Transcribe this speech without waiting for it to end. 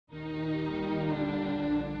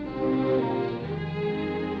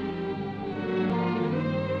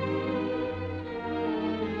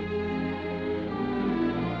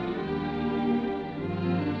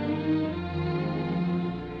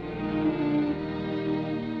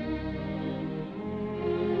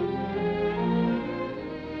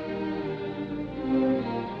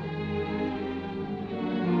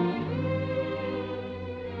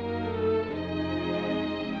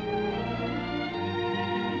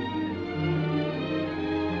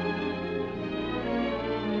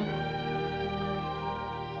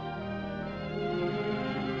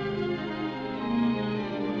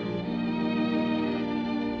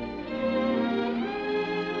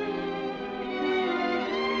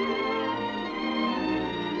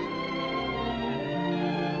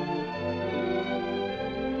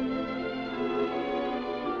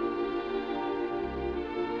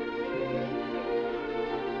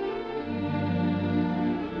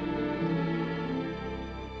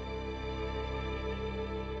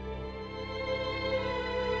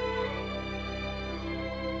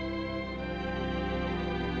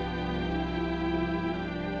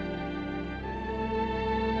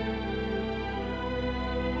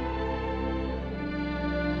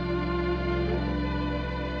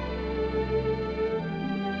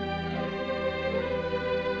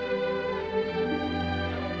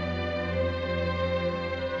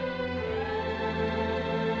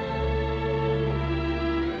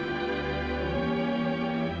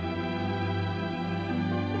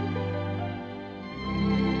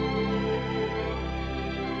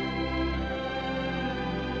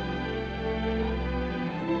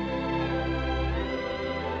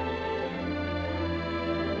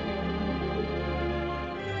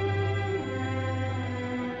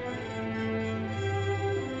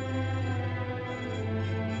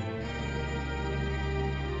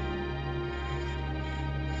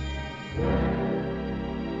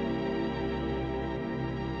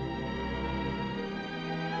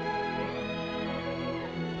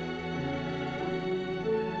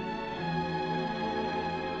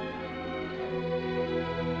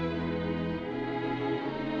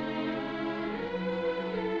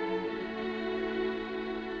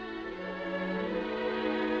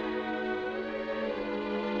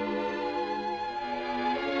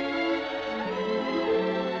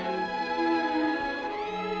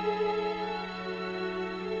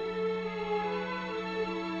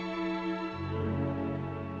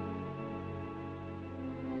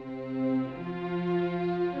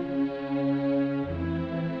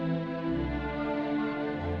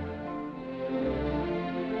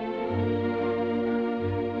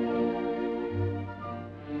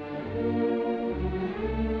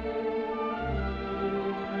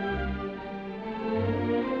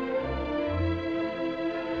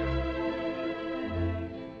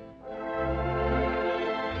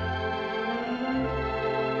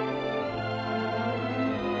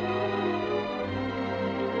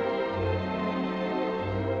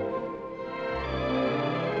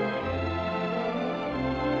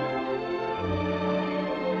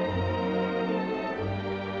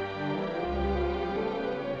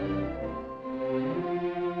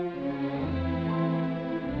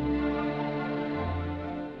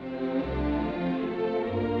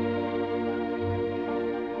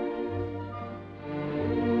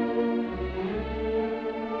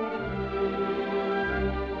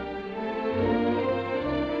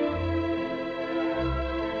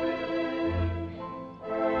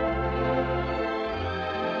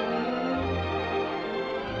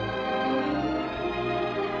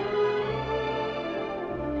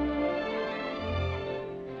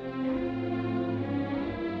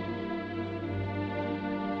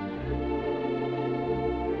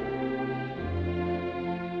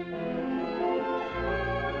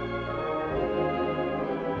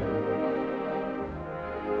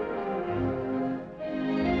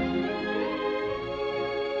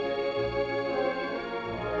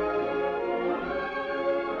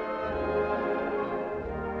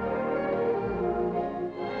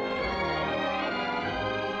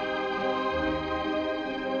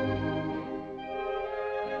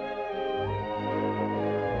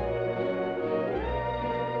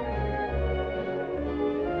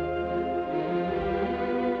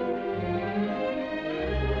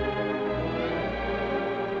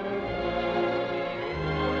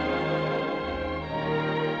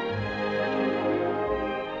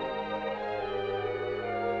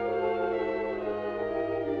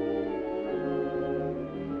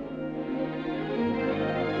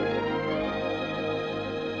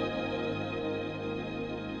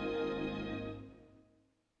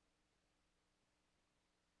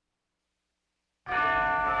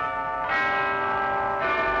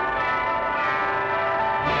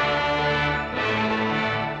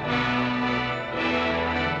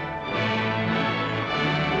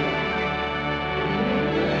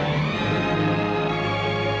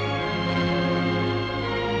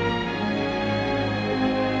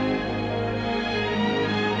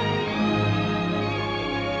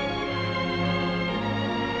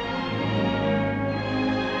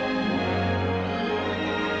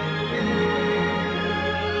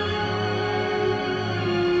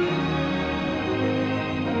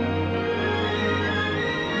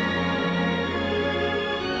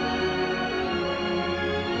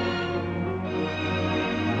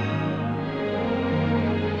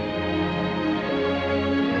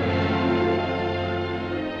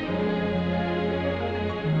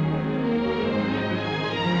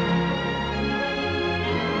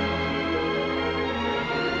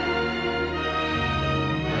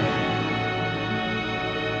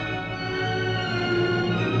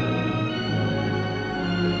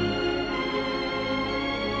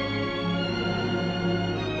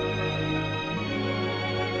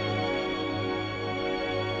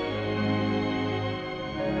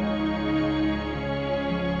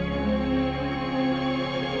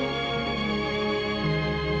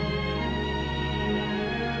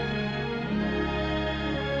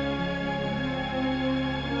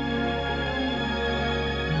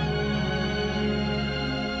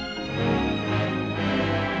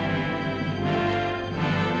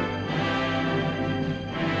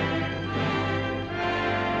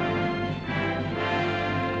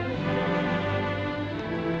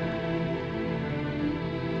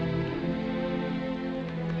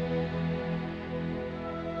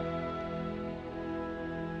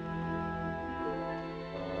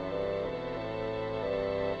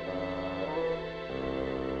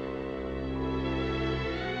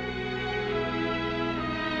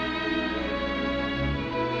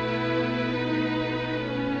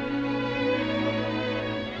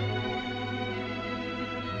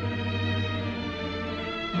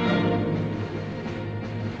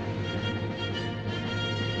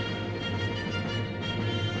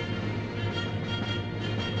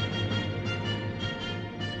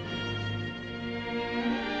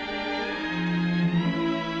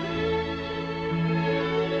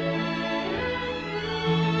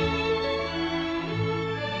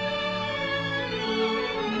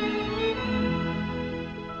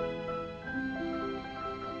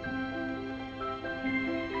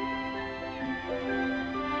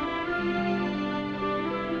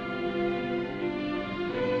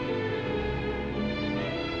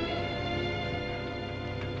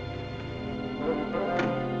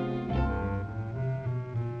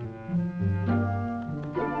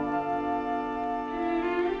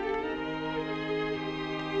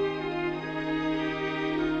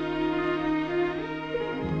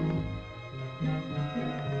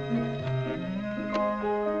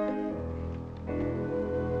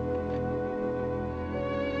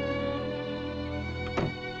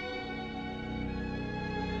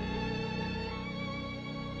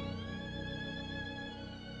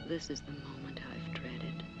This is the moment I've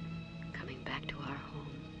dreaded. Coming back to our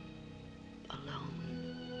home. Alone.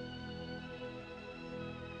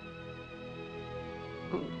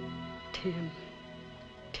 Oh, Tim.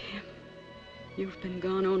 Tim. You've been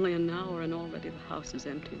gone only an hour and already the house is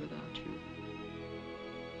empty without you.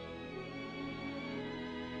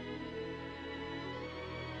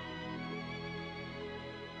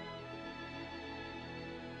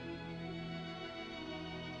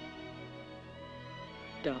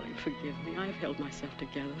 Darling, forgive me. I've held myself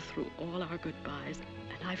together through all our goodbyes,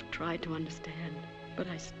 and I've tried to understand. But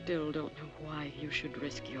I still don't know why you should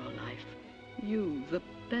risk your life. You, the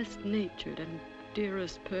best-natured and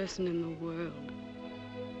dearest person in the world.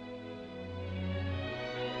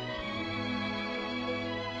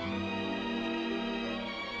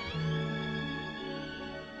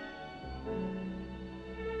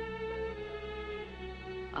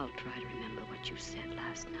 I'll try to remember what you said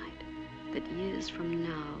last night. That years from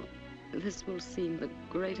now, this will seem the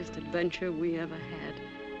greatest adventure we ever had,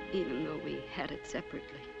 even though we had it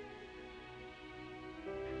separately.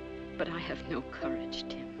 But I have no courage,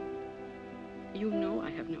 Tim. You know I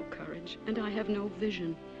have no courage, and I have no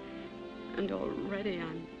vision. And already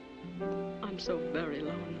I'm so very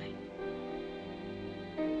lonely.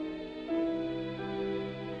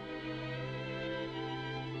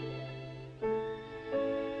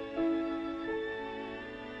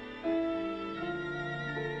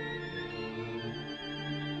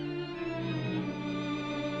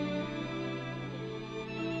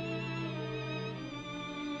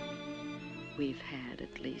 We've had,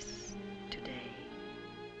 at least today.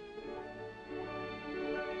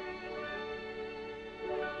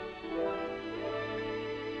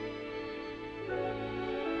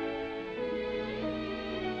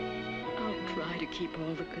 I'll try to keep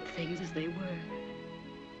all the good things as they were.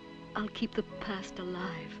 I'll keep the past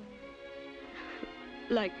alive.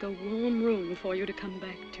 Like a warm room for you to come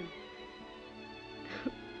back to.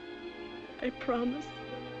 I promise.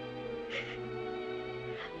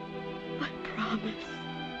 I promise.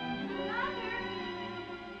 Mother!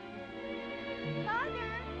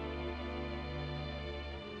 Mother!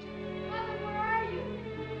 Mother, where are you?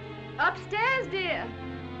 Upstairs, dear.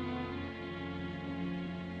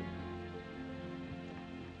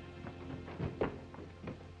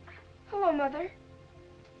 Hello, Mother.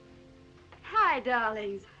 Hi,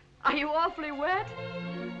 darlings. Are you awfully wet?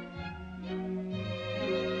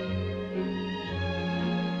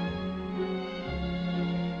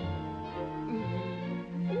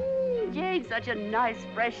 Jade's such a nice,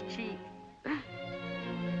 fresh cheek.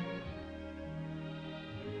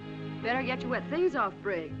 Better get your wet things off,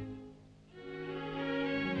 Brig.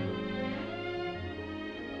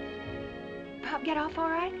 Pop get off all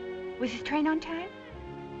right? Was his train on time?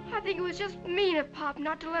 I think it was just mean of Pop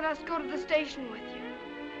not to let us go to the station with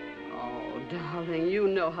you. Oh, darling, you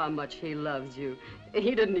know how much he loves you.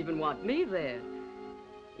 He didn't even want me there.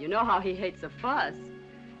 You know how he hates a fuss.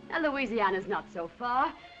 Now, Louisiana's not so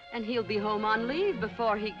far, and he'll be home on leave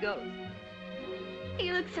before he goes.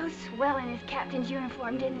 He looked so swell in his captain's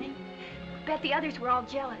uniform, didn't he? Bet the others were all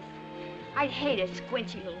jealous. I'd hate a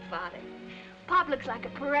squinchy little father. Pop looks like a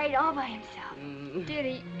parade all by himself. Did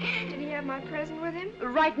he have my present with him?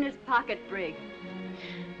 Right in his pocket, Brig.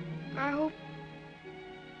 I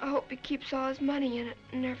hope he keeps all his money in it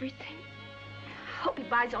and everything. I hope he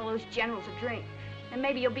buys all those generals a drink. And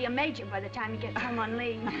maybe he'll be a major by the time he gets home on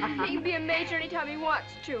leave. He can be a major anytime he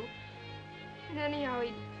wants to. And anyhow,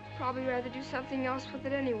 he'd probably rather do something else with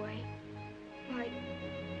it anyway.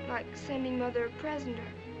 Like sending Mother a present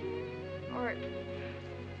or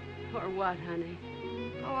what, honey?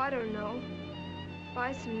 Oh, I don't know.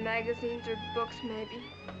 Buy some magazines or books, maybe.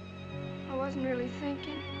 I wasn't really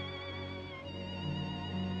thinking.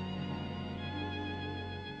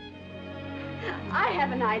 I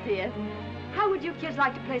have an idea. How would you kids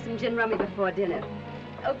like to play some gin rummy before dinner?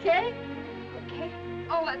 Okay? Okay.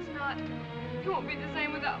 Oh, let's not. It won't be the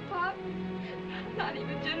same without Pop. Not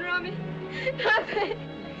even gin rummy. Nothing.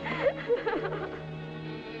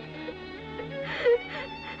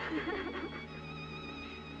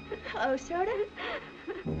 Oh, soda?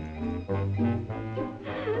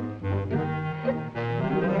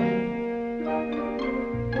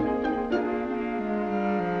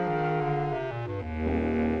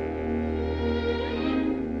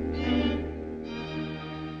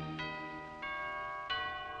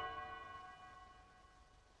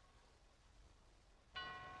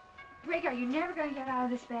 Brig, are you never going to get out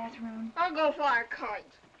of this bathroom? I'll go fly a kite.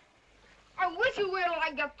 I wish you would till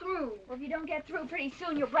I get through. Well, if you don't get through pretty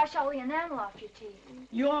soon, you'll brush all the enamel off your teeth.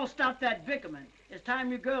 You all stop that bickerment. It's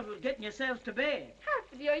time you girls was getting yourselves to bed. Hi,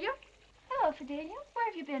 Fidelia. Hello, Fidelia. Where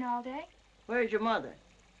have you been all day? Where's your mother?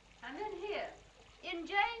 I'm in here, in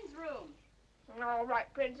Jane's room. All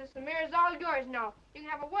right, Princess. The mirror's all yours now. You can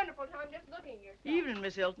have a wonderful time just looking at yourself. Evening,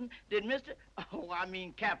 Miss Hilton. Did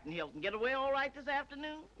Captain Hilton get away all right this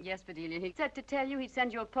afternoon? Yes, Bedelia. He said to tell you he'd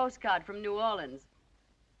send you a postcard from New Orleans.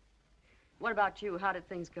 What about you? How did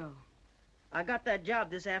things go? I got that job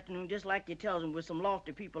this afternoon just like you tells him with some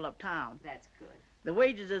lofty people uptown. That's good. The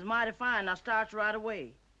wages is mighty fine. I starts right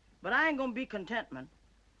away. But I ain't gonna be contentment.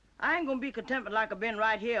 I ain't gonna be contentment like I've been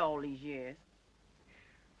right here all these years.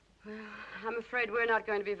 Well, I'm afraid we're not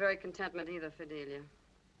going to be very contentment either, Fidelia.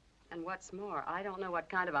 And what's more, I don't know what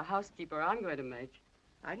kind of a housekeeper I'm going to make.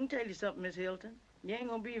 I can tell you something, Miss Hilton. You ain't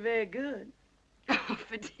gonna be very good. Oh,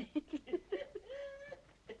 Fidelia.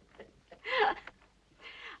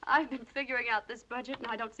 I've been figuring out this budget, and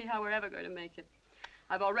I don't see how we're ever going to make it.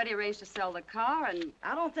 I've already arranged to sell the car, and...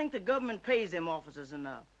 I don't think the government pays them officers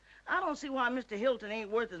enough. I don't see why Mr. Hilton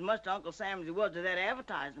ain't worth as much to Uncle Sam as he was to that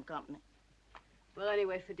advertising company. Well,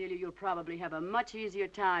 anyway, Fidelia, you'll probably have a much easier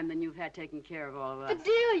time than you've had taking care of all of us.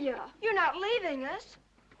 Fidelia, you're not leaving us.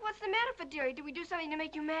 What's the matter, Fidelia? Did we do something to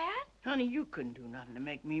make you mad? Honey, you couldn't do nothing to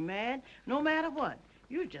make me mad, no matter what.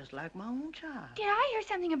 You're just like my own child. Did I hear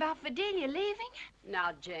something about Fidelia leaving?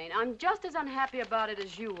 Now, Jane, I'm just as unhappy about it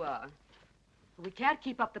as you are. We can't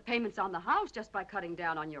keep up the payments on the house just by cutting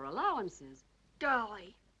down on your allowances.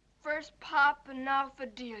 Dolly. First Pop and now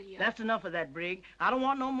Fidelia. That's enough of that, Brig. I don't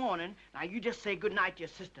want no mourning. Now, you just say good night to your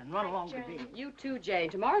sister and run along to bed. You too,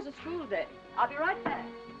 Jane. Tomorrow's a school day. I'll be right back.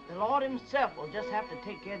 The Lord himself will just have to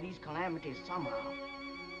take care of these calamities somehow.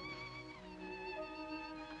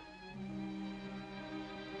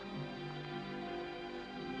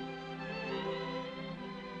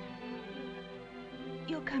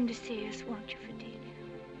 You'll come to see us, won't you, Fidelia?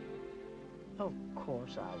 Of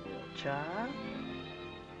course I will, child.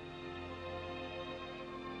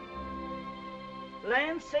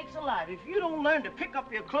 Land sakes alive, if you don't learn to pick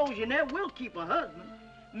up your clothes, you never will keep a husband.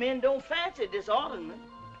 Men don't fancy this ornament.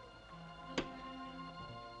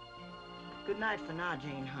 Good night for now,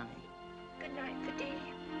 Jane, honey. Good night, Fidelia.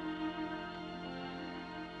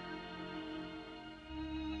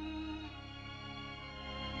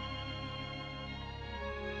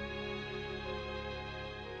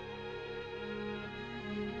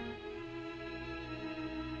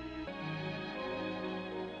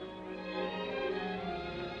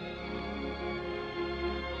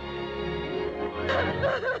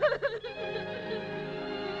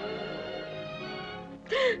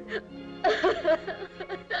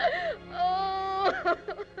 Oh!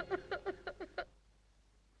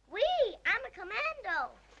 I'm a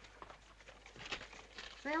commando.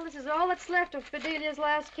 Well, this is all that's left of Fidelia's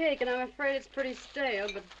last cake, and I'm afraid it's pretty stale,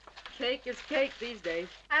 but cake is cake these days.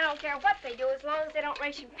 I don't care what they do as long as they don't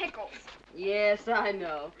ration pickles. Yes, I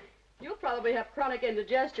know. You'll probably have chronic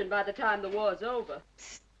indigestion by the time the war's over.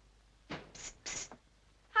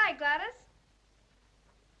 Hi, Gladys.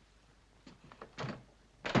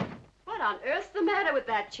 What on earth's the matter with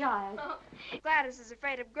that child? Gladys is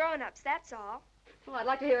afraid of grown-ups, that's all. Well, I'd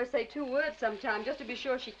like to hear her say 2 words sometime, just to be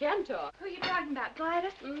sure she can talk. Who are you talking about,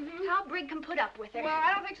 Gladys? Mm-hmm. How Brig can put up with her? Well,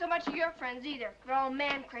 I don't think so much of your friends either. They're all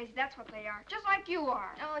man-crazy, that's what they are. Just like you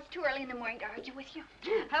are. Oh, it's too early in the morning to argue with you.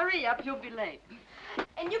 Hurry up, you'll be late.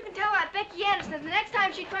 And you can tell that Becky Anderson the next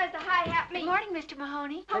time she tries to hi-hat me. Good morning, Mr.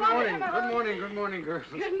 Mahoney. Good morning. Good morning. Good morning, girls.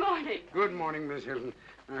 Good morning. Good morning, Miss Hilton.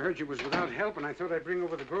 I heard you was without help, and I thought I'd bring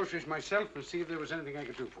over the groceries myself and see if there was anything I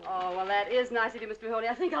could do for you. Oh, well, that is nice of you, Mr. Mahoney.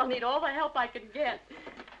 I think I'll need all the help I can get.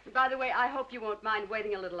 By the way, I hope you won't mind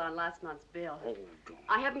waiting a little on last month's bill. Oh, don't.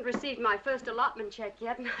 I haven't received my first allotment check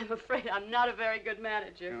yet, and I'm afraid I'm not a very good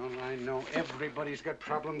manager. Well, I know everybody's got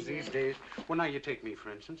problems these days. Well, now you take me,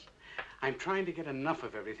 for instance. I'm trying to get enough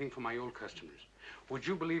of everything for my old customers. Would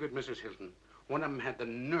you believe it, Mrs. Hilton? One of them had the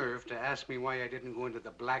nerve to ask me why I didn't go into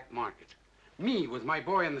the black market. Me, with my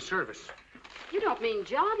boy in the service. You don't mean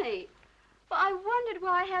Johnny? Well, I wondered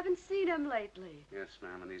why I haven't seen him lately. Yes,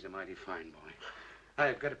 ma'am, and he's a mighty fine boy.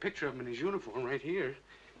 I've got a picture of him in his uniform right here.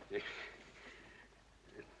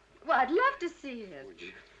 Well, I'd love to see him. Would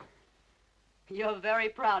you? You're very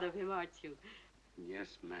proud of him, aren't you?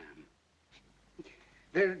 Yes, ma'am.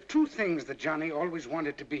 There are 2 things that Johnny always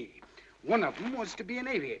wanted to be. One of them was to be an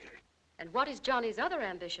aviator. And what is Johnny's other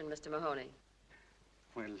ambition, Mr. Mahoney?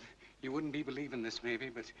 Well, you wouldn't be believing this, maybe,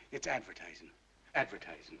 but it's advertising.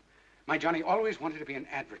 Advertising. My Johnny always wanted to be an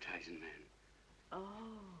advertising man. Oh.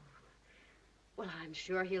 Well, I'm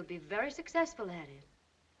sure he'll be very successful at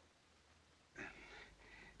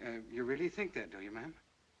it. You really think that, do you, ma'am?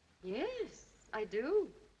 Yes, I do.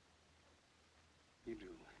 You do.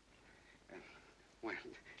 Well,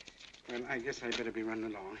 Well, I guess I better be running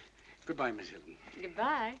along. Goodbye, Miss Hilton.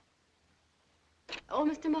 Goodbye. Oh,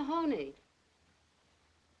 Mr. Mahoney.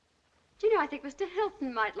 Do you know, I think Mr.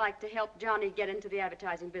 Hilton might like to help Johnny get into the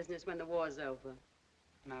advertising business when the war's over.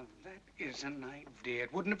 Now, that is an idea.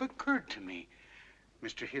 It wouldn't have occurred to me.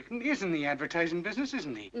 Mr. Hilton is in the advertising business,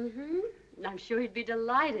 isn't he? Mm-hmm. And I'm sure he'd be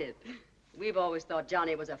delighted. We've always thought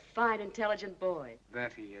Johnny was a fine, intelligent boy.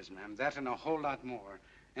 That he is, ma'am. That and a whole lot more.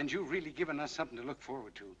 And you've really given us something to look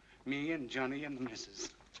forward to. Me and Johnny and the missus.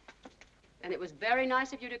 And it was very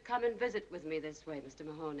nice of you to come and visit with me this way, Mr.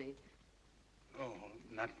 Mahoney. Oh,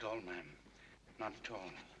 not at all, ma'am. Not at all.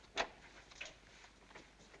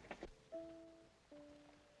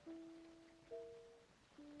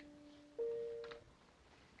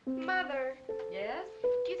 Mother, Yes?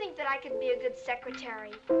 do you think that I could be a good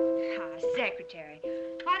secretary? Secretary.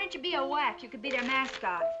 Why don't you be a WAC? You could be their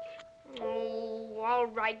mascot. Oh, all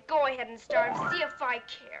right. Go ahead and start. See if I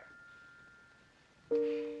care.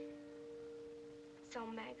 Sell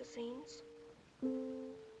magazines.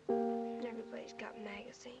 Everybody's got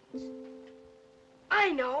magazines.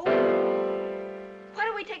 I know. Why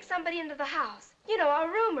don't we take somebody into the house? You know, a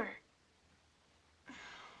roomer.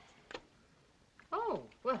 Oh,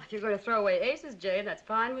 well, if you're going to throw away aces, Jane, that's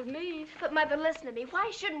fine with me. But, Mother, listen to me.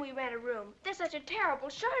 Why shouldn't we rent a room? There's such a terrible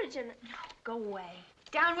shortage in it. Go away.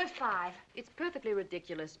 Down with 5. It's perfectly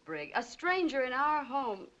ridiculous, Brigg. A stranger in our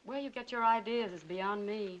home. Where you get your ideas is beyond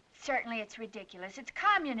me. Certainly it's ridiculous. It's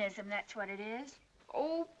communism, that's what it is.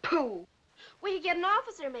 Oh, pooh. We could get an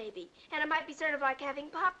officer, maybe. And it might be sort of like having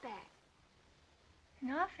Pop back.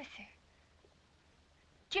 An officer.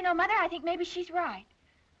 Do you know, Mother, I think maybe she's right.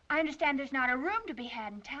 I understand there's not a room to be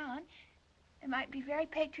had in town. It might be very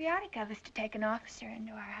patriotic of us to take an officer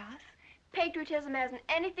into our house. Patriotism hasn't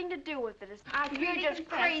anything to do with it. You're really just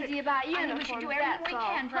confess crazy it. about I mean, uniforms, we should do that's everything we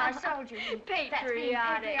all. can for our soldiers. That's being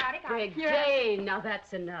patriotic. Brigg, Jane, now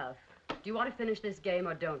that's enough. Do you want to finish this game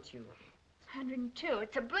or don't you? 102.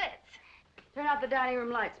 It's a blitz. Turn out the dining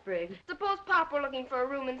room lights, Brigg. Suppose Pop were looking for a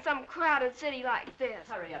room in some crowded city like this.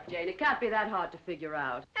 Hurry up, Jane. It can't be that hard to figure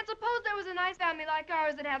out. And suppose there was a nice family like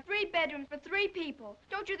ours that had 3 bedrooms for 3 people.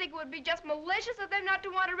 Don't you think it would be just malicious of them not to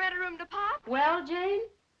want to rent a room to Pop? Well, Jane?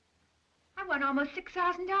 I won almost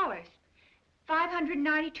 $6,000.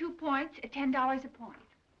 592 points at $10 a point.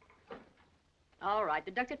 All right,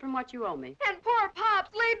 deduct it from what you owe me. And poor Pop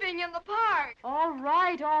sleeping in the park. All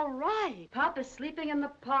right, all right. Pop is sleeping in the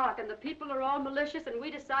park, and the people are all malicious, and we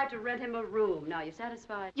decide to rent him a room. Now, you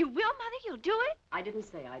satisfied? You will, Mother? You'll do it? I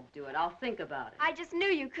didn't say I'd do it. I'll think about it. I just knew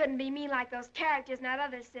you couldn't be mean like those characters in that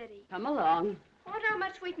other city. Come along. I wonder how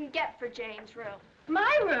much we can get for Jane's room.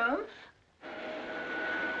 My room?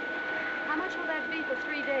 How much will that be for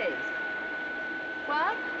 3 days?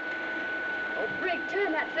 What? Oh, Brigg,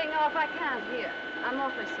 turn that thing off. I can't hear. I'm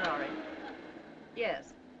awfully sorry.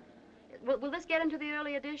 Yes. Will this get into the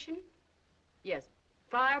early edition? Yes.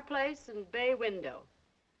 Fireplace and bay window.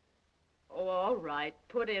 Oh, all right.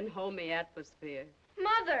 Put in homey atmosphere.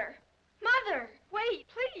 Mother! Mother! Wait,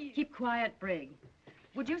 please. Keep quiet, Brigg.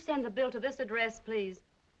 Would you send the bill to this address, please?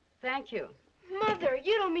 Thank you. Mother,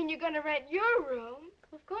 you don't mean you're going to rent your room?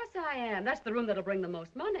 Of course I am. That's the room that'll bring the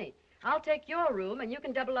most money. I'll take your room, and you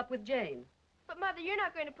can double up with Jane. But, Mother, you're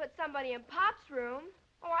not going to put somebody in Pop's room.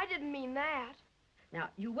 Oh, I didn't mean that. Now,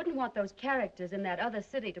 you wouldn't want those characters in that other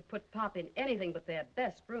city to put Pop in anything but their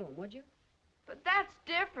best room, would you? But that's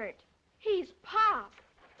different. He's Pop.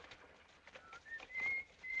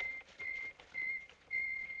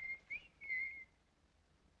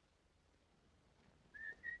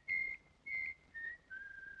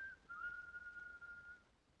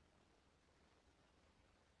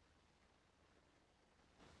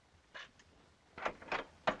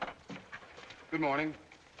 Good morning.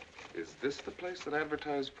 Is this the place that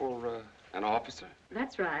advertised for an officer?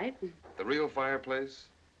 That's right. The real fireplace,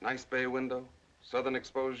 nice bay window, southern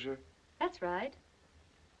exposure? That's right.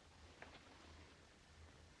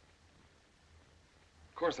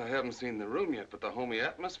 Of course, I haven't seen the room yet, but the homey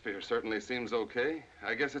atmosphere certainly seems okay.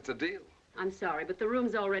 I guess it's a deal. I'm sorry, but the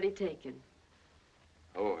room's already taken.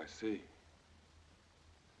 Oh, I see.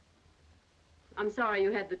 I'm sorry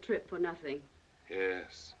you had the trip for nothing.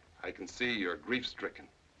 Yes, I can see you're grief-stricken.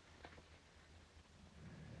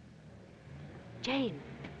 Jane.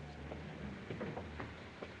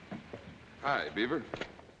 Hi, Beaver.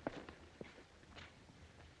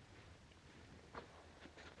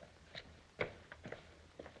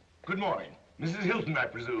 Good morning. Mrs. Hilton, I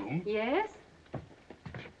presume. Yes?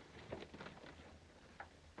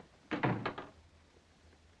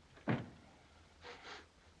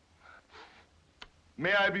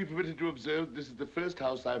 May I be permitted to observe that this is the first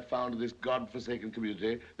house I've found in this God-forsaken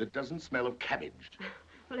community that doesn't smell of cabbage?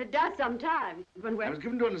 Well, it does sometimes. When I was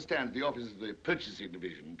given to understand at the office of the purchasing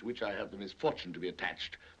division, to which I have the misfortune to be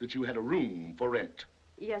attached, that you had a room for rent.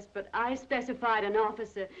 Yes, but I specified an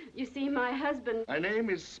officer. You see, my husband... My name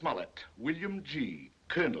is Smollett, William G.,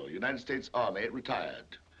 Colonel, United States Army,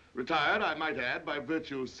 retired. Retired, I might add, by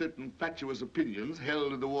virtue of certain fatuous opinions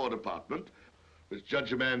held in the War Department, which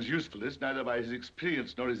judge a man's usefulness neither by his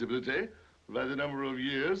experience nor his ability, but by the number of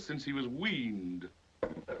years since he was weaned.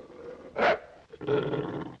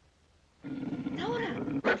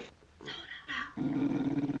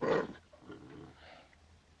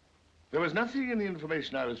 There was nothing in the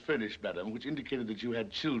information I was furnished, madam, which indicated that you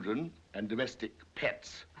had children and domestic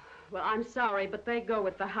pets. Well, I'm sorry, but they go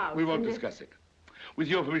with the house. We won't discuss it. With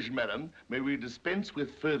your permission, madam, may we dispense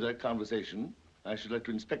with further conversation? I should like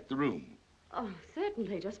to inspect the room. Oh,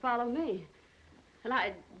 certainly. Just follow me. And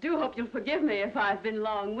I do hope you'll forgive me if I've been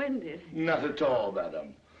long-winded. Not at all,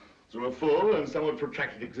 madam. Through a full and somewhat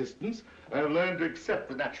protracted existence, I have learned to accept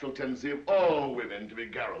the natural tendency of all women to be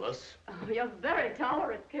garrulous. Oh, you're very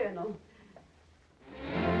tolerant, Colonel.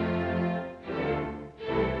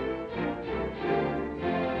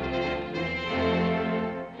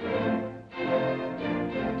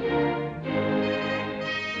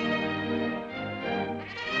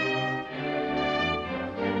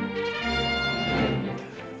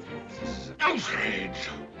 Outrage!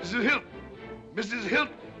 Mrs. Hilton! Mrs.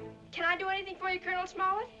 Hilton! Can I do anything for you, Colonel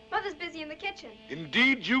Smollett? Mother's busy in the kitchen.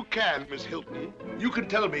 Indeed you can, Miss Hilton. You can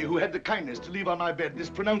tell me who had the kindness to leave on my bed this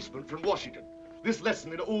pronouncement from Washington. This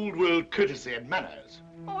lesson in old-world courtesy and manners.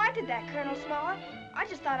 Oh, I did that, Colonel Smollett. I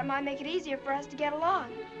just thought it might make it easier for us to get along.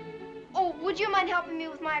 Oh, would you mind helping me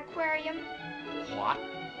with my aquarium? What?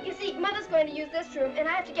 You see, Mother's going to use this room, and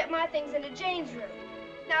I have to get my things into Jane's room.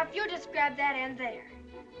 Now, if you'll just grab that end there.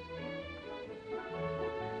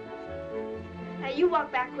 Now, you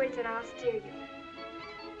walk backwards, and I'll steer you.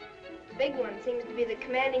 The big one seems to be the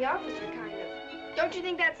commanding officer, kind of. Don't you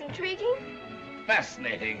think that's intriguing?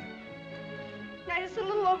 Fascinating. Now, just a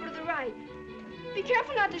little over to the right. Be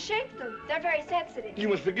careful not to shake them. They're very sensitive. You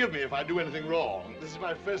must forgive me if I do anything wrong. This is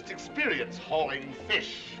my first experience hauling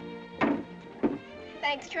fish.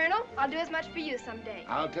 Thanks, Colonel. I'll do as much for you someday.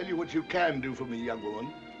 I'll tell you what you can do for me, young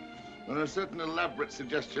woman. There are certain elaborate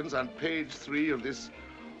suggestions on page 3 of this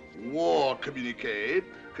war communique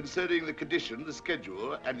concerning the condition, the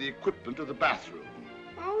schedule, and the equipment of the bathroom.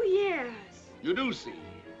 Oh, yes. You do see.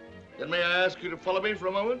 Then may I ask you to follow me for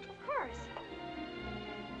a moment? Of course.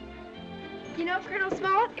 You know, Colonel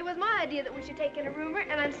Smollett, it was my idea that we should take in a roomer,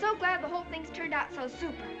 and I'm so glad the whole thing's turned out so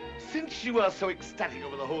super. Since you are so ecstatic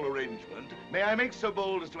over the whole arrangement, may I make so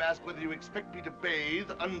bold as to ask whether you expect me to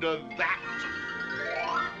bathe under that?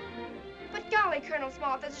 But golly, Colonel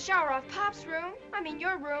Smollett, there's a shower off Pop's room. I mean,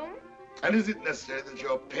 your room. And is it necessary that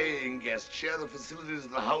your paying guests share the facilities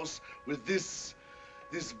of the house with this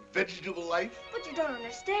vegetable life? But you don't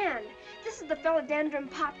understand. This is the philodendron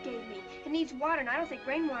Pop gave me. It needs water, and I don't think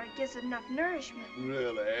rainwater gives it enough nourishment.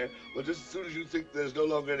 Really? Well, just as soon as you think there's no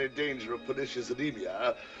longer any danger of pernicious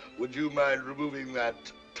anemia, would you mind removing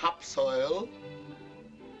that topsoil?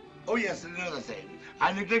 Oh, yes, and another thing.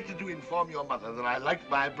 I neglected to inform your mother that I liked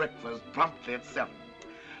my breakfast promptly at 7.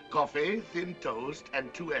 Coffee, thin toast,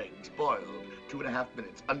 and 2 eggs, boiled, 2.5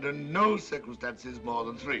 minutes. Under no circumstances more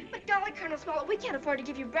than 3. But golly, Colonel Smollett, we can't afford to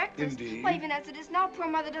give you breakfast. Indeed. Well, even as it is now, poor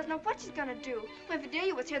Mother doesn't know what she's gonna do. When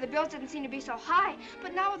Fidelia was here, the bills didn't seem to be so high.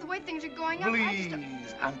 But now with the way things are going up, Please,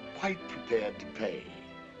 I'm quite prepared to pay.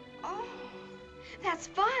 Oh, that's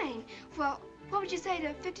fine. Well, what would you say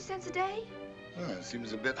to 50 cents a day? Well, it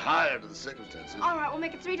seems a bit higher to the circumstances. All right, we'll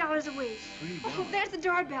make it $3 a week. $3? Oh, there's the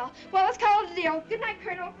doorbell. Well, let's call it a deal. Good night,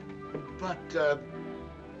 Colonel. But,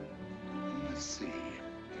 let's see.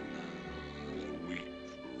 A week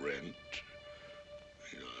for rent.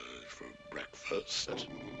 For breakfast.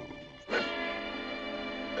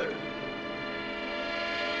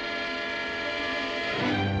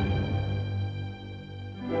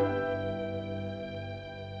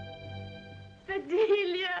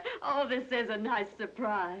 Fidelia! Oh, this is a nice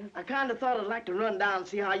surprise. I kind of thought I'd like to run down and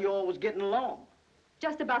see how you all was getting along.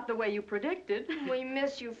 Just about the way you predicted. We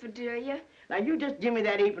miss you, Fidelia. Now, you just give me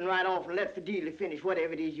that apron right off and let Fidelia finish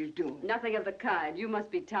whatever it is you're doing. Nothing of the kind. You must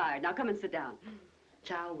be tired. Now, come and sit down.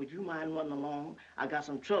 Child, would you mind running along? I got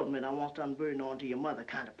some trouble that I want to unburden onto your mother,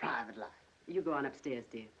 kind of private life. You go on upstairs,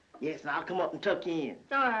 dear. Yes, and I'll come up and tuck you in.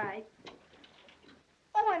 All right.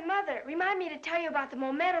 Oh, and Mother, remind me to tell you about the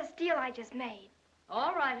momentos deal I just made.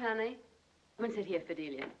 All right, honey. Come and sit here,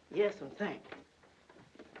 Fidelia. Yes, and thanks.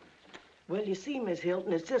 Well, you see, Miss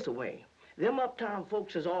Hilton, it's this way. Them uptown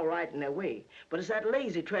folks is all right in their way, but it's that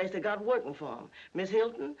lazy trash they got working for them. Miss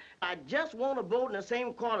Hilton, I just won't abode in the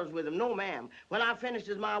same quarters with them. No, ma'am. When I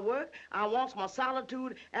finishes my work, I wants my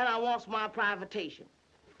solitude and I wants my privatation.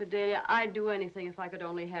 Fidelia, I'd do anything if I could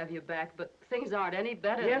only have you back, but things aren't any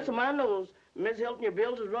better. Yes, ma'am, I knows. Miss Hilton, your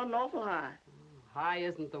bills is running awful high. High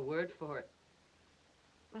isn't the word for it.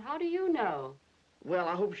 But how do you know? Well,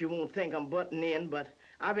 I hope she won't think I'm butting in, but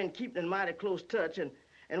I've been keeping in mighty close touch, and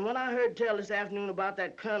when I heard tell this afternoon about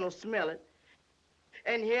that Colonel Smellet,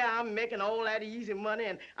 and here I'm making all that easy money,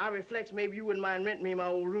 and I reflects maybe you wouldn't mind renting me my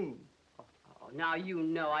old room. Oh, now you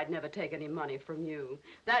know I'd never take any money from you.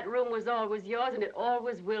 That room was always yours, and it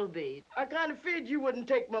always will be. I kind of figured you wouldn't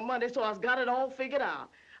take my money, so I've got it all figured out.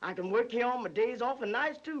 I can work here on my days off and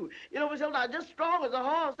nights, too. You know, Miss Hilda, I'm just strong as a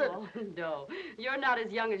horse. Oh, no. You're not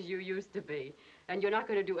as young as you used to be, and you're not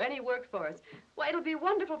going to do any work for us. Why, it'll be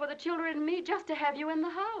wonderful for the children and me just to have you in the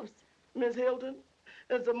house. Miss Hilton,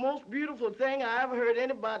 it's the most beautiful thing I ever heard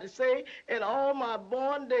anybody say in all my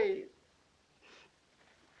born days.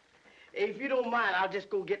 If you don't mind, I'll just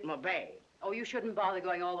go get my bag. Oh, you shouldn't bother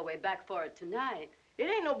going all the way back for it tonight. It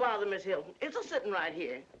ain't no bother, Miss Hilton. It's a sitting right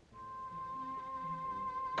here.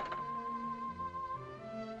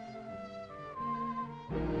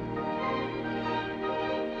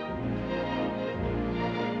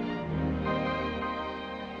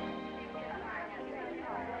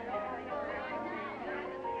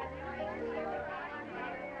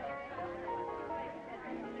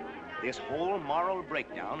 This whole moral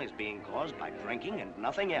breakdown is being caused by drinking and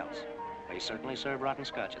nothing else. They certainly serve rotten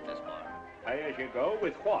scotch at this bar. Pay as you go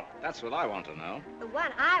with what? That's what I want to know. The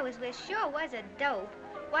one I was with sure was a dope.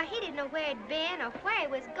 Why, he didn't know where he'd been or where he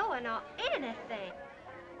was going or anything.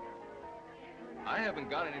 I haven't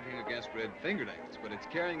got anything against red fingernails, but it's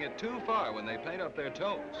carrying it too far when they paint up their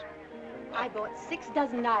toes. I bought 6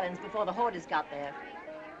 dozen islands before the hoarders got there.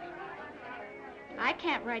 I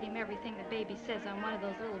can't write him everything the baby says on one of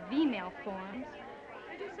those little V-mail forms.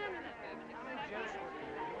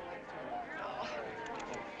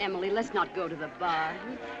 Emily, let's not go to the bar.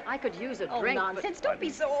 I could use a drink, Oh, nonsense. Don't be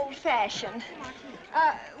so old-fashioned.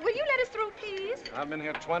 Will you let us through, please? I've been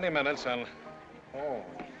here 20 minutes and... Oh,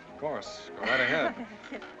 of course. Go right ahead.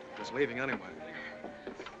 Just leaving anyway.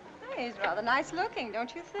 He's rather nice looking,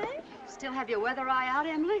 don't you think? Still have your weather eye out,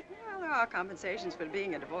 Emily? Well, there are compensations for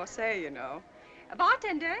being a divorcee, you know. A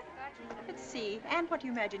bartender. Let's see. And what do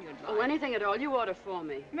you imagine you'd like? Oh, anything at all. You order for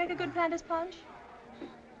me. Make a good Planters punch?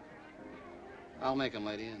 I'll make 'em,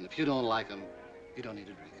 lady, and if you don't like 'em, you don't need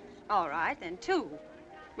to drink. All right, then 2.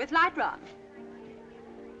 With light rum.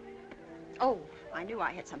 Oh, I knew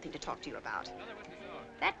I had something to talk to you about.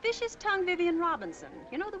 That vicious tongue Vivian Robinson,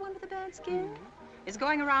 you know the one with the bad skin, is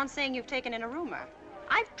going around saying you've taken in a roomer.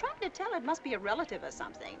 I've tried to tell her it must be a relative or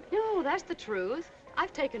something. No, that's the truth.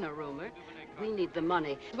 I've taken a roomer. We need the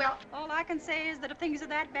money. Well, all I can say is that if things are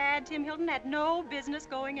that bad, Tim Hilton had no business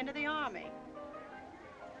going into the Army.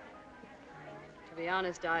 To be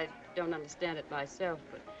honest, I don't understand it myself,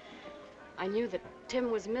 but I knew that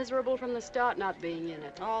Tim was miserable from the start not being in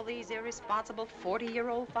it. All these irresponsible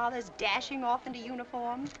 40-year-old fathers dashing off into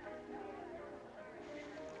uniform.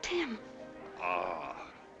 Tim. Oh,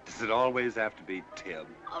 does it always have to be Tim?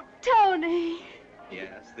 Oh, Tony.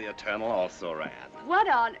 Yes, the Eternal also-ran. What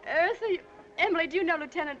on earth are you... Emily, do you know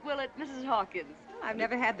Lieutenant Willett, Mrs. Hawkins? I've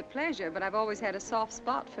never had the pleasure, but I've always had a soft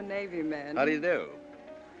spot for Navy men. How do you do?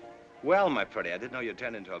 Well, my pretty, I didn't know you'd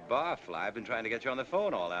turned into a barfly. I've been trying to get you on the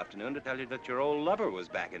phone all afternoon to tell you that your old lover was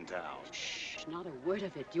back in town. Shh, not a word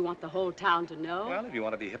of it. Do you want the whole town to know? Well, if you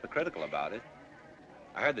want to be hypocritical about it.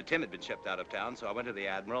 I heard that Tim had been shipped out of town, so I went to the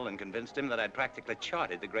Admiral and convinced him that I'd practically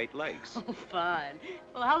charted the Great Lakes. Oh, fine.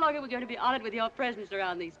 Well, how long are we going to be honored with your presence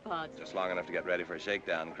around these parts? Just long enough to get ready for a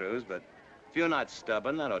shakedown cruise, but if you're not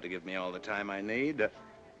stubborn, that ought to give me all the time I need.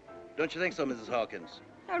 Don't you think so, Mrs. Hawkins?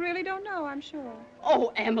 I really don't know, I'm sure.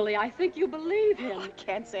 Oh, Emily, I think you believe him. I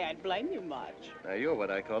can't say I'd blame you much. Now, you're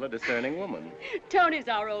what I call a discerning woman. Tony's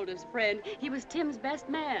our oldest friend. He was Tim's best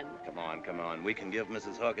man. Come on, come on. We can give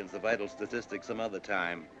Mrs. Hawkins the vital statistics some other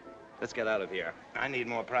time. Let's get out of here. I need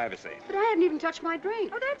more privacy. But I hadn't even touched my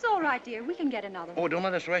drink. Oh, that's all right, dear. We can get another one. Oh, don't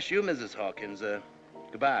let us rush you, Mrs. Hawkins.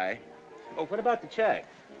 Goodbye. Oh, what about the check?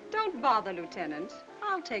 Don't bother, Lieutenant.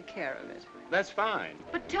 I'll take care of it. That's fine.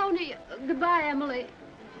 But, Tony, goodbye, Emily.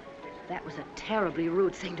 That was a terribly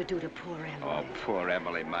rude thing to do to poor Emily. Oh, poor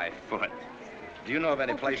Emily, my foot. Do you know of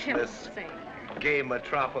any place in this gay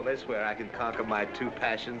metropolis where I can conquer my 2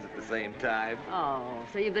 passions at the same time? Oh,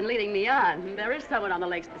 so you've been leading me on. There is someone on the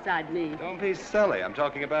lakes beside me. Don't be silly. I'm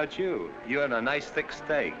talking about you. You and a nice thick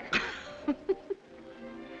steak.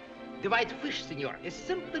 The white fish, senor, is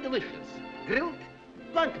simply delicious. grilled,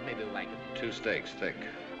 blunt, maybe you like it. 2 steaks thick.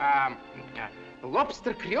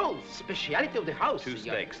 Lobster Creole, speciality of the house. 2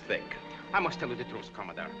 steaks thick. I must tell you the truth,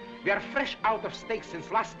 Commodore. We are fresh out of steaks since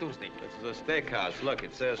last Tuesday. This is a steakhouse. Look,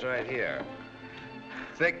 it says right here.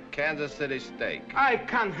 Thick Kansas City steak. I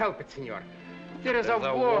can't help it, senor. There's a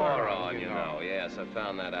war on, you know. Yes, I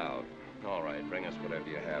found that out. All right, bring us whatever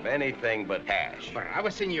you have. Anything but hash. Bravo,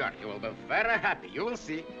 senor. You will be very happy. You will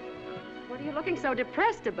see. What are you looking so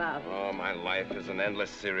depressed about? Oh, my life is an endless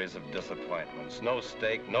series of disappointments. No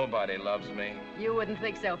steak, nobody loves me. You wouldn't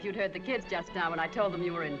think so if you'd heard the kids just now when I told them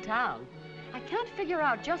you were in town. I can't figure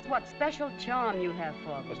out just what special charm you have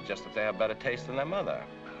for them. It's just that they have better taste than their mother.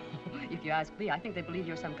 If you ask me, I think they believe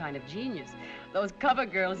you're some kind of genius. Those cover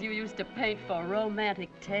girls you used to paint for romantic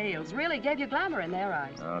tales really gave you glamour in their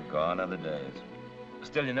eyes. Oh, gone are the days.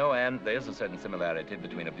 Still, you know, Anne, there's a certain similarity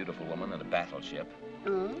between a beautiful woman and a battleship.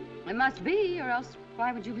 It must be, or else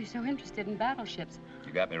why would you be so interested in battleships?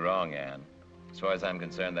 You got me wrong, Anne. As far as I'm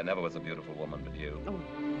concerned, there never was a beautiful woman but you. Oh.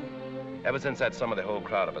 Ever since that summer, the whole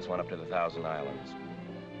crowd of us went up to the Thousand Islands.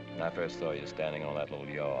 When I first saw you standing on that little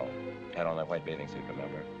yawl, had on that white bathing suit,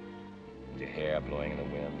 remember? With your hair blowing in the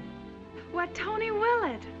wind. Why, Tony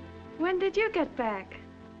Willett, when did you get back?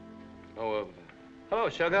 Oh, hello,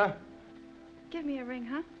 sugar. Give me a ring,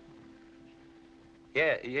 huh?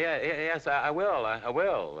 Yes, I will. I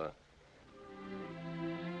will.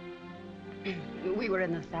 We were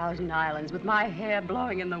in the Thousand Islands with my hair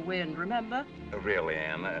blowing in the wind, remember? Really,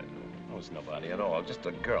 Anne, I was nobody at all. Just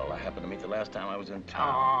a girl I happened to meet the last time I was in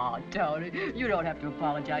town. Oh, Tony, you don't have to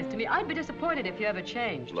apologize to me. I'd be disappointed if you ever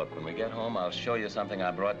changed. Look, when we get home, I'll show you something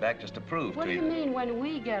I brought back just to prove What to do you. you mean when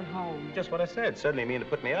we get home? Just what I said. Certainly mean to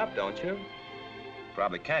put me up, don't you?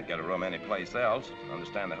 Probably can't get a room anyplace else.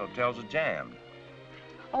 Understand the hotels are jammed.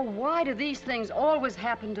 Oh, why do these things always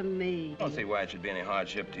happen to me? I don't see why it should be any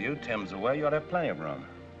hardship to you. Tim's away. You ought to have plenty of room.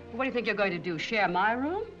 What do you think you're going to do, share my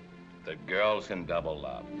room? The girls can double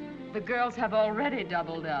up. The girls have already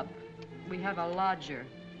doubled up. We have a lodger.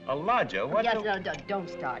 A lodger? What? Yes, no, don't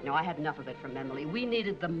start. No, I had enough of it from Emily. We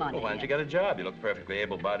needed the money. Well, why don't you get a job? You look perfectly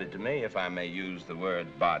able-bodied to me, if I may use the word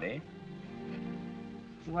body.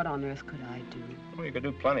 What on earth could I do? Well, you could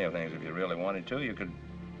do plenty of things if you really wanted to. You could...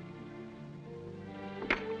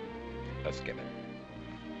 Let's skip it.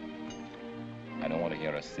 I don't want to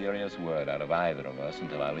hear a serious word out of either of us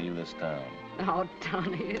until I leave this town. Oh,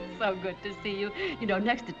 Tony, it's so good to see you. You know,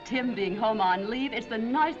 next to Tim being home on leave, it's the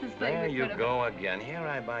nicest thing There that you could have... go again. Here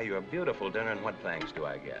I buy you a beautiful dinner, and what thanks do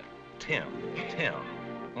I get? Tim.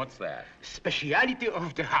 What's that? Speciality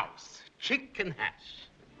of the house, chicken hash.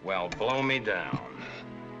 Well, blow me down.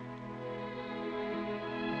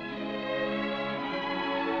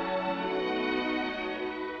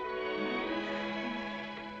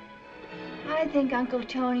 I think Uncle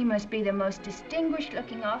Tony must be the most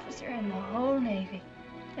distinguished-looking officer in the whole Navy.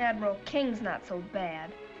 Admiral King's not so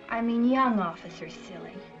bad. I mean, young officers,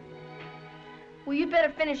 silly. Well, you'd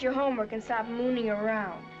better finish your homework and stop mooning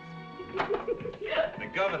around. The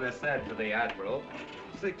governor said to the Admiral,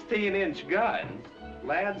 16-inch guns.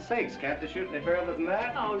 Land sakes, can't they shoot any further than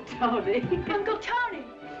that? Oh, Tony. Uncle Tony!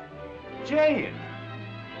 Jane!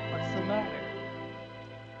 What's the matter?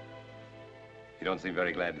 You don't seem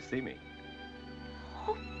very glad to see me.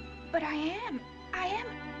 Oh, but I am.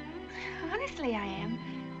 Honestly, I am.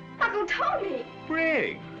 Uncle Tony!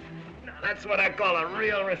 Briggs! Now, that's what I call a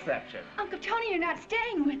real reception. Uncle Tony, you're not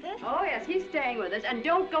staying with us. Oh, yes, he's staying with us, and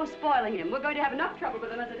don't go spoiling him. We're going to have enough trouble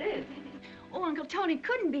with him as it is. Oh, Uncle Tony,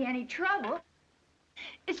 couldn't be any trouble.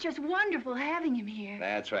 It's just wonderful having him here.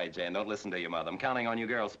 That's right, Jane. Don't listen to your mother. I'm counting on you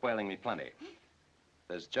girls spoiling me plenty.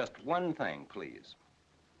 There's just one thing, please.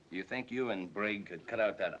 You think you and Brig could cut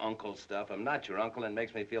out that uncle stuff? I'm not your uncle, and it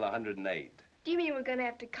makes me feel 108. Do you mean we're gonna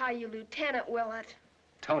have to call you Lieutenant Willett?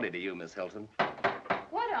 Tony to you, Miss Hilton.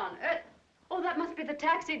 What on earth? Oh, that must be the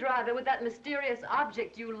taxi driver with that mysterious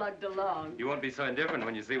object you lugged along. You won't be so indifferent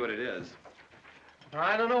when you see what it is.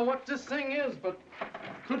 I don't know what this thing is, but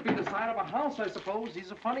could be the side of a house, I suppose.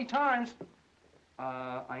 These are funny times.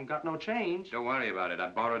 I ain't got no change. Don't worry about it. I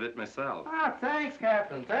borrowed it myself. Ah, thanks,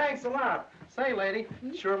 Captain. Thanks a lot. Say, lady,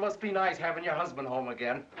 sure must be nice having your husband home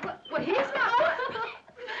again. Well, he's not.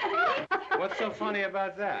 What's so funny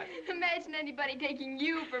about that? Imagine anybody taking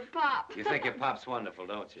you for Pop. You think your Pop's wonderful,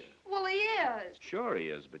 don't you? Well, he is. Sure he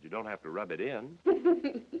is, but you don't have to rub it in.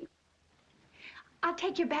 I'll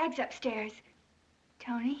take your bags upstairs.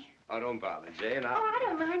 Tony? Oh, don't bother, Jane. Oh, I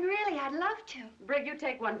don't mind, really. I'd love to. Brig, you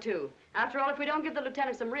take one, too. After all, if we don't give the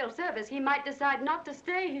lieutenant some real service, he might decide not to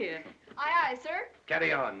stay here. Aye, aye, sir.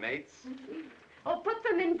 Carry on, mates. Oh, put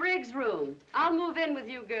them in Brig's room. I'll move in with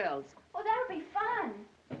you girls. Oh, that'll be fun.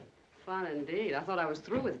 Fun indeed. I thought I was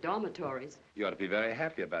through with dormitories. You ought to be very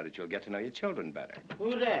happy about it. You'll get to know your children better.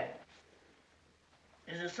 Who's that?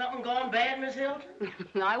 Is there something gone bad, Miss Hilton?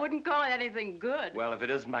 I wouldn't call it anything good. Well, if it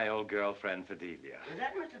isn't my old girlfriend, Fidelia. Is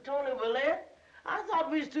that Mr. Tony Willett? I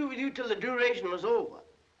thought we was through with you till the duration was over.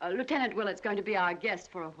 Lieutenant Willett's going to be our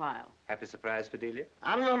guest for a while. Happy surprise, Fidelia?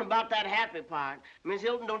 I don't know about that happy part. Miss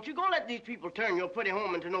Hilton, don't you go let these people turn your pretty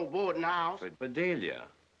home into no boarding house. Fidelia,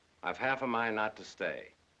 I've half a mind not to stay.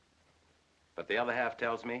 But the other half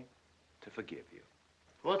tells me to forgive you.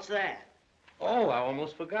 What's that? Oh, I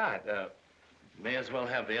almost forgot. May as well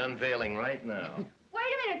have the unveiling right now. Wait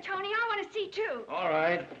a minute, Tony. I want to see, too. All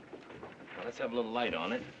right. Well, let's have a little light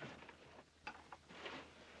on it.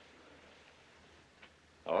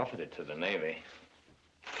 I offered it to the Navy.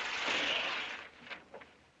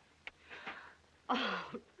 Oh,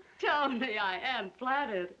 Tony, I am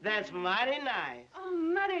flattered. That's mighty nice. Oh,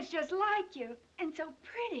 Mother's just like you, and so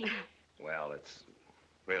pretty. Well, it's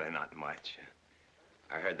really not much.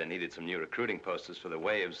 I heard they needed some new recruiting posters for the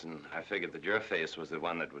Waves, and I figured that your face was the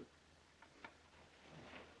one that would...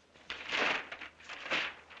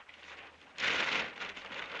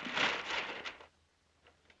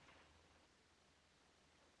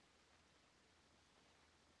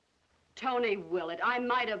 Tony Willett, I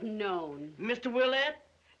might have known. Mr. Willett,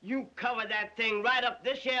 you cover that thing right up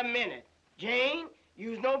this here minute. Jane,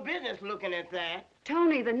 you's no business looking at that.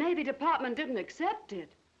 Tony, the Navy Department didn't accept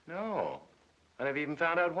it. No. I never even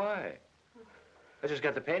found out why. I just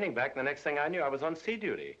got the painting back, and the next thing I knew, I was on sea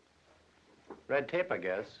duty. Red tape, I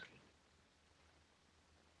guess.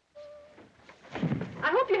 I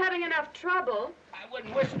hope you're having enough trouble. I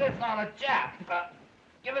wouldn't wish this on a chap.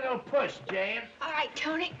 Give it a little push, Jane. All right,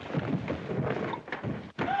 Tony.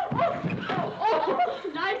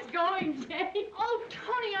 Nice going, Jane. Oh,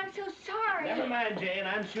 Tony, I'm so sorry. Never mind, Jane.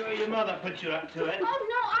 I'm sure your mother put you up to it. Oh,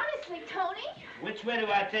 no, honestly, Tony. Which way do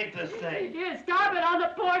I take this thing? Here, starboard on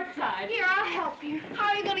the port side. Here, I'll help you. How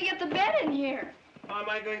are you going to get the bed in here? How am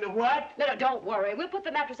I going to what? No, don't worry. We'll put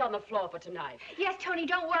the mattress on the floor for tonight. Yes, Tony,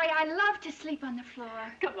 don't worry. I love to sleep on the floor.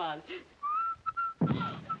 Come on.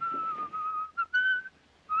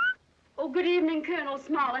 Oh, good evening, Colonel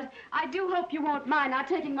Smollett. I do hope you won't mind not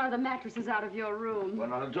taking one of the mattresses out of your room. Well,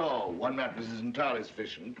 not at all. One mattress is entirely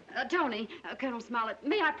sufficient. Tony, Colonel Smollett,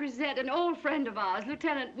 may I present an old friend of ours,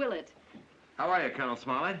 Lieutenant Willett. How are you, Colonel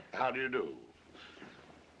Smollett? How do you do?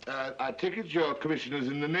 I take it your commissioner's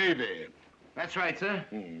in the Navy. That's right, sir.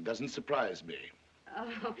 Doesn't surprise me.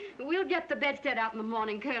 We'll get the bedstead out in the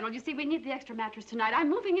morning, Colonel. You see, we need the extra mattress tonight.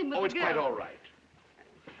 I'm moving in with the it's quite all right.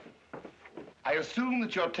 I assume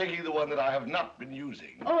that you're taking the one that I have not been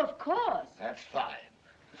using. Oh, of course. That's fine.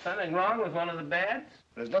 Something wrong with one of the beds?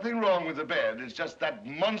 There's nothing wrong with the bed. It's just that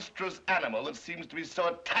monstrous animal that seems to be so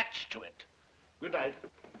attached to it. Good night.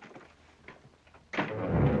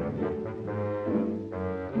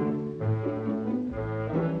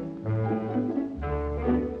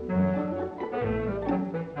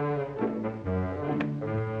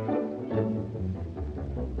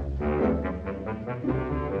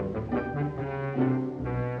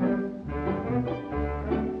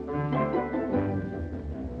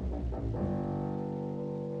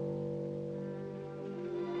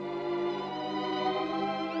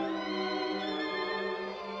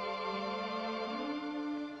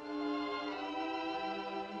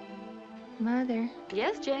 Mother.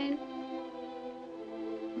 Yes, Jane?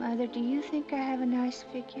 Mother, do you think I have a nice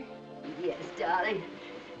figure? Yes, darling.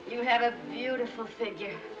 You have a beautiful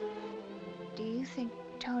figure. Do you think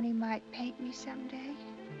Tony might paint me someday?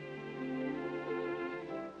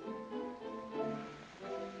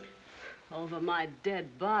 Over my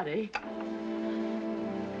dead body.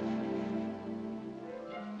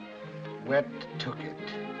 Wet took it.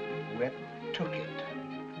 Wet took it.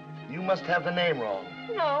 You must have the name wrong.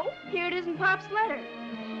 No, here it is in Pop's letter.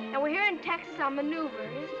 And we're here in Texas on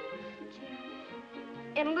maneuvers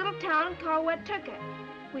in a little town called Wetucket.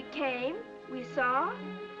 We came, we saw,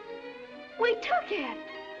 we took it.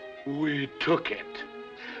 We took it.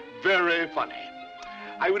 Very funny.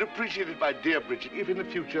 I would appreciate it, my dear Bridget, if in the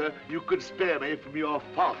future you could spare me from your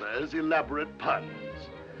father's elaborate puns.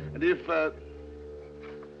 And if, I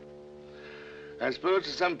suppose to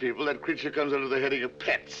some people that creature comes under the heading of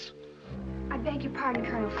pets. I beg your pardon,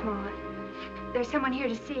 Colonel Smollett. There's someone here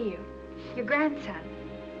to see you. Your grandson.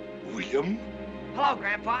 William? Hello,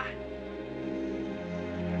 Grandpa.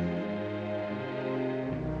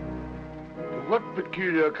 To what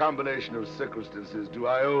peculiar combination of circumstances do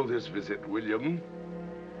I owe this visit, William?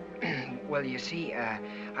 Well, you see,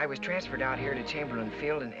 I was transferred out here to Chamberlain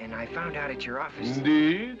Field, and I found out at your office.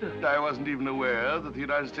 Indeed? I wasn't even aware that the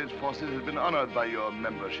United States forces had been honored by your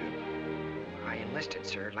membership. I enlisted,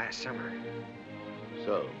 sir, last summer.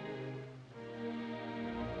 So?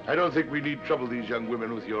 I don't think we need trouble these young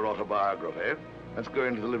women with your autobiography. Let's go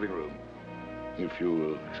into the living room, if you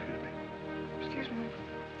will excuse me. Excuse me.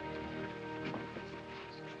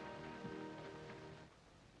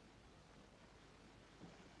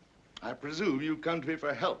 I presume you come to me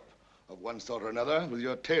for help of one sort or another with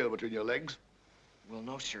your tail between your legs. Well,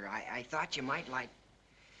 no, sir. I thought you might like...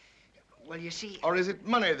 Well, you see... Or is it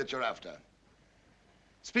money that you're after?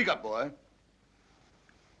 Speak up, boy.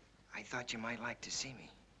 I thought you might like to see me.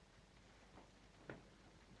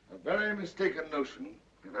 A very mistaken notion,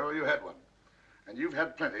 if ever you had one. And you've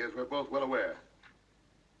had plenty, as we're both well aware.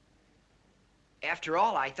 After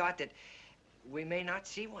all, I thought that we may not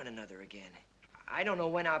see one another again. I don't know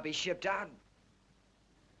when I'll be shipped out.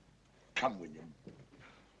 Come, William.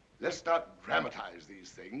 Let's not dramatize these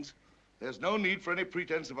things. There's no need for any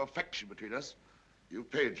pretense of affection between us.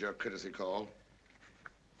 You've paid your courtesy call.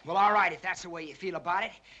 Well, all right, if that's the way you feel about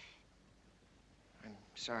it. I'm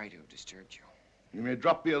sorry to have disturbed you. You may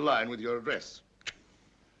drop me a line with your address.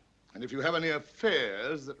 And if you have any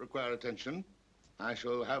affairs that require attention, I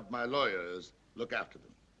shall have my lawyers look after them.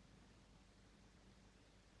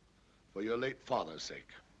 For your late father's sake.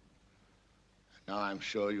 Now, I'm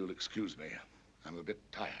sure you'll excuse me. I'm a bit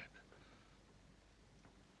tired.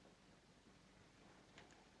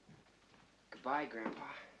 Goodbye, Grandpa.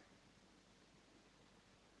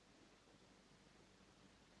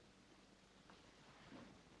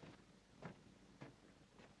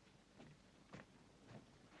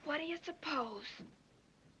 What do you suppose?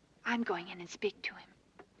 I'm going in and speak to him.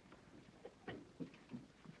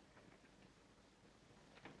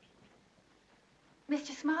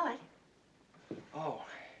 Mr. Smollett. Oh.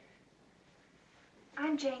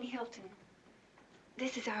 I'm Jane Hilton.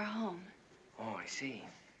 This is our home. Oh, I see.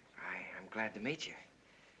 I'm glad to meet you.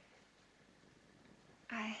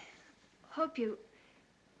 I hope you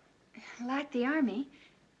like the Army.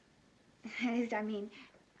 That is, I mean,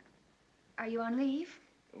 are you on leave?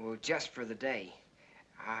 Well, just for the day.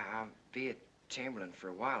 I'll be at Chamberlain for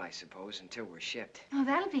a while, I suppose, until we're shipped. Oh,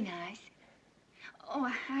 that'll be nice. Oh,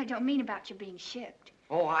 I don't mean about you being shipped.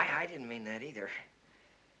 Oh, I didn't mean that either.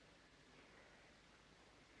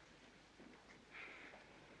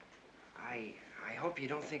 I hope you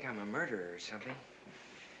don't think I'm a murderer or something.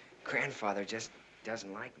 Grandfather just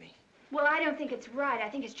doesn't like me. Well, I don't think it's right. I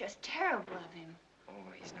think it's just terrible of him.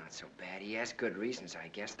 Oh, he's not so bad. He has good reasons, I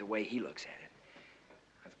guess, the way he looks at it.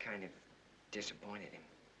 I've kind of disappointed him.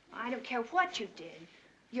 I don't care what you did.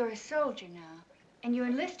 You're a soldier now. And you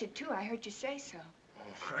enlisted, too. I heard you say so.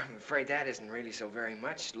 Oh, I'm afraid that isn't really so very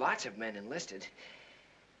much. Lots of men enlisted.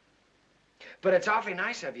 But it's awfully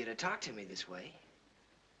nice of you to talk to me this way.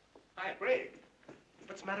 Hi, Brigg.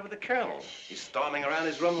 What's the matter with the colonel? He's storming around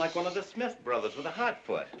his room like one of the Smith brothers with a hot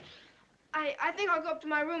foot. I think I'll go up to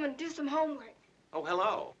my room and do some homework. Oh,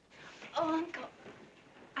 hello. Oh, Uncle.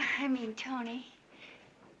 I mean, Tony.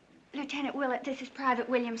 Lieutenant Willett, this is Private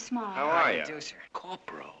William Small. How are you? How do you do, sir?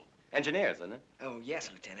 Corporal. Engineers, isn't it? Oh, yes,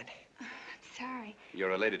 Lieutenant. Sorry. You're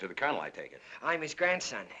related to the colonel, I take it. I'm his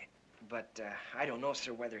grandson. But I don't know,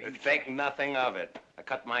 sir, whether he... Think nothing of it. I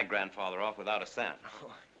cut my grandfather off without a cent.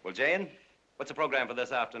 Oh. Well, Jane, what's the program for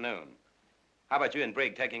this afternoon? How about you and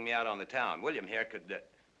Brigg taking me out on the town? William here could,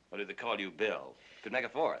 what do they call you, Bill? Could make a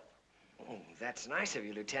fourth. Oh, that's nice of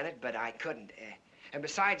you, Lieutenant, but I couldn't. And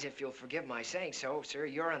besides, if you'll forgive my saying so, sir,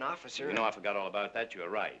 you're an officer. You know, I forgot all about that. You're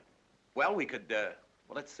right. Well, we could,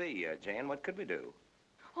 well, let's see, Jane, what could we do?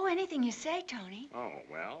 Oh, anything you say, Tony. Oh,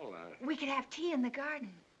 well, We could have tea in the garden.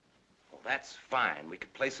 well, that's fine. We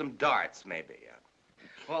could play some darts, maybe.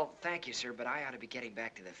 Well, thank you, sir, but I ought to be getting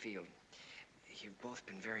back to the field. You've both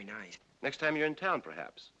been very nice. Next time you're in town,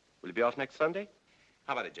 perhaps. Will you be off next Sunday?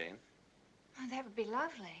 How about it, Jane? Oh, that would be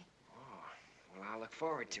lovely. Oh, well, I'll look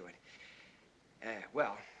forward to it.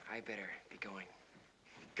 Well, I better be going.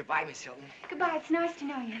 Goodbye, Miss Hilton. Goodbye. It's nice to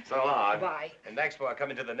know you. So long. Goodbye. And thanks for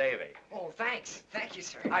coming to the Navy. Oh, thanks. Thank you,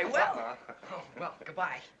 sir. I will. Oh, well,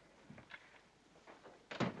 goodbye.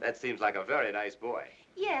 That seems like a very nice boy.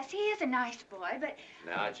 Yes, he is a nice boy, but...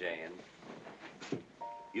 Now, Jane,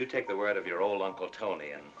 you take the word of your old Uncle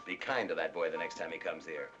Tony and be kind to that boy the next time he comes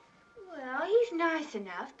here. Well, he's nice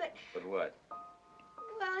enough, but... But what?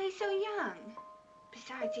 Well, he's so young.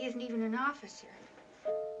 Besides, he isn't even an officer.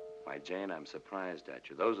 Why, Jane, I'm surprised at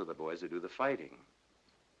you. Those are the boys who do the fighting.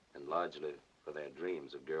 And largely for their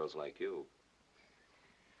dreams of girls like you.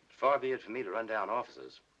 Far be it for me to run down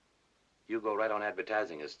officers. You go right on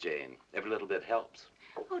advertising us, Jane. Every little bit helps.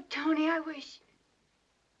 Oh, Tony, I wish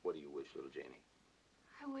What do you wish, little Janie?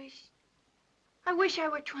 I wish I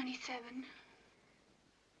were 27.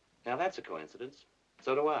 Now, that's a coincidence.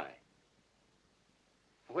 So do I.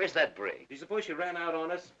 Where's that brig? Do you suppose she ran out on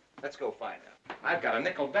us? Let's go find her. I've got a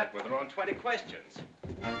nickel bet with her on 20 questions.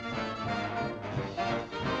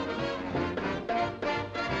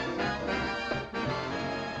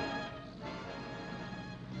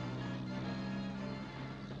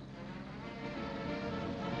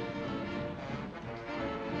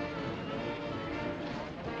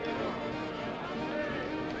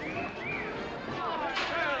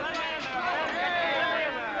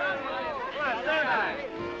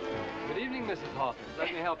 Mrs. Hawkins.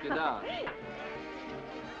 Let me help you down.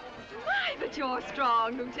 My, but you're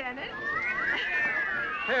strong, Lieutenant.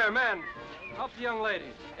 Here, men. Help the young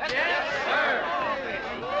lady. Yes, sir.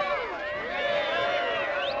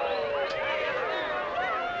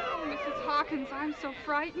 Oh, Mrs. Hawkins, I'm so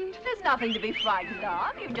frightened. There's nothing to be frightened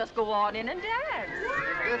of. You just go on in and dance.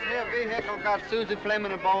 This here vehicle got Susie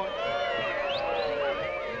Fleming aboard.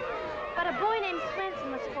 But a boy named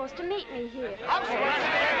Swenson was supposed to meet me here.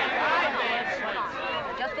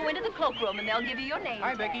 Just go into the cloakroom and they'll give you your name.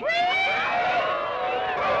 Hi, Becky.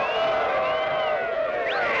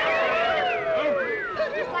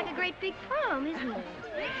 Just like a great big prom, isn't it?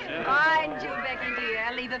 Mind you, Becky,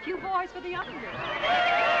 dear. Leave a few boys for the younger girls.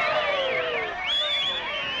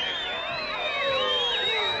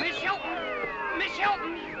 Miss Hilton! Miss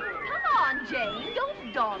Hilton! Come on, Jane.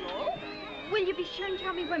 Don't dawdle. Will you be sure and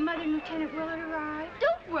tell me when Mother and Lieutenant Willard arrive?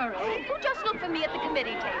 Don't worry. You just look for me at the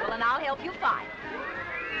committee table and I'll help you find her.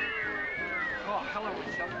 Oh, hello,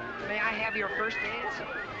 Miss Hilton. May I have your first dance?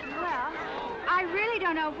 Well, I really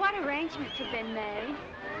don't know what arrangements have been made.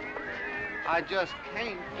 I just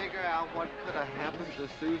can't figure out what could have happened to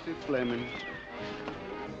Susie Fleming.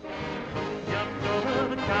 Jumped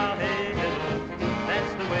over the cowhead.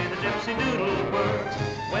 That's the way the dipsy doodle works.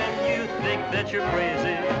 When you think that you're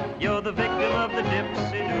crazy, you're the victim of the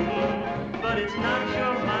dipsy doodle. But it's not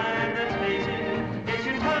your mind that's hazy, it's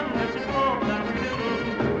your tongue that's at fault, Dr. Doodle.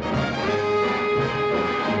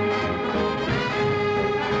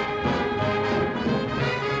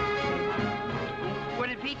 Would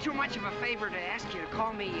it be too much of a favor to ask you to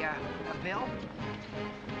call me, Bill?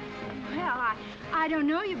 Well, I don't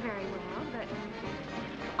know you very well, but...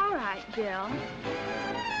 All right, Bill.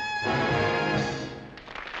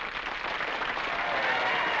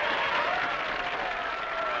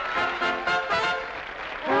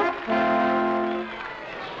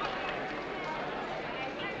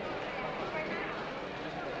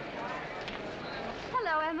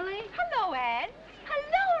 Hello, Emily. Hello, Anne.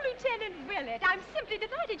 Hello, Lieutenant Willett. I'm simply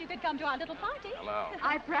delighted you could come to our little party. Hello.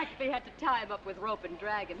 I practically had to tie him up with rope and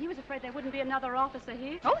drag him. He was afraid there wouldn't be another officer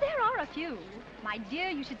here. Oh, there are a few. My dear,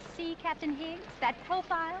 you should see Captain Higgs, that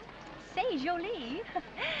profile. C'est joli.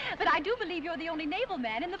 But I do believe you're the only naval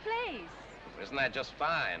man in the place. Isn't that just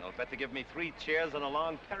fine? I'll bet they give me 3 chairs and a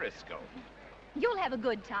long periscope. You'll have a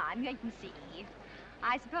good time, wait and see.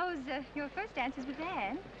 I suppose your first dance is with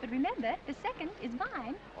Anne, but remember, the second is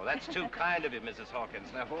mine. Well, that's too kind of you, Mrs.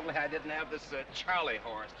 Hawkins. Now, if only I didn't have this Charlie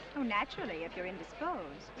horse. Oh, naturally, if you're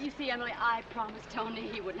indisposed. You see, Emily, I promised Tony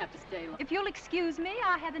he wouldn't have to stay long. If you'll excuse me,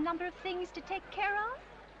 I have a number of things to take care of.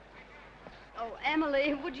 Oh,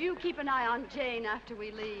 Emily, would you keep an eye on Jane after we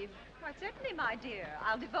leave? Why, certainly, my dear.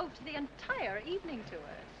 I'll devote the entire evening to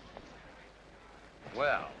her.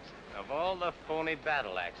 Well, of all the phony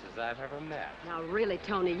battle axes I've ever met. Now, really,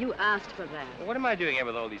 Tony, you asked for that. What am I doing here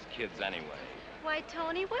with all these kids anyway? Why,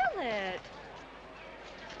 Tony Willett.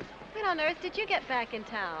 When on earth did you get back in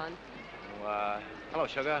town? Oh, hello,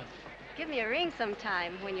 sugar. Give me a ring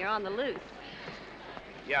sometime when you're on the loose.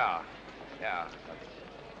 Yeah.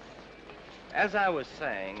 As I was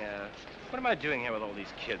saying, what am I doing here with all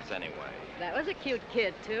these kids anyway? That was a cute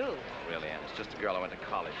kid, too. Really, Ann, it's just a girl I went to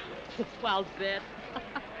college with. Well, bet.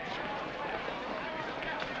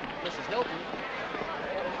 Mrs. Hilton.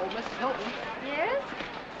 Oh, Mrs. Hilton. Yes?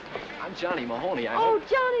 I'm Johnny Mahoney. Oh,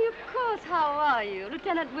 Johnny, of course. How are you?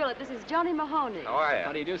 Lieutenant Willett, this is Johnny Mahoney. How are you?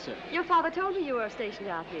 How do you do, sir? Your father told me you were stationed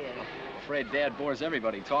out here. Afraid Dad bores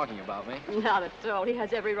everybody talking about me. Not at all. He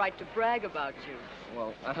has every right to brag about you.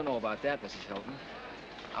 Well, I don't know about that, Mrs. Hilton.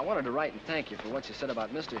 I wanted to write and thank you for what you said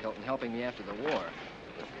about Mr. Hilton helping me after the war.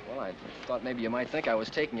 Well, I thought maybe you might think I was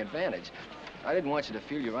taking advantage. I didn't want you to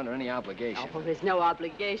feel you're under any obligation. Oh, there's no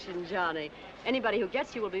obligation, Johnny. Anybody who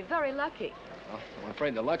gets you will be very lucky. Well, I'm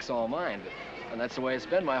afraid the luck's all mine, and that's the way it's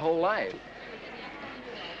been my whole life.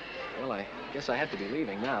 Well, I guess I had to be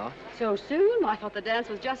leaving now. So soon? I thought the dance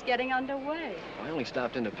was just getting underway. I only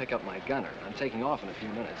stopped in to pick up my gunner. I'm taking off in a few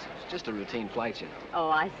minutes. It's just a routine flight, you know. Oh,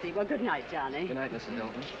 I see. Well, good night, Johnny. Good night, Mrs.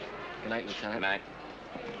 Hilton. Good night, Lieutenant. Good night.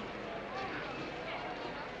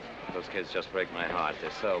 Those kids just break my heart. They're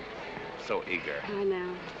so eager. I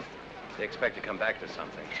know. They expect to come back to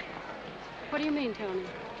something. What do you mean, Tony?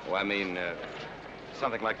 Oh, I mean,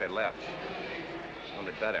 something like they left.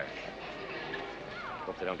 Only better.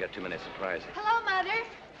 Hope they don't get too many surprises. Hello, Mother.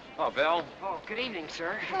 Oh, Bill. Oh, good evening,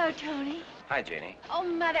 sir. Hello, Tony. Hi, Jeannie. Oh,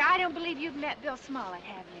 Mother, I don't believe you've met Bill Smollett,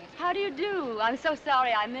 have you? How do you do? I'm so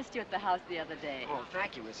sorry I missed you at the house the other day. Oh,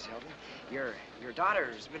 thank you, Mrs. Hilton. Your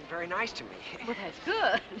daughter's been very nice to me. Well, that's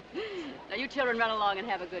good. Now, you children run along and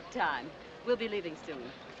have a good time. We'll be leaving soon.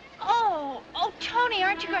 Oh, Tony,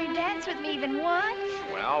 aren't you going to dance with me even once?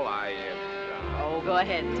 Well, Oh, go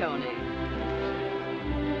ahead, Tony.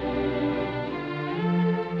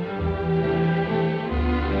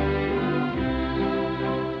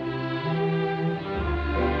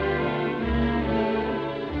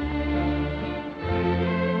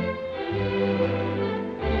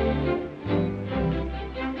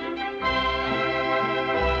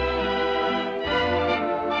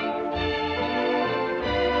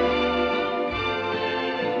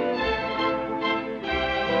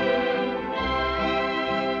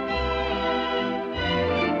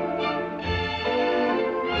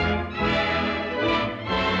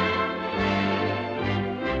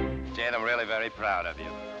 Proud of you.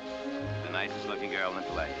 The nicest looking girl in the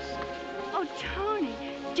place. Oh, Tony,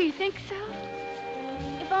 do you think so?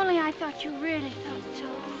 If only I thought you really thought so.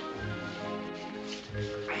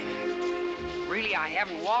 Really, I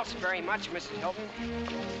haven't waltzed very much, Mrs. Hilton.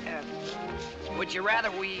 Would you rather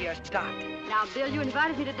we stopped? Now, Bill, you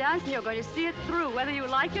invited me to dance, and you're going to see it through, whether you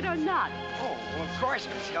like it or not. Oh, well, of course,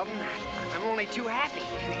 Miss Hilton. I'm only too happy.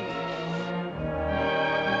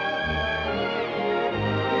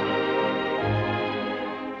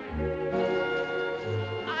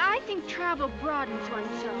 Travel broadens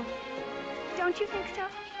one's soul. Don't you think so?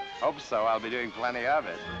 Hope so. I'll be doing plenty of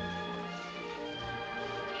it.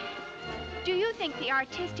 Do you think the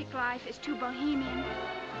artistic life is too bohemian?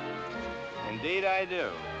 Indeed, I do.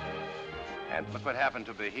 And look what happened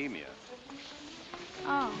to Bohemia.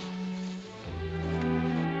 Oh.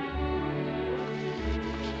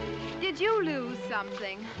 Did you lose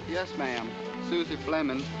something? Yes, ma'am. Susie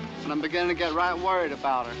Fleming. And I'm beginning to get right worried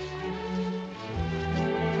about her.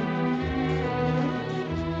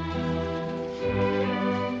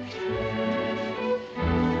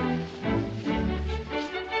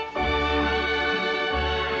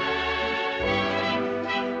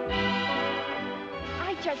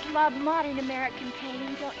 I love modern American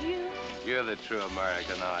painting, don't you? You're the true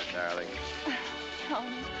American art, darling.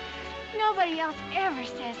 Tony, nobody else ever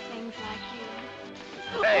says things like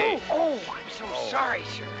you. Hey! Oh, I'm so sorry,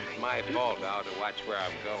 sir. My fault now to watch where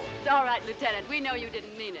I'm going. It's all right, Lieutenant. We know you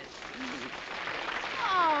didn't mean it.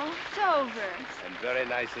 Oh, it's over. And very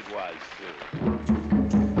nice it was, too.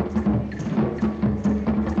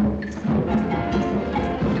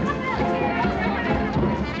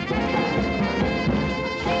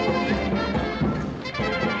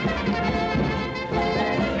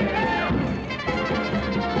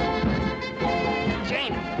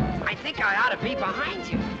 I ought to be behind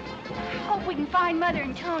you. Hope we can find Mother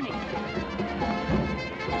and Tony.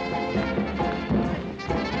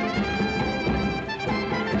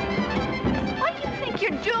 What do you think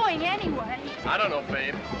you're doing anyway? I don't know,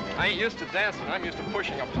 babe. I ain't used to dancing. I'm used to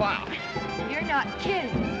pushing a plow. You're not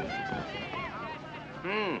kidding.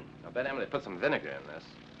 I bet Emily put some vinegar in this.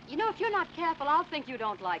 You know, if you're not careful, I'll think you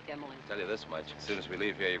don't like Emily. I'll tell you this much. As soon as we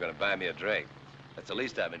leave here, you're going to buy me a drink. That's the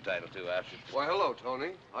least I'm entitled to after... Why, hello,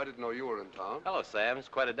 Tony. I didn't know you were in town. Hello, Sam. It's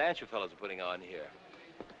quite a dance you fellows are putting on here.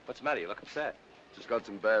 What's the matter? You look upset. Just got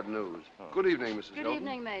some bad news. Oh. Good evening, Mrs. Good Hilton.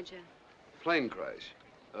 evening, Major. Plane crash.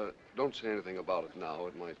 Don't say anything about it now.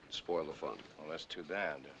 It might spoil the fun. Well, that's too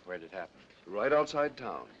bad. Where did it happen? Right outside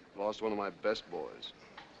town. Lost one of my best boys.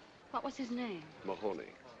 What was his name?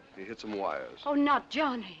 Mahoney. He hit some wires. Oh, not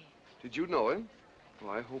Johnny. Did you know him?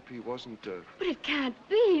 Well, I hope he wasn't, But it can't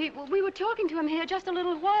be. We were talking to him here just a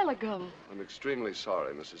little while ago. I'm extremely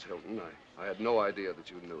sorry, Mrs. Hilton. I had no idea that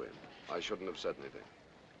you knew him. I shouldn't have said anything.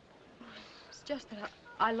 It's just that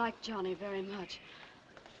I like Johnny very much.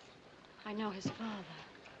 I know his father.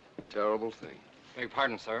 Terrible thing. Beg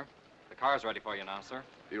pardon, sir. The car's ready for you now, sir.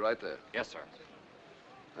 Be right there. Yes, sir.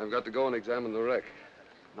 I've got to go and examine the wreck.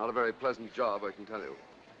 Not a very pleasant job, I can tell you.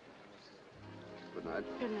 Good night.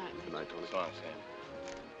 Good night. Good night, Tony. So long, Sam.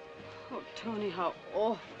 Oh, Tony, how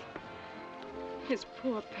awful. His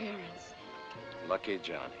poor parents. Lucky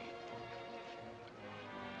Johnny.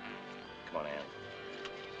 Come on, Ann.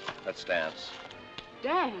 Let's dance.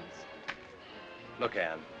 Dance? Look,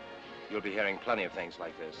 Ann, you'll be hearing plenty of things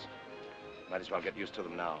like this. Might as well get used to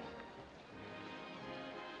them now.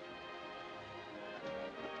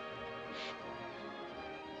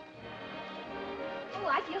 Oh,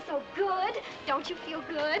 I feel so good. Don't you feel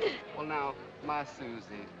good? Well, now, my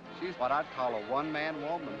Susie, she's what I'd call a one-man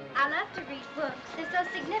woman. I love to read books. They're so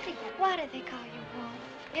significant. Why do they call you Wolf?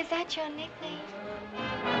 Is that your nickname?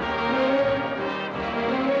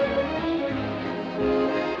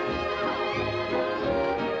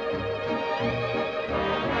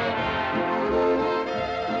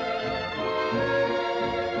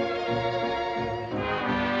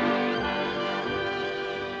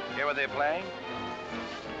 Hear what they're playing?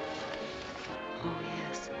 Oh,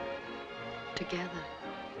 yes. Together.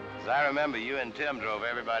 As I remember, you and Tim drove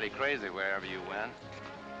everybody crazy wherever you went,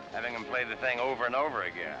 having them play the thing over and over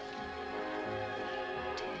again.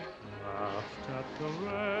 Laughed at the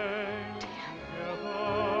rain together,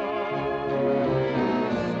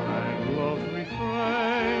 sang love's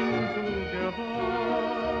refrain together.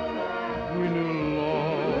 We knew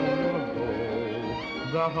long ago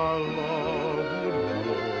that our love would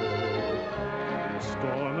grow in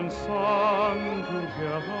storm and sun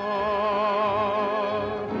together.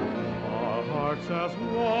 Our hearts as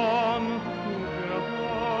one together.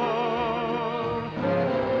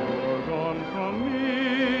 You're gone from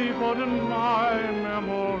me, but in my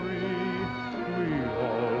memory, we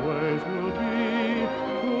always will be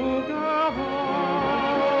together.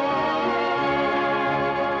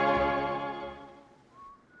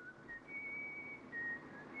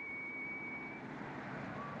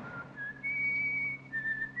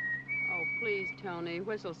 Oh, please, Tony,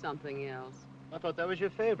 whistle something else. I thought that was your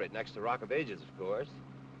favorite, next to Rock of Ages, of course.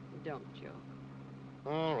 Don't joke.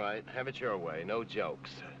 All right, have it your way. No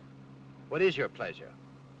jokes. What is your pleasure?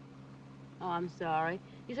 Oh, I'm sorry.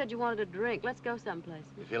 You said you wanted a drink. Let's go someplace.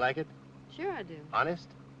 You feel like it? Sure I do. Honest?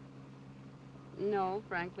 No,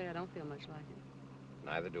 frankly, I don't feel much like it.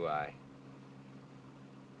 Neither do I.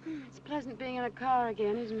 It's pleasant being in a car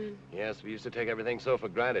again, isn't it? Yes, we used to take everything so for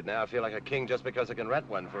granted. Now I feel like a king just because I can rent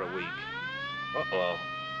one for a week. Uh-oh.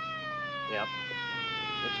 Yep.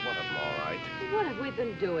 It's one of them, all right. What have we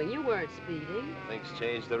been doing? You weren't speeding. Things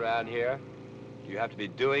changed around here. You have to be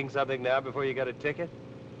doing something now before you get a ticket?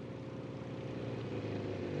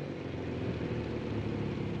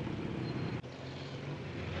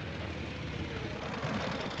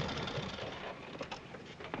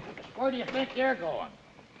 Where do you think you're going?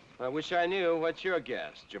 I wish I knew. What's your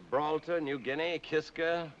guess? Gibraltar, New Guinea,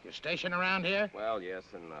 Kiska? You station around here? Well, yes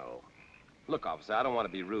and no. Look, officer, I don't want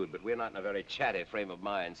to be rude, but we're not in a very chatty frame of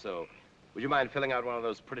mind, so would you mind filling out one of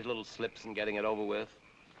those pretty little slips and getting it over with?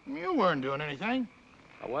 You weren't doing anything.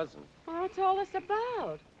 I wasn't. Well, what's all this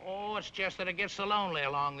about? Oh, it's just that it gets so lonely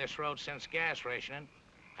along this road since gas rationing.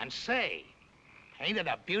 And say, ain't it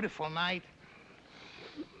a beautiful night?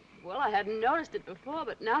 Well, I hadn't noticed it before,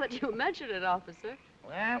 but now that you mention it, officer.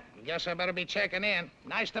 Well, guess I better be checking in.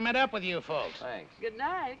 Nice to meet up with you folks. Thanks. Good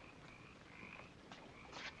night.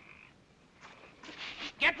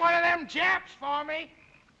 Get one of them Japs for me.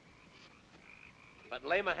 But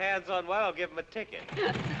lay my hands on one, I'll give him a ticket.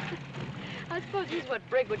 I suppose he's what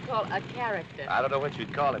Brigg would call a character. I don't know what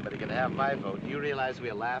you'd call him, but he can have my vote. Do you realize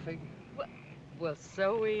we're laughing? Well,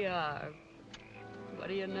 so we are. What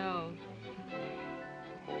do you know?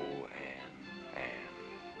 Oh, Ann.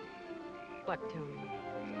 What, Tony?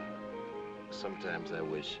 Sometimes I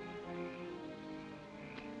wish.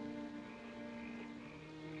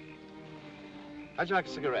 How'd you like a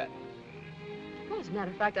cigarette? Well, as a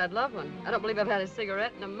matter of fact, I'd love one. I don't believe I've had a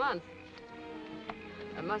cigarette in a month.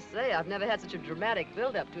 I must say, I've never had such a dramatic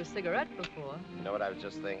build-up to a cigarette before. You know what I was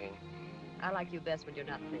just thinking? I like you best when you're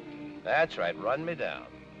not thinking. That's right, run me down.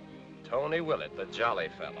 Tony Willett, the jolly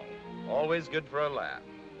fellow. Always good for a laugh.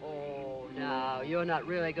 Oh, now, you're not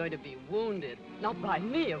really going to be wounded. Not by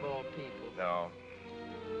me, of all people. No.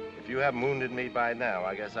 If you haven't wounded me by now,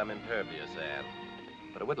 I guess I'm impervious, Ann.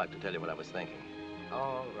 But I would like to tell you what I was thinking.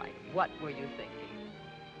 All right. What were you thinking?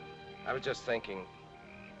 I was just thinking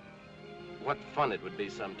what fun it would be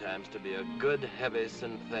sometimes to be a good, heavy,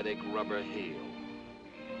 synthetic rubber heel.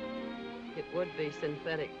 It would be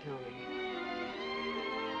synthetic, Tony.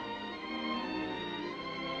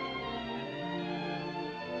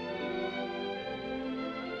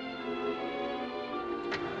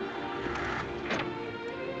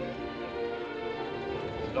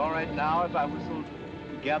 Is it all right now if I whistle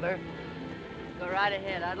together? Go right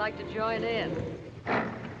ahead. I'd like to join in.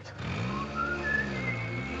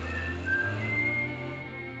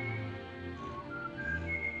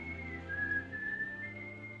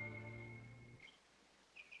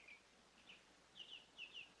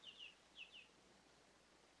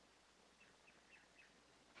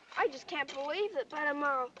 I just can't believe that by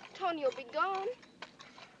tomorrow Tony will be gone.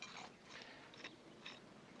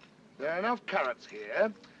 There are enough carrots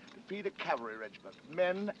here to feed a cavalry regiment,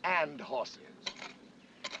 men and horses.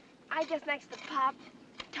 I guess next to Pop,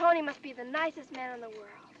 Tony must be the nicest man in the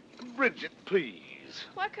world. Bridget, please.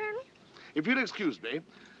 What, Colonel? If you'll excuse me,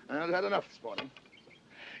 I've had enough this morning.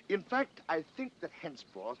 In fact, I think that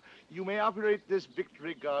henceforth you may operate this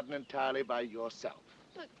victory garden entirely by yourself.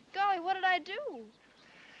 But golly, what did I do?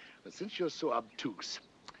 But since you're so obtuse,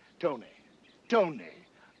 Tony,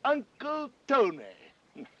 Uncle Tony.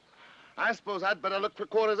 I suppose I'd better look for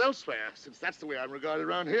quarters elsewhere, since that's the way I'm regarded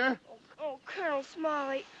around here. Oh, Colonel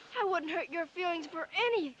Smalley, I wouldn't hurt your feelings for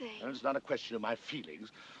anything. And it's not a question of my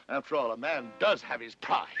feelings. After all, a man does have his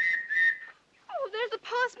pride. Oh, there's the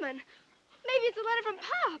postman. Maybe it's a letter from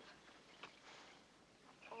Pop.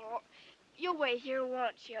 Oh, you'll wait here,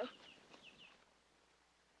 won't you?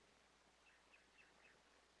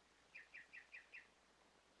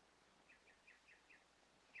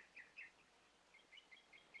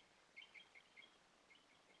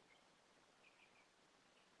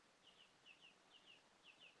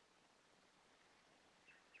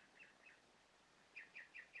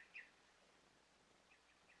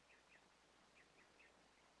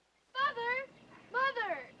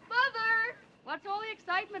 Mother! What's all the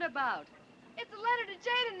excitement about? It's a letter to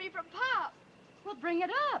Jane and me from Pop. Well, bring it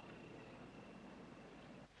up.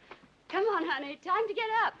 Come on, honey. Time to get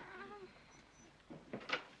up.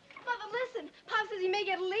 Mother, listen. Pop says he may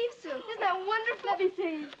get leave soon. Isn't that wonderful? Let me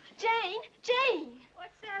see. Jane!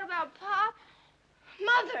 What's that about Pop?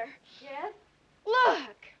 Mother! Yes?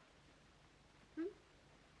 Look!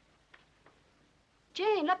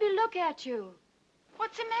 Jane, let me look at you.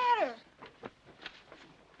 What's the matter?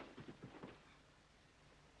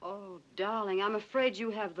 Oh, darling, I'm afraid you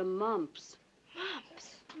have the mumps.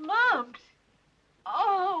 Mumps?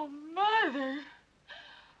 Oh, Mother.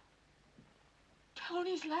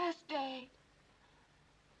 Tony's last day.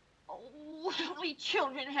 Oh, only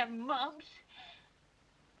children have mumps.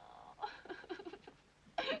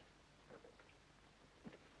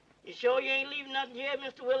 You sure you ain't leaving nothing here,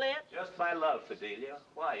 Mr. Willett? Just my love, Fidelia.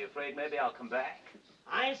 Why, you afraid maybe I'll come back?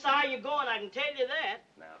 I ain't sorry you're going, I can tell you that.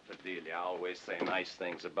 Now, Fidelia, I always say nice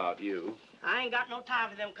things about you. I ain't got no time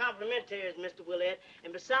for them complimentaries, Mr. Willett.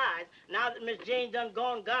 And besides, now that Miss Jane done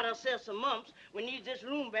gone and got herself some mumps, we need this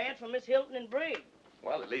room band for Miss Hilton and Briggs.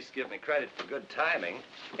 Well, at least give me credit for good timing.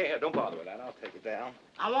 Here, don't bother with that. I'll take it down.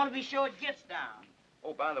 I want to be sure it gets down.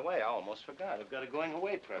 Oh, by the way, I almost forgot. I've got a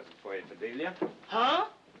going-away present for you, Fidelia. Huh?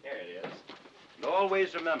 Here it is. And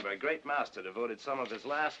always remember, a great master devoted some of his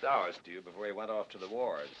last hours to you before he went off to the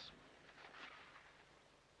wars.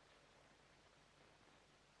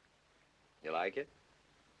 You like it?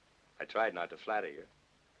 I tried not to flatter you.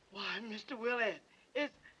 Why, Mr. Willett,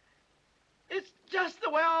 it's just the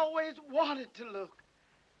way I always wanted to look.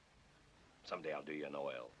 Someday I'll do you an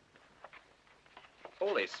oil.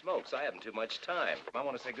 Holy smokes, I haven't too much time. I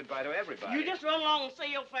want to say goodbye to everybody. You just run along and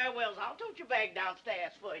say your farewells. I'll tote your bag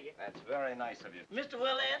downstairs for you. That's very nice of you. Mr.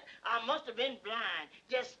 Willett, I must have been blind,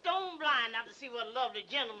 just stone blind not to see what a lovely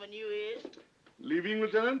gentleman you is. Leaving,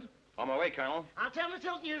 Lieutenant? On my way, Colonel. I'll tell Miss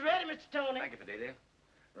Hilton you're ready, Mr. Tony. Thank you, Fidelia.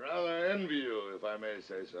 Rather envy you, if I may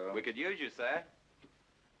say so. We could use you, sir.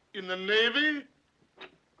 In the Navy?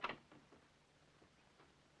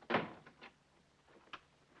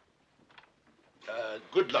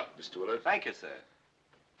 Good luck, Mr. Willett. Thank you, sir.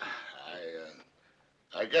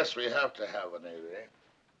 I guess we have to have a Navy.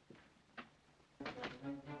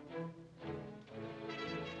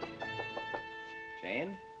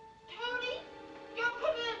 Jane? Tony, don't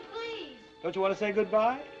come in, please. Don't you want to say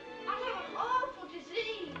goodbye? I have an awful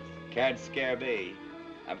disease. Can't scare me.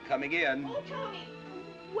 I'm coming in. Oh, Tony.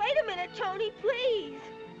 Wait a minute, Tony, please.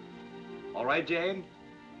 All right, Jane?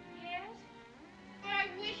 Yes? I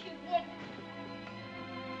wish you wouldn't.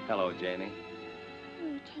 Hello, Janie.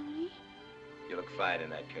 Oh, Tony. You look fine in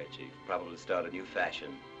that kerchief. Probably start a new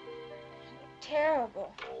fashion.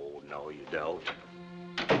 Terrible. Oh, no, you don't.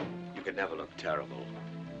 You could never look terrible.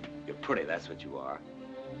 You're pretty, that's what you are.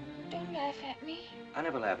 Don't laugh at me. I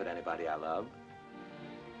never laugh at anybody I love.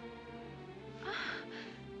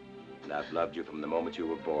 And I've loved you from the moment you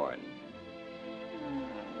were born.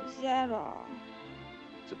 Oh, is that all?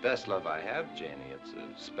 It's the best love I have, Janie. It's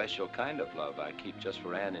a special kind of love I keep just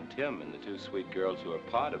for Ann and Tim and the two sweet girls who are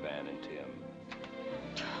part of Ann and Tim.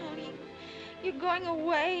 Tony, you're going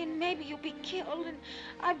away and maybe you'll be killed and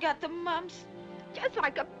I've got the mumps just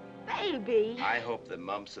like a baby. I hope the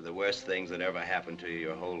mumps are the worst things that ever happened to you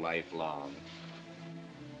your whole life long.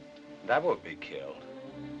 And I won't be killed.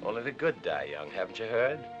 Only the good die young, haven't you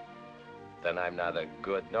heard? Then I'm neither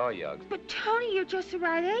good nor young. But, Tony, you're just the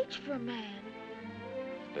right age for a man.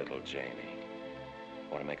 Little Janie.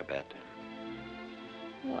 Want to make a bet?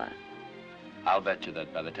 What? I'll bet you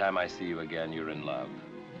that by the time I see you again, you're in love.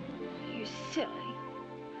 You're silly.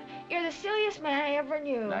 You're the silliest man I ever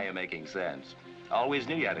knew. Now you're making sense. Always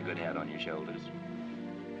knew you had a good head on your shoulders.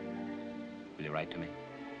 Will you write to me?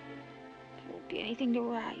 There won't be anything to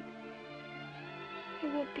write.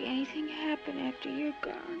 There won't be anything happen after you're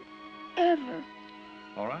gone. Ever.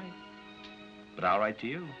 All right. But I'll write to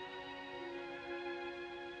you.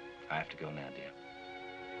 I have to go now, dear.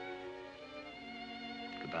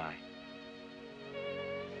 Goodbye.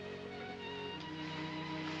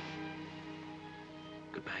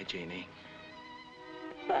 Goodbye, Janie.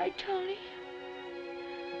 Bye, Tony.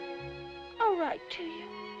 I'll write to you.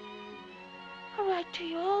 I'll write to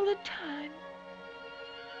you all the time.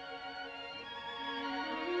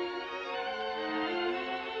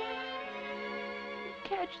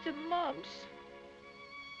 Catch the mumps.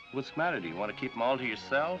 What's the matter? Do you want to keep them all to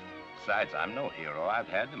yourself? Besides, I'm no hero. I've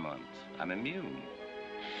had the mumps. I'm immune.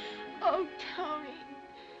 Oh, Tony.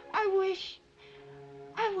 I wish.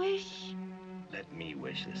 Let me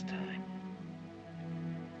wish this time.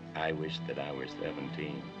 I wish that I were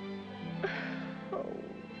 17. Oh,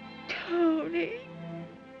 Tony.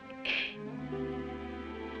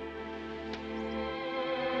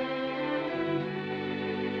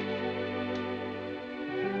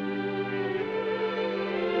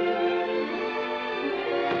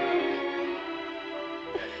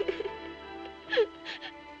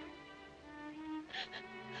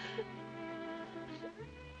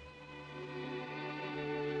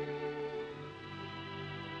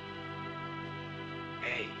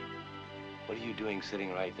 What are you doing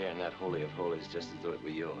sitting right there in that holy of holies just as though it were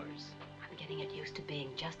yours? I'm getting it used to being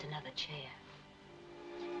just another chair.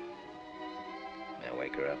 Now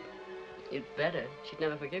wake her up. You'd better. She'd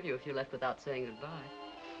never forgive you if you left without saying goodbye.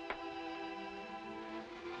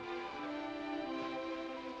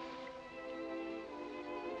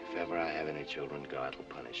 If ever I have any children, God will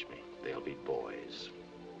punish me. They'll be boys.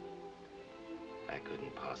 I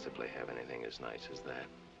couldn't possibly have anything as nice as that.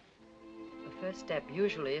 The first step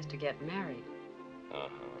usually is to get married.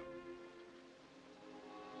 Uh-huh.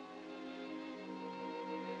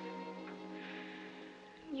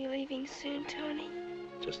 You leaving soon, Tony?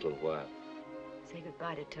 Just a little while. Say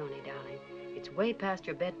goodbye to Tony, darling. It's way past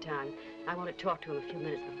your bedtime. I want to talk to him a few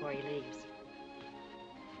minutes before he leaves.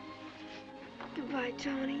 Goodbye,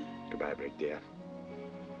 Tony. Goodbye, Brig, dear.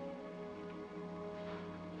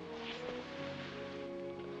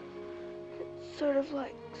 It's sort of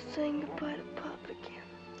like saying goodbye to Pop again.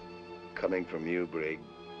 Coming from you, Brig,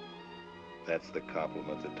 that's the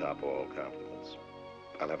compliment that top all compliments.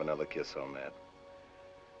 I'll have another kiss on that.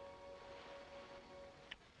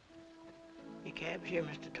 Your cab's here,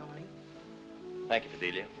 Mr. Tony. Thank you,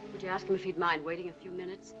 Fidelia. Would you ask him if he'd mind waiting a few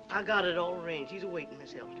minutes? I got it all arranged. He's awaiting,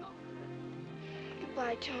 Miss Hilton.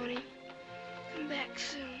 Goodbye, Tony. Come back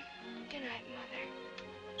soon. Good night, Mother.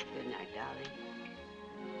 Good night, darling.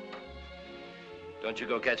 Don't you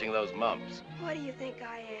go catching those mumps. What do you think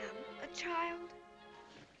I am? A child?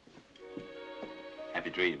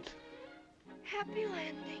 Happy dreams. Happy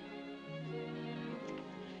landing.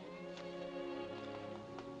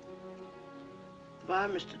 Bye,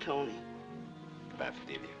 Mr. Tony. Goodbye,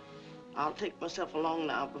 Fidelia. I'll take myself along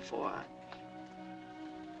now before I...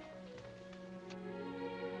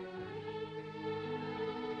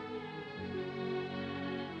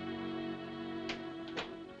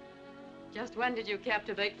 Just when did you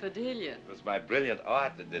captivate Fidelia? It was my brilliant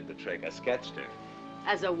art that did the trick. I sketched her.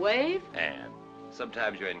 As a wave? And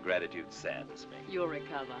sometimes your ingratitude saddens me. You'll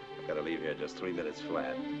recover. I've got to leave here just 3 minutes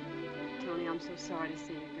flat. Tony, I'm so sorry to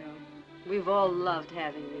see you go. We've all loved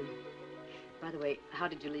having you. By the way, how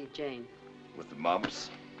did you leave Jane? With the mumps.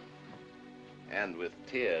 And with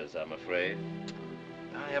tears, I'm afraid.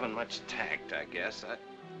 I haven't much tact, I guess.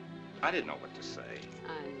 I didn't know what to say.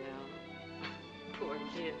 I know. Poor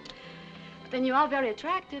kid. But then you are very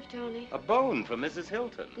attractive, Tony. A bone from Mrs.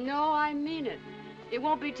 Hilton. No, I mean it. It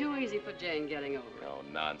won't be too easy for Jane getting over it. Oh,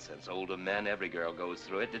 nonsense. Older men, every girl goes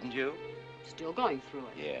through it, didn't you? Still going through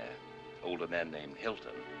it. Yeah. Older men named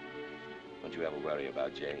Hilton. Don't you ever worry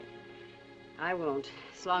about Jane? I won't,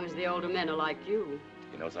 as long as the older men are like you.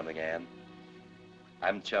 You know something, Ann?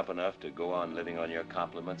 I'm chump enough to go on living on your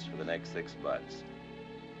compliments for the next 6 months.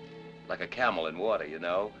 Like a camel in water, you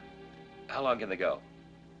know. How long can they go?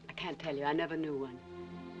 I can't tell you. I never knew one.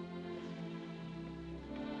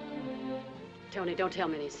 Tony, don't tell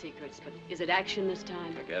me any secrets, but is it action this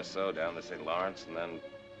time? I guess so, down the St. Lawrence, and then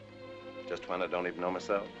just when I don't even know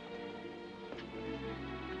myself.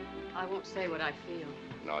 I won't say what I feel.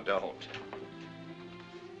 No, don't.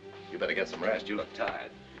 You better get some rest. You look tired.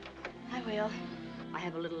 I will. I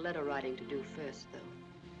have a little letter writing to do first, though.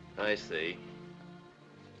 I see.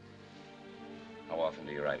 How often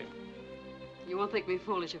do you write him? You won't think me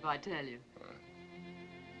foolish if I tell you.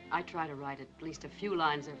 I try to write at least a few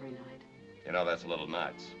lines every night. You know, that's a little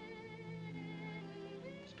nuts.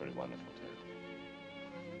 It's pretty wonderful, too.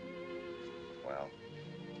 Well,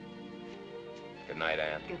 good night,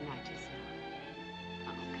 Ann. Good night, Giselle.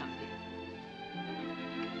 Oh, come here.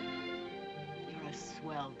 You're a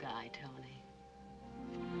swell guy, Tony.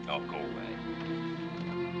 Oh, go away.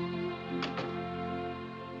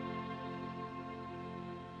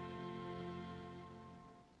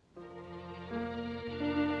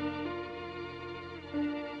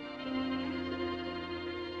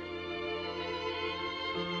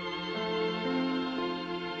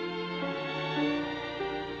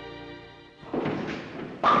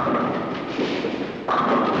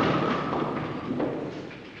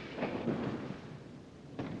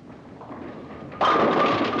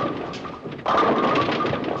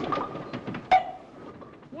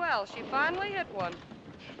 Well, she finally hit one.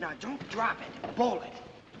 Now, don't drop it. Bowl it.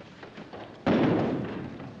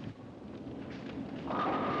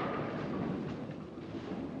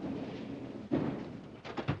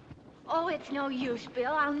 Oh, it's no use,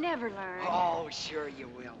 Bill. I'll never learn. Oh, sure you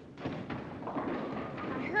will.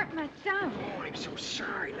 I hurt my thumb. Oh, I'm so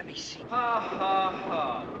sorry. Let me see. Ha, ha,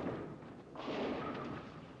 ha.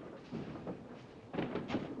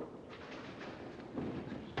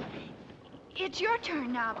 It's your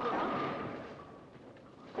turn now, Bill.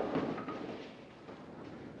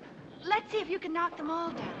 Let's see if you can knock them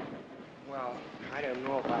all down. Well, I don't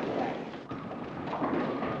know about that.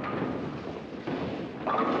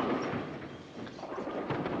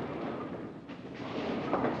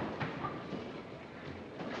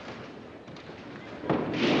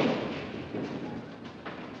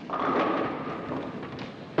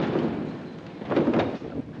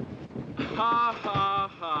 Ha, ha,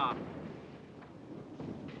 ha.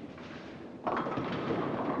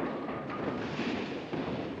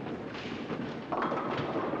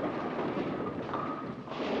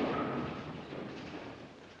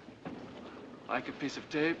 Like a piece of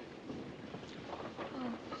tape?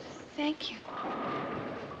 Oh, thank you.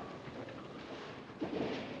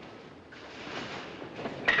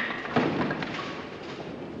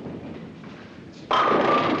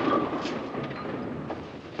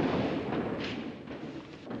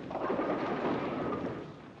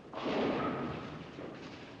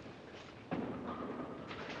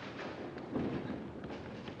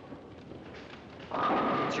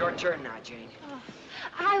 It's your turn now, Jane. Oh,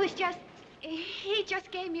 I was just... He just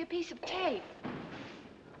gave me a piece of tape.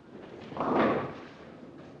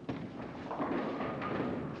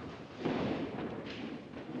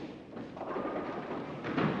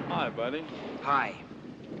 Hi, buddy. Hi.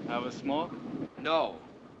 Have a smoke? No.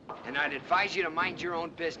 And I'd advise you to mind your own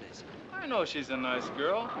business. I know she's a nice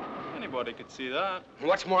girl. Anybody could see that.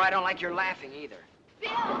 What's more, I don't like your laughing either.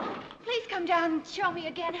 Bill, please come down and show me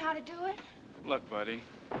again how to do it. Look, buddy,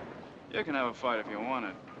 you can have a fight if you want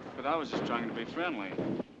it, but I was just trying to be friendly.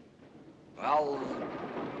 Well,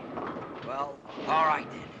 all right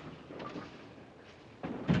then.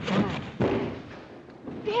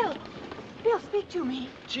 Bill, speak to me.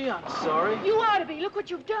 Gee, I'm sorry. You ought to be. Look what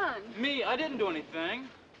you've done. Me? I didn't do anything.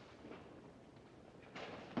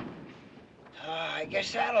 I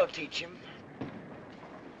guess that'll teach him.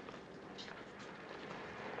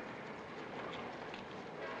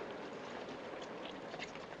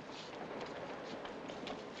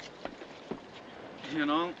 You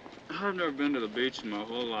know, I've never been to the beach in my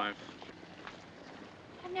whole life.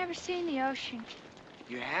 I've never seen the ocean.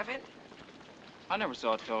 You haven't? I never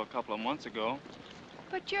saw it till a couple of months ago.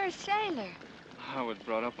 But you're a sailor. I was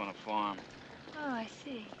brought up on a farm. Oh, I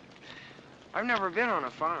see. I've never been on a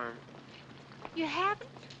farm. You haven't?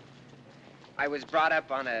 I was brought up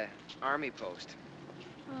on a army post.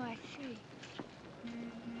 Oh, I see.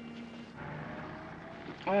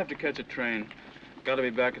 I have to catch a train. Got to be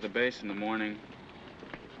back at the base in the morning.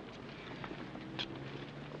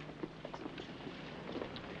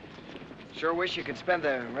 Sure wish you could spend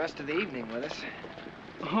the rest of the evening with us.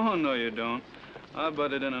 Oh, no, you don't. I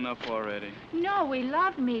butted in enough already. No, we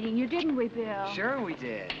loved meeting you, didn't we, Bill? Sure we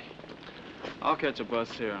did. I'll catch a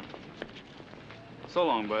bus here. So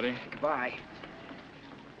long, buddy. Goodbye.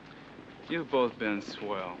 You've both been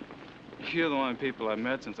swell. You're the only people I've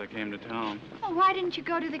met since I came to town. Well, why didn't you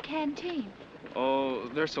go to the canteen? Oh,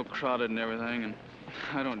 they're so crowded and everything, and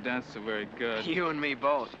I don't dance so very good. You and me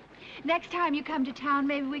both. Next time you come to town,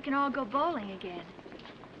 maybe we can all go bowling again.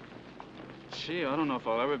 Gee, I don't know if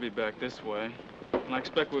I'll ever be back this way. And I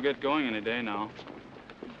expect we'll get going any day now.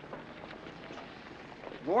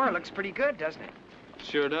 War looks pretty good, doesn't it?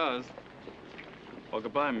 Sure does. Well,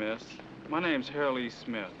 goodbye, miss. My name's Harold E.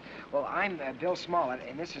 Smith. Well, I'm Bill Smollett,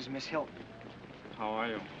 and this is Miss Hilton. How are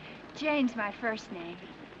you? Jane's my first name.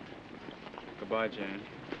 Goodbye, Jane.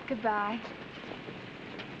 Goodbye.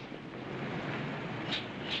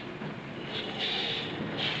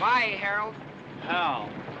 Bye, Harold. Hal.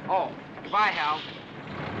 Oh, goodbye, Hal.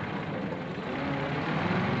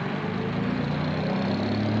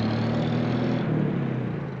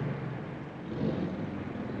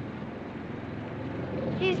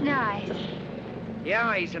 He's nice.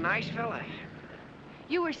 Yeah, he's a nice fella.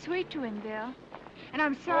 You were sweet to him, Bill. And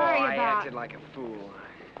I'm sorry I about... acted like a fool.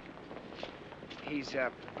 He's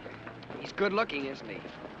good looking, isn't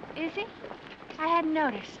he? Is he? I hadn't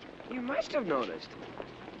noticed. You must have noticed.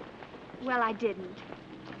 Well, I didn't.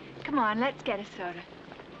 Come on, let's get a soda.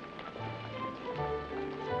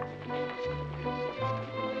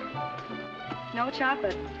 No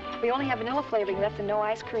chocolate. We only have vanilla flavoring left and no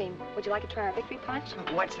ice cream. Would you like to try our Victory Punch?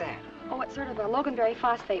 What's that? Oh, it's sort of a loganberry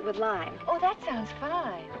phosphate with lime. Oh, that sounds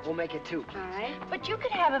fine. We'll make it two. All right. But you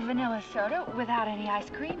could have a vanilla soda without any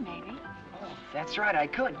ice cream, maybe. Oh, that's right, I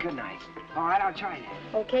could, couldn't I? All right, I'll try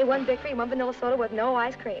that. Okay, one Victory, one vanilla soda with no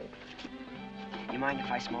ice cream. You mind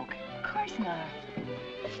if I smoke? Of course not.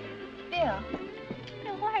 Bill,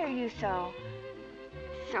 now why are you so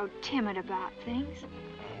timid about things?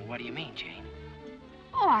 What do you mean, Jane?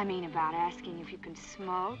 Oh, I mean about asking if you can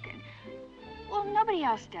smoke and... Well, nobody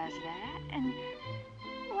else does that. And,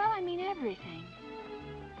 well, I mean everything.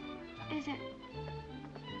 Is it...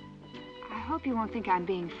 I hope you won't think I'm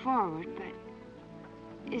being forward,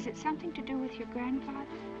 but is it something to do with your grandfather?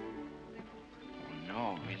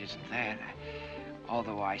 No, it isn't that.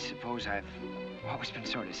 Although I suppose I've always been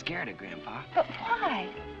sort of scared of Grandpa. But why?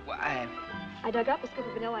 Well, I dug up a scoop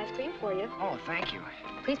of vanilla ice cream for you. Oh, thank you.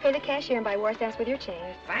 Please pay the cashier and buy war stamps with your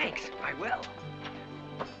change. Thanks, I will.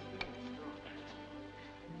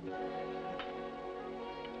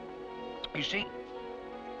 You see,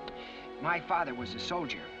 my father was a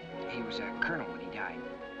soldier. He was a colonel when he died.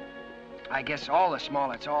 I guess all the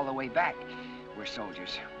Smollets all the way back were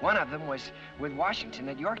soldiers. One of them was with Washington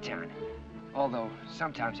at Yorktown. Although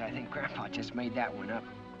sometimes I think Grandpa just made that one up.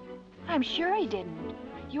 I'm sure he didn't.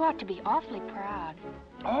 You ought to be awfully proud.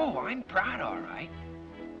 Oh, I'm proud, all right.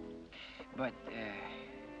 But,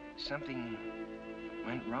 something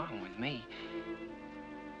went wrong with me.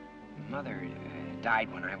 Mother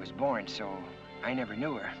died when I was born, so I never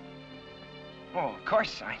knew her. Oh, of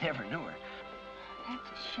course, I never knew her. That's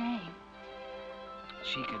a shame.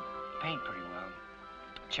 She could paint pretty well,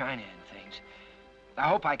 china and things. I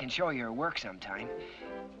hope I can show you her work sometime.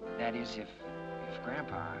 That is, if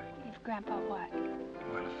Grandpa... If Grandpa what?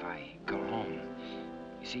 Well, if I go home.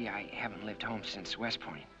 You see, I haven't lived home since West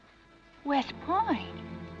Point. West Point?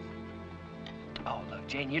 Oh, look,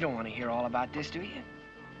 Jane, you don't want to hear all about this, do you?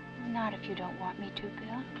 Not if you don't want me to,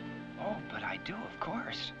 Bill. Oh, but I do, of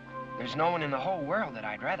course. There's no one in the whole world that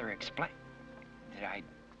I'd rather explain... that I'd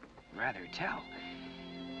rather tell.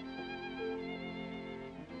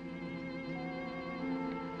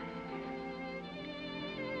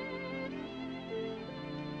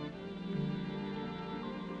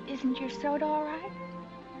 Isn't your soda all right?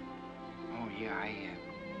 Oh, yeah,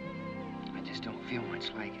 I just don't feel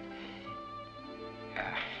much like it.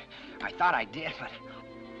 I thought I did, but...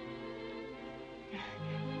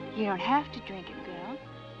 You don't have to drink it, Bill.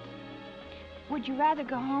 Would you rather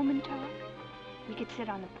go home and talk? We could sit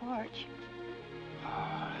on the porch.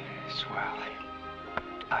 Oh, swell.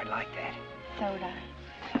 I'd like that. Soda.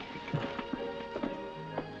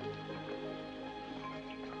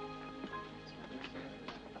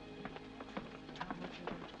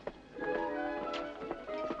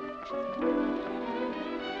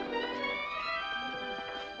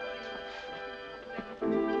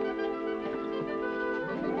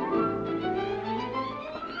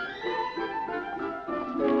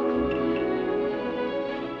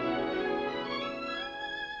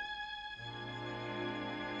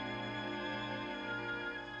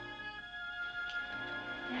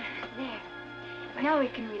 Now we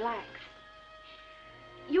can relax.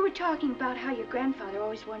 You were talking about how your grandfather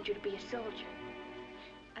always wanted you to be a soldier.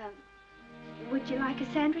 Would you like a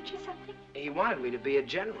sandwich or something? He wanted me to be a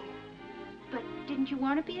general. But didn't you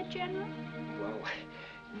want to be a general? Well,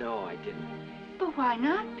 no, I didn't. But why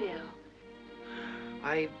not, Bill?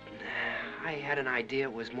 I had an idea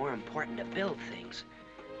it was more important to build things.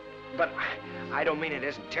 But I don't mean it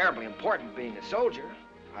isn't terribly important being a soldier.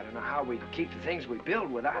 I don't know how we keep the things we build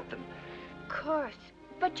without them. Of course.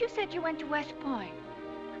 But you said you went to West Point.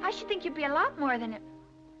 I should think you'd be a lot more than a...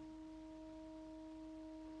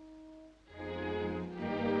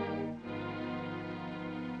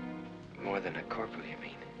 More than a corporal, you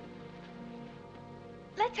mean?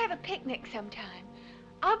 Let's have a picnic sometime.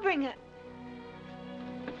 I'll bring a...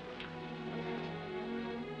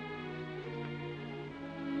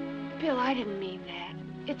 Bill, I didn't mean that.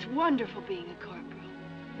 It's wonderful being a corporal.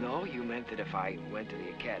 No, you meant that if I went to the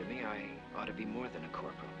academy, I ought to be more than a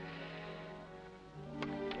corporal.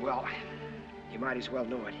 Well, you might as well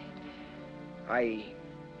know it.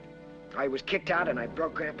 I was kicked out and I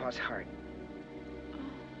broke Grandpa's heart.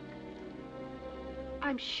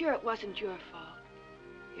 I'm sure it wasn't your fault.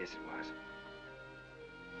 Yes, it was.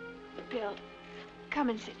 Bill, come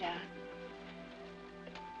and sit down.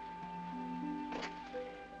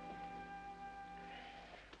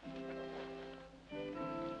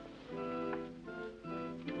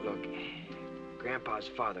 Look, Grandpa's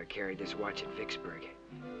father carried this watch at Vicksburg.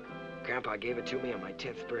 Grandpa gave it to me on my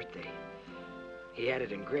 10th birthday. He had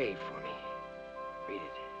it engraved for me. Read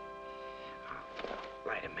it. I'll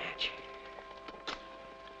light a match.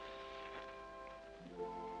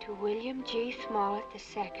 To William G. Smollett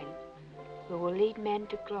II, who will lead men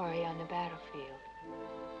to glory on the battlefield.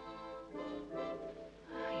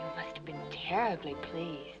 Oh, you must have been terribly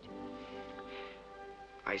pleased.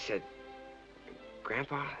 I said,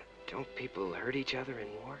 Grandpa, don't people hurt each other in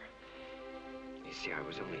war? You see, I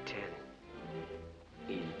was only 10.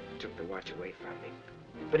 He took the watch away from me.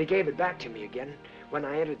 But he gave it back to me again when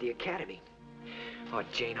I entered the academy. Oh,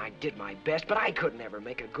 Jane, I did my best, but I could never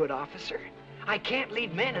make a good officer. I can't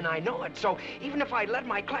lead men, and I know it. So even if I led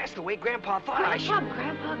my class the way Grandpa thought I should...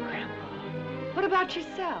 Grandpa. What about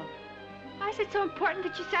yourself? Why is it so important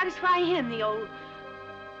that you satisfy him, the old...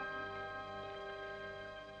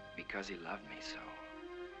 Because he loved me so.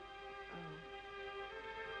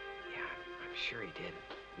 Yeah, I'm sure he did,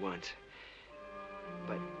 once.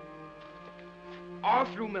 But all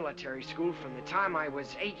through military school, from the time I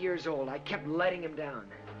was 8 years old, I kept letting him down.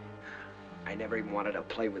 I never even wanted to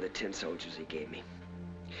play with the tin soldiers he gave me.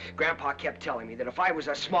 Grandpa kept telling me that if I was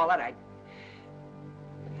a Smollett, I'd...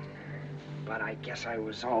 But I guess I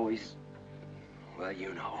was always, well,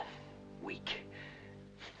 you know, weak.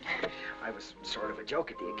 I was sort of a joke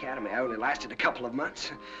at the academy. I only lasted a couple of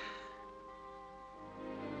months.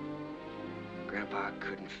 Grandpa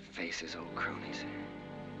couldn't face his old cronies.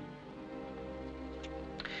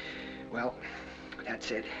 Well, that's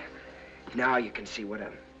it. Now you can see what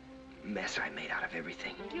a mess I made out of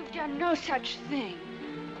everything. You've done no such thing.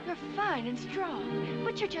 You're fine and strong,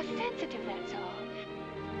 but you're just sensitive, that's all.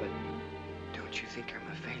 But don't you think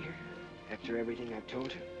I'm a failure after everything I've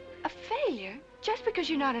told you? A failure? Just because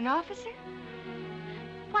you're not an officer?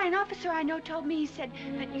 Why, an officer I know told me, he said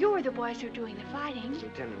that you're the boys who are doing the fighting.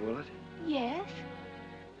 Lieutenant Willett? Yes?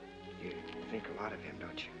 You think a lot of him,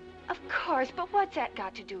 don't you? Of course, but what's that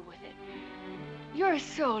got to do with it? You're a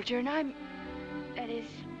soldier, and I'm... That is,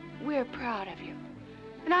 we're proud of you.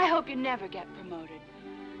 And I hope you never get promoted.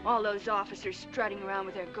 All those officers strutting around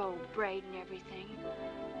with their gold braid and everything.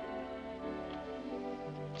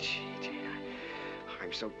 Gee, Jane,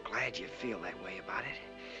 I'm so glad you feel that way about it.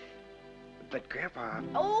 But, Grandpa...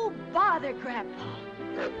 Oh, bother, Grandpa.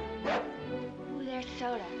 Ooh, there's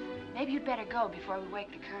soda. Maybe you'd better go before we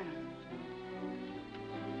wake the Colonel.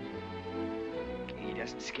 He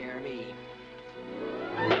doesn't scare me.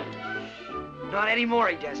 Not anymore,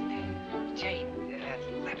 he doesn't. Jane,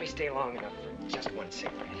 let me stay long enough for just one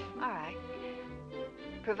cigarette. All right.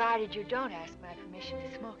 Provided you don't ask my permission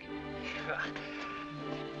to smoke it.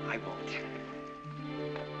 I won't.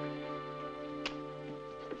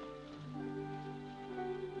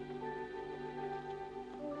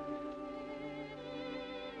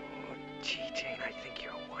 Oh, gee, Jane, I think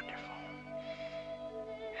you're wonderful.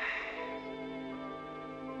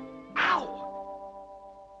 Ow!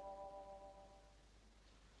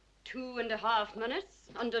 2.5 minutes.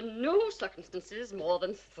 Under no circumstances more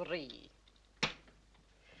than 3.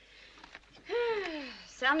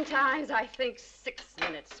 Sometimes I think 6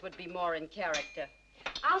 minutes would be more in character.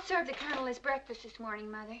 I'll serve the Colonel his breakfast this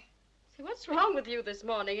morning, Mother. See, what's wrong with you this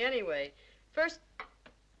morning, anyway? First,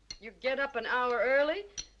 you get up an hour early,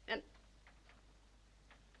 and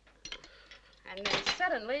then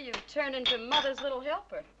suddenly you turn into Mother's little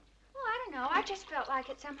helper. Oh, I don't know. I just felt like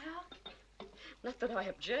it somehow. Not that I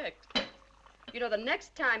object. You know, the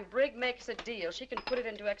next time Brig makes a deal, she can put it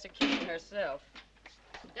into execution herself.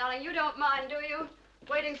 Darling, you don't mind, do you?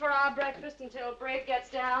 Waiting for our breakfast until Brig gets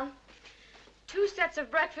down? 2 sets of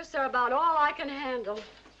breakfasts are about all I can handle.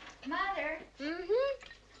 Mother?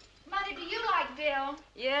 Mm-hmm. Mother, do you like Bill?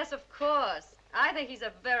 Yes, of course. I think he's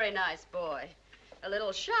a very nice boy. A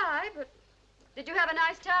little shy, but did you have a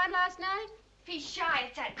nice time last night? If he's shy,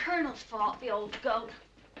 it's that Colonel's fault, the old goat.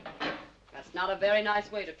 That's not a very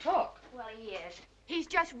nice way to talk. Well, he is. He's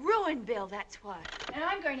just ruined Bill, that's what. And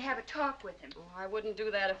I'm going to have a talk with him. Oh, I wouldn't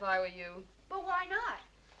do that if I were you. But why not?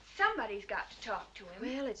 Somebody's got to talk to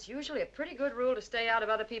him. Well, it's usually a pretty good rule to stay out of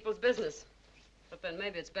other people's business. But then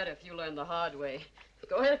maybe it's better if you learn the hard way.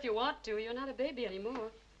 Go ahead if you want to. You're not a baby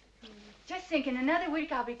anymore. Just think, in another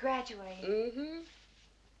week I'll be graduating. Mm-hmm.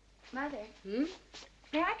 Mother, Hmm?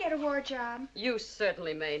 may I get a war job? You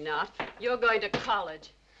certainly may not. You're going to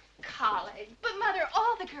college. College? But, Mother,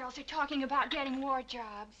 all the girls are talking about getting war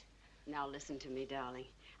jobs. Now listen to me, darling.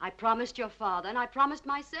 I promised your father, and I promised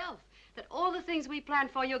myself, that all the things we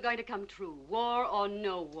planned for you are going to come true, war or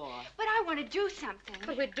no war. But I want to do something.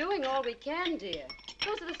 But we're doing all we can, dear.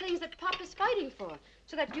 Those are the things that Pop is fighting for,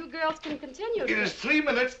 so that you girls can continue. It is 3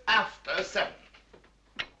 minutes after 7.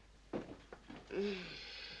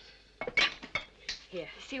 Here.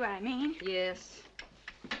 See what I mean? Yes.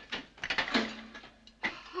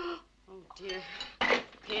 Oh, dear.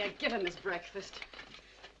 Here, give him his breakfast.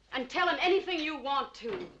 And tell him anything you want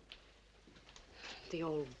to. The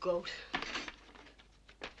old goat.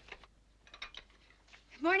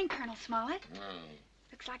 Good morning, Colonel Smollett.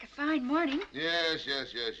 Looks like a fine morning. Yes.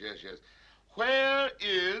 Where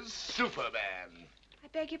is Superman? I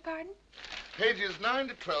beg your pardon? Pages 9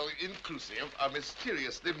 to 12 inclusive are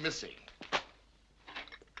mysteriously missing.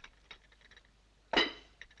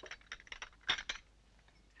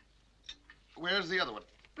 Where's the other one?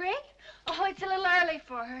 Brig? Oh, it's a little early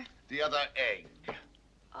for her. The other egg.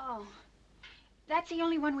 Oh, that's the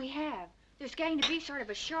only one we have. There's going to be sort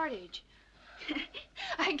of a shortage.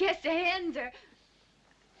 I guess the hens are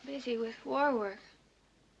busy with war work.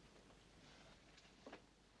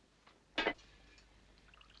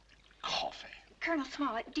 Coffee. Colonel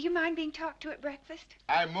Smollett, do you mind being talked to at breakfast?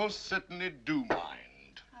 I most certainly do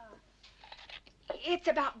mind. It's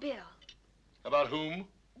about Bill. About whom?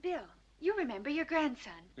 Bill, you remember your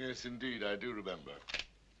grandson. Yes, indeed, I do remember.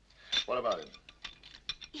 What about him?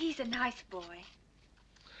 He's a nice boy.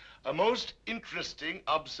 A most interesting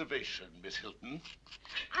observation, Miss Hilton.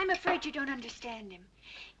 I'm afraid you don't understand him.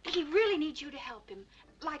 He really needs you to help him,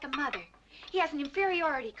 like a mother. He has an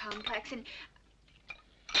inferiority complex, and...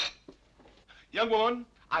 Young woman,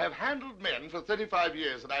 I have handled men for 35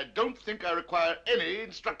 years, and I don't think I require any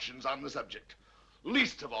instructions on the subject.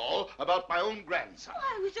 Least of all about my own grandson. Oh,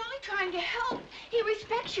 I was only trying to help. He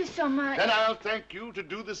respects you so much. Then I'll thank you to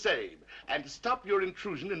do the same, and to stop your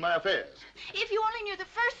intrusion in my affairs. If you only knew the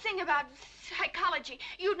first thing about psychology,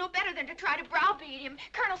 you'd know better than to try to browbeat him.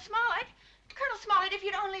 Colonel Smollett, if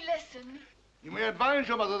you'd only listen. You may advise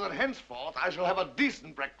your mother that henceforth I shall have a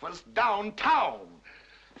decent breakfast downtown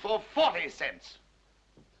for 40 cents.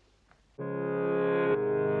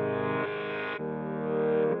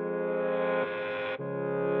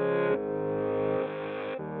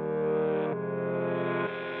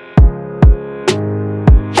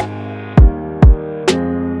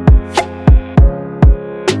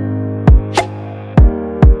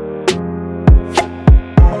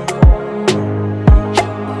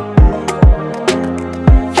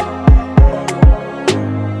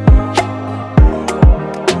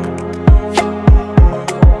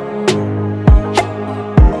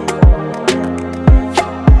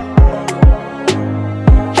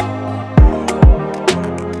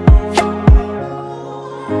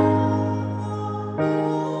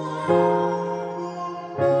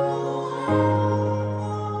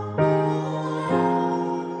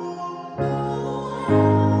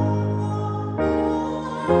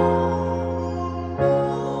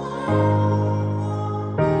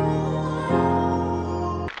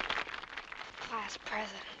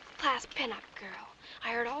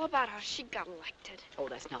 She got elected. Oh,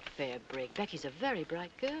 that's not fair, Brig. Becky's a very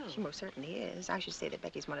bright girl. She most certainly is. I should say that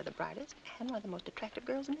Becky's one of the brightest and one of the most attractive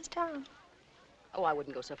girls in this town. Oh, I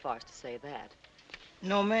wouldn't go so far as to say that.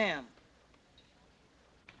 No, ma'am.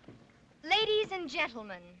 Ladies and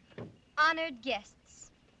gentlemen, honored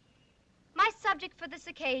guests, my subject for this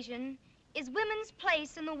occasion is women's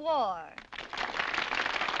place in the war.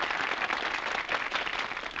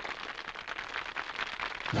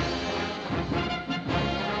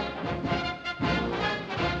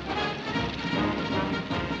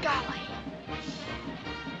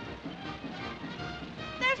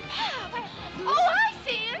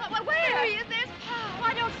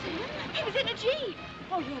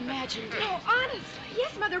 Oh, you imagined it. Oh, honestly.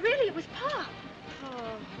 Yes, Mother, really, it was Pop.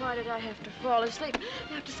 Oh, why did I have to fall asleep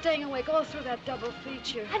after staying awake all through that double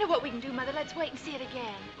feature? I know what we can do, Mother. Let's wait and see it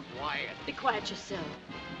again. Quiet. Be quiet yourself.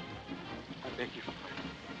 Thank you.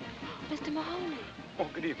 Mr. Mahoney. Oh,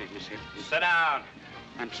 good evening, Miss Hill. Sit down.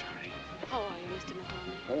 I'm sorry. How are you, Mr.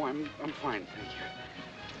 Mahoney? Oh, I'm fine, thank you.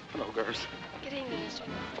 Hello, girls. Good evening, Mr.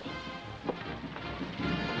 Mahoney.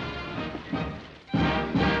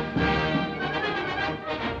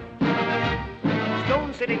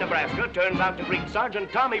 Stone City, Nebraska turns out to greet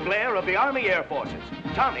Sergeant Tommy Blair of the Army Air Forces.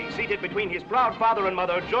 Tommy, seated between his proud father and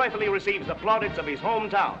mother, joyfully receives the plaudits of his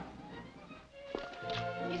hometown.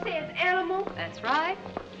 You say it's animal? That's right.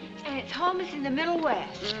 And its home is in the Middle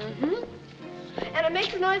West. Mm-hmm. And it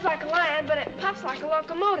makes a noise like a lion, but it puffs like a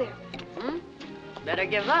locomotive. Hmm? Better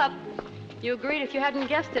give up. You agreed if you hadn't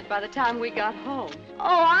guessed it by the time we got home.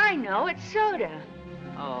 Oh, I know. It's soda.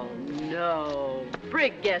 Oh, no.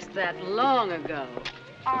 Brig guessed that long ago.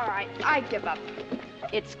 All right, I give up.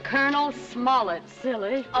 It's Colonel Smollett,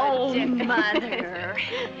 silly. Oh, Mother.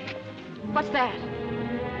 What's that?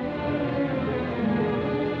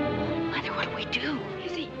 Mother, what do we do?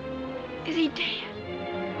 Is he dead?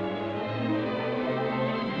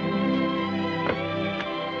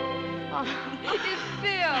 Oh, it's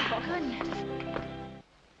Bill. Goodness.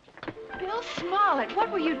 Bill Smollett,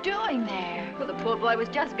 what were you doing there? Well, the poor boy was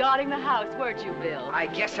just guarding the house, weren't you, Bill? I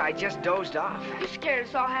guess I just dozed off. You scared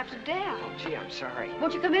us all half to death. Oh, gee, I'm sorry.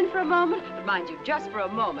 Won't you come in for a moment? But mind you, just for a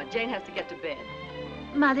moment. Jane has to get to bed.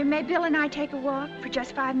 Mother, may Bill and I take a walk for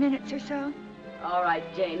just 5 minutes or so? All right,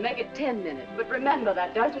 Jane, make it 10 minutes. But remember,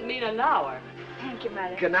 that doesn't mean an hour. Thank you,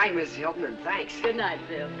 Mother. Good night, Miss Hilton, and thanks. Good night,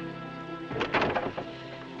 Bill.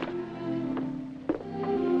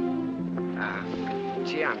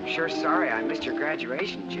 Gee, I'm sure sorry I missed your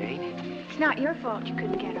graduation, Jane. It's not your fault you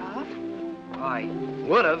couldn't get off. Well, I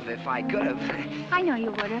would have if I could have. I know you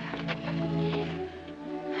would have.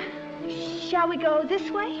 Shall we go this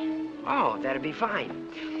way? Oh, that'd be fine.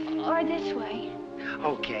 Or this way?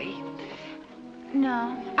 Okay.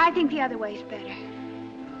 No, I think the other way's better.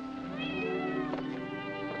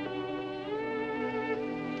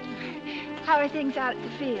 How are things out at the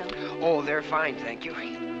field? Oh, they're fine, thank you.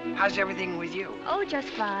 How's everything with you? Oh, just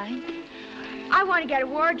fine. I want to get a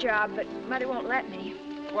war job, but Mother won't let me.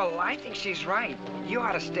 Well, I think she's right. You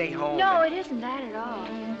ought to stay home. No, it isn't that at all.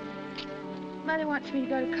 Mother wants me to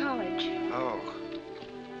go to college. Oh.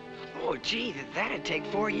 Oh, gee, that'd take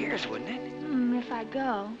 4 years, wouldn't it? If I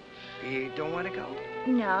go. You don't want to go?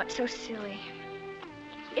 No, it's so silly.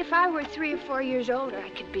 If I were 3 or 4 years older, I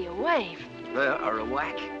could be a waif. Or a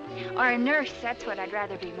whack. Or a nurse, that's what I'd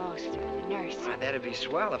rather be most, a nurse. That'd be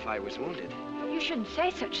swell if I was wounded. You shouldn't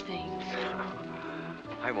say such things.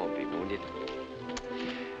 I won't be wounded.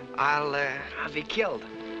 I'll be killed.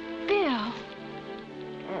 Bill.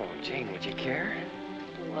 Oh, Jane, would you care?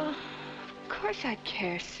 Well, of course I'd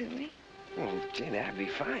care, silly. Oh, Jane, that'd be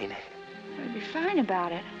fine. I'd be fine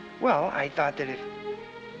about it. Well, I thought that if...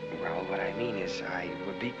 Well, what I mean is I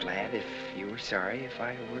would be glad if you were sorry if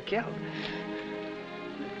I were killed.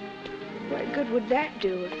 What good would that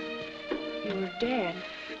do if you were dead?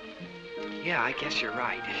 Yeah, I guess you're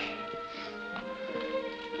right.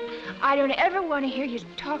 I don't ever want to hear you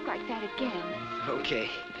talk like that again. Okay.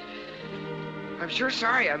 I'm sure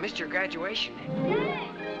sorry I missed your graduation.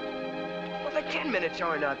 Jane! Well, the 10 minutes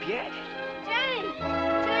aren't up yet. Jane!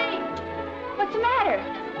 Jane! What's the matter?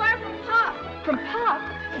 There's a wire from Pop. From Pop?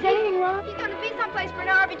 Is anything wrong? He's going to be someplace for an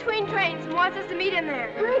hour between trains and wants us to meet him there.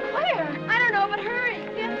 Really? Where? I don't know, but hurry.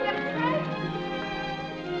 We have to get a train.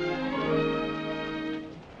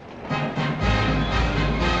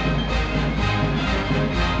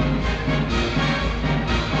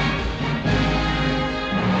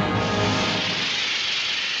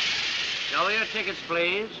 Show your tickets,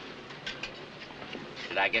 please.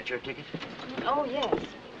 Did I get your ticket? Oh, yes.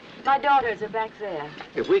 My daughters are back there.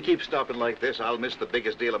 If we keep stopping like this, I'll miss the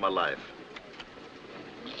biggest deal of my life.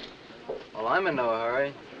 Well, I'm in no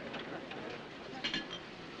hurry.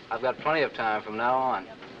 I've got plenty of time from now on.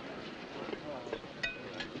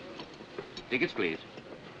 Tickets, please.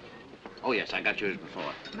 Oh, yes, I got yours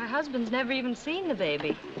before. My husband's never even seen the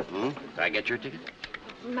baby. Did I get your ticket?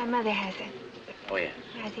 My mother has it. Oh, yes.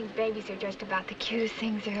 I think babies are just about the cutest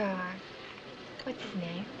things there are. What's his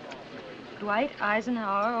name? Dwight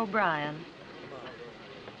Eisenhower O'Brien.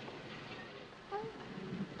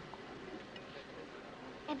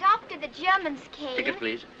 And after the Germans came... Tickets,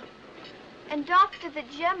 please. And after the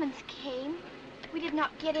Germans came, we did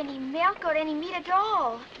not get any milk or any meat at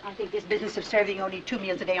all. I think this business of serving only 2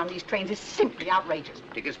 meals a day on these trains is simply outrageous.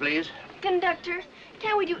 Tickets, please. Conductor,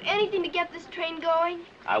 can't we do anything to get this train going?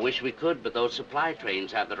 I wish we could, but those supply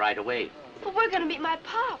trains have the right of way. But we're going to meet my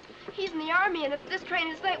Pop. He's in the Army, and if this train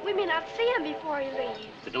is late, we may not see him before he leaves.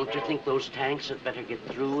 But don't you think those tanks had better get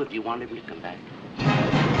through if you want him to come back?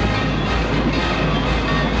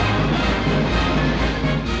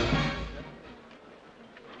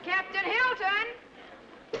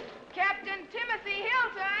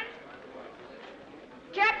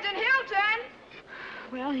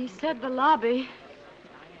 said the lobby.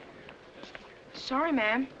 Sorry,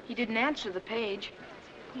 ma'am. He didn't answer the page.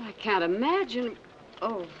 Well, I can't imagine.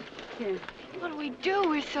 Oh, here. What do we do?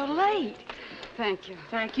 We're so late. Thank you.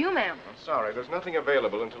 Thank you, ma'am. I'm sorry, there's nothing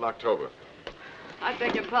available until October. I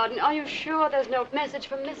beg your pardon. Are you sure there's no message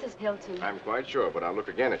from Mrs. Hilton? I'm quite sure, but I'll look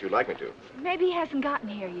again if you'd like me to. Maybe he hasn't gotten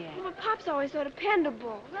here yet. Well, Pop's always so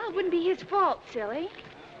dependable. Well, it wouldn't be his fault, silly.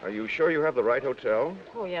 Are you sure you have the right hotel?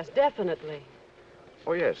 Oh, yes, definitely.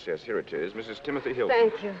 Oh, yes, here it is. Mrs. Timothy Hilton.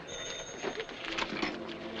 Thank you.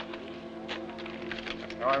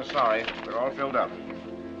 Oh, I'm sorry. They're all filled up.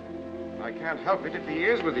 I can't help it if he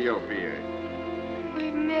is with the OPA.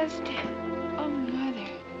 We've missed him. Oh, Mother.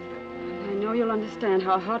 I know you'll understand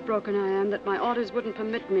how heartbroken I am that my orders wouldn't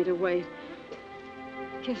permit me to wait.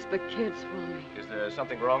 Kiss the kids for me. Is there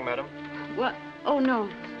something wrong, madam? What? Oh, no.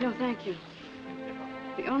 No, thank you.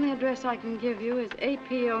 The only address I can give you is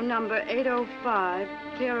APO number 805,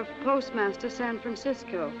 care of Postmaster, San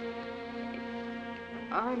Francisco.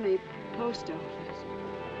 Army Post Office.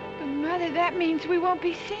 But, Mother, that means we won't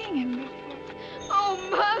be seeing him before. Oh,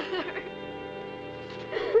 Mother!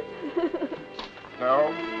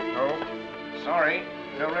 No. Sorry.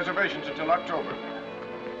 No reservations until October.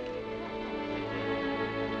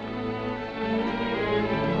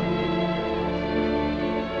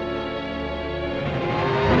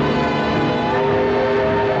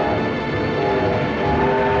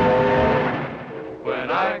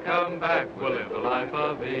 When I come back, we'll live a life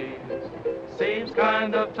of ease. Seems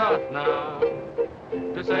kind of tough now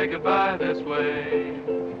to say goodbye this way.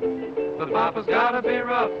 But Papa's gotta be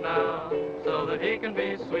rough now so that he can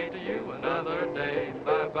be sweet to you another day.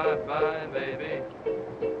 Bye, bye, bye, baby.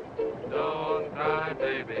 Don't cry,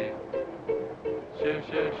 baby. Shoo,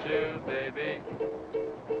 shoo, shoo, baby.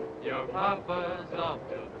 Your Papa's off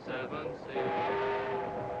to the 7 seas.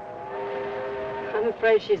 I'm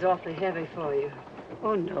afraid she's awfully heavy for you.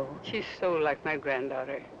 Oh, no. She's so like my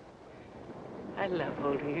granddaughter. I love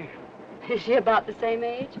holding her. Is she about the same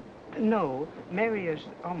age? No, Mary is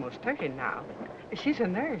almost 30 now. She's a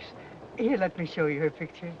nurse. Here, let me show you her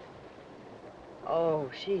picture. Oh,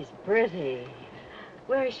 she's pretty.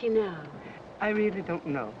 Where is she now? I really don't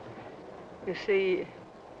know. You see,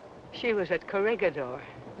 she was at Corregidor.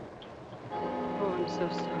 Oh, I'm so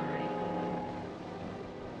sorry.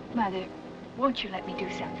 Mother, won't you let me do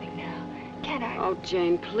something now? Can't I? Oh,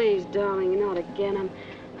 Jane, please, darling, not again. I'm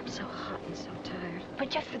so hot and so tired. But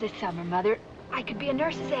just for the summer, Mother. I could be a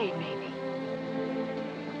nurse's aide, maybe.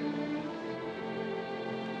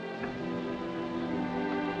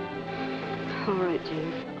 All right,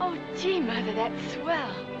 Jane. Oh, gee, Mother, that's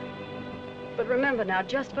swell. But remember now,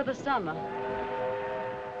 just for the summer.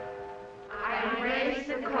 I embrace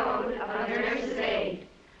the code of a nurse's aide.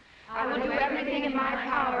 I will do everything in my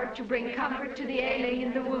power to bring comfort to the ailing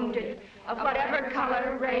and the wounded, of whatever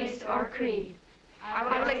color, race, or creed. I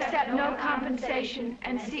will accept no compensation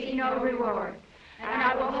and seek no reward. And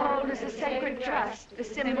I will hold as a sacred trust the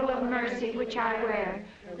symbol of mercy which I wear,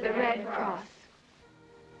 the Red Cross.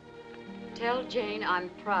 Tell Jane I'm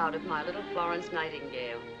proud of my little Florence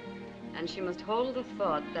Nightingale. And she must hold the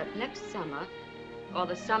thought that next summer, or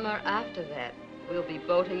the summer after that, we'll be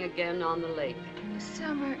boating again on the lake. The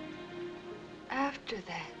summer after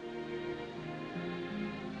that.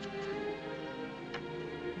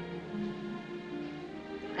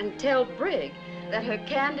 And tell Brig that her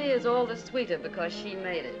candy is all the sweeter because she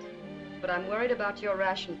made it. But I'm worried about your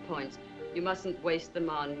ration points. You mustn't waste them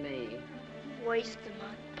on me. Waste them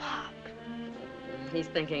on Pop. He's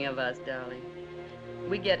thinking of us, darling.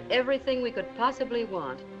 We get everything we could possibly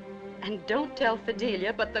want. And don't tell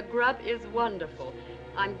Fidelia, but the grub is wonderful.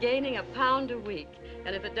 I'm gaining a pound a week.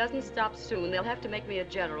 And if it doesn't stop soon, they'll have to make me a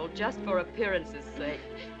general just for appearance's sake.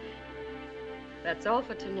 That's all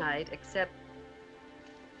for tonight, except...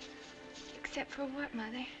 Except for what,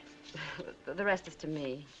 Mother? The rest is to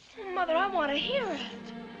me. Mother, I want to hear it.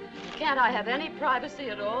 Can't I have any privacy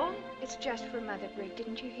at all? It's just for Mother, Brig.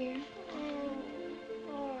 Didn't you hear? Oh,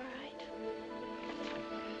 all right.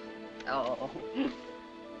 Oh,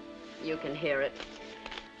 you can hear it.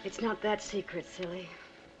 It's not that secret, silly.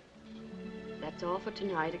 That's all for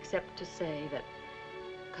tonight, except to say that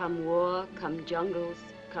come war, come jungles,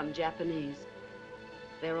 come Japanese,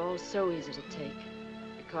 they're all so easy to take.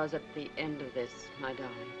 Because at the end of this, my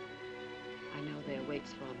darling, I know there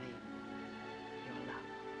waits for me your love.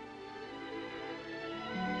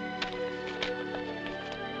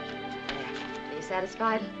 There. Are you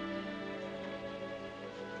satisfied?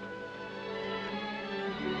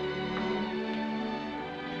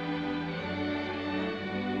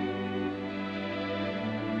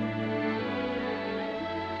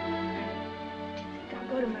 I'll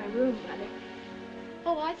go to my room.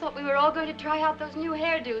 Oh, I thought we were all going to try out those new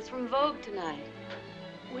hairdos from Vogue tonight.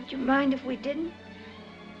 Would you mind if we didn't?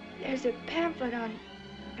 There's a pamphlet on...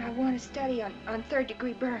 I want to study on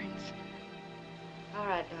third-degree burns. All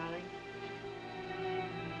right, darling.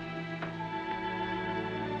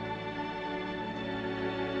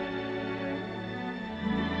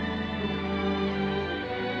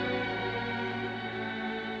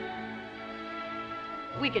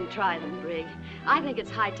 We can try them, Brig. I think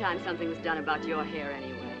it's high time something was done about your hair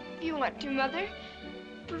anyway. If you want to, Mother.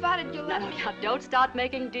 Provided you let me. Now, don't start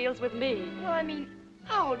making deals with me. Well, I mean,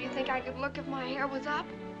 how old do you think I could look if my hair was up?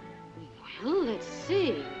 Well, let's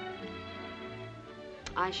see.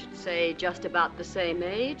 I should say just about the same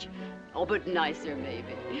age. Oh, but nicer,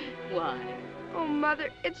 maybe. Why? Oh,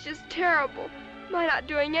 Mother, it's just terrible. My not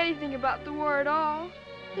doing anything about the war at all.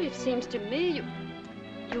 It seems to me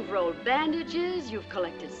you've rolled bandages, you've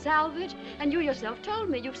collected salvage, and you yourself told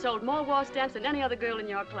me you've sold more war stamps than any other girl in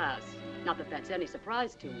your class. Not that that's any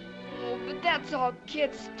surprise to me. Oh, but that's all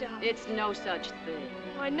kid stuff. It's no such thing.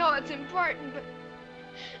 I know it's important, but...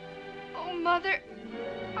 Oh, Mother,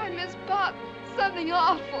 I miss Pop. Something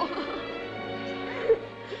awful.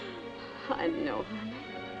 I know, honey.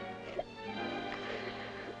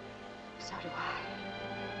 So do I.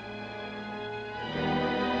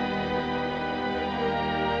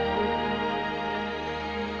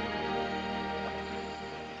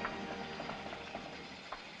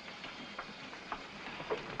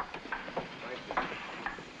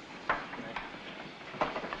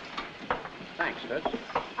 Thanks, Toots.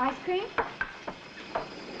 Ice cream?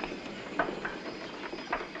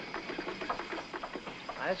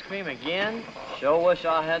 Ice cream again? Sure wish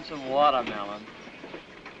I had some watermelon.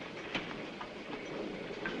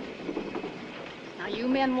 Now, you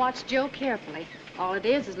men watch Joe carefully. All it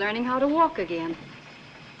is learning how to walk again.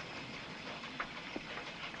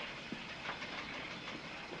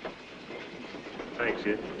 Thanks,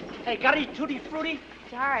 kid. Hey, got any Tutti Frutti?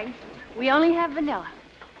 Sorry. We only have vanilla.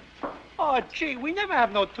 Oh, gee, we never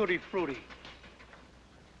have no Tutti Frutti.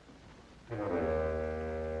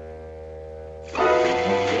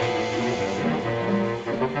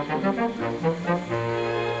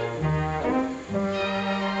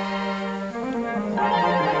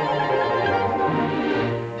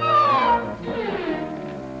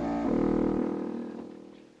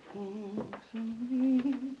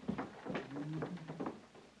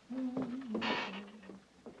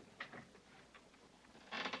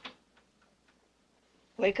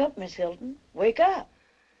 Wake up, Miss Hilton. Wake up.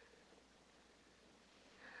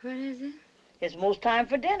 What is it? It's most time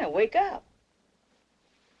for dinner. Wake up.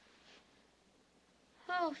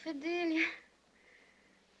 Oh, Fidelia.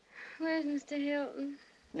 Where's Mr. Hilton?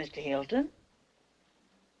 Mr. Hilton?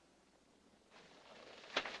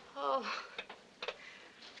 Oh.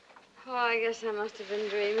 Oh, I guess I must have been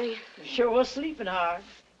dreaming. You sure was sleeping hard.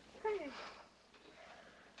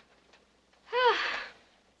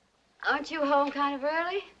 Aren't you home kind of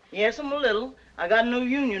early? Yes, I'm a little. I got no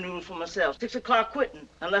union rules for myself. 6 o'clock quitting,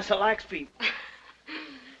 unless I likes people.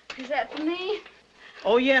 Is that for me?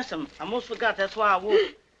 Oh, yes, I almost forgot. That's why I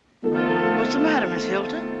woke. What's the matter, Miss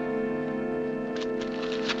Hilton?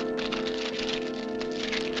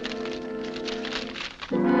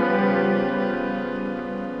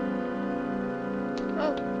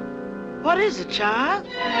 Oh. What is it, child?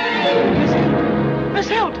 Miss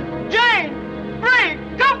Hilton! Jane! Bree!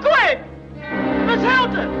 Come quick! Miss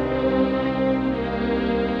Hilton!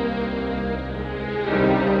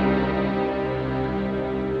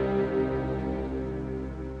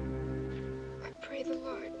 I pray the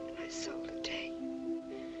Lord my soul to take.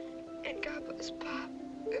 And God bless Pop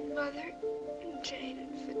and Mother and Jane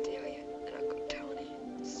and Fidelia and Uncle Tony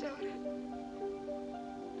and Soda.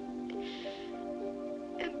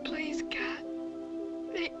 And please, God,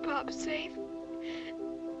 make Pop safe.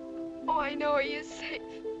 Oh, I know he is safe.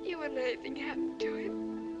 You wouldn't let anything happen to him.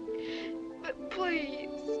 But please,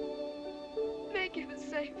 make him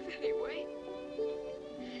safe anyway.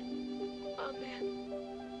 Amen.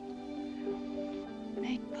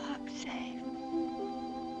 Make Pop safe.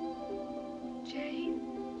 Jane,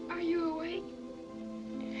 are you awake?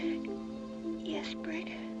 Yes,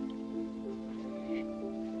 Brig.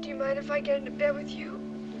 Do you mind if I get into bed with you?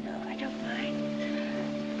 No, I don't mind.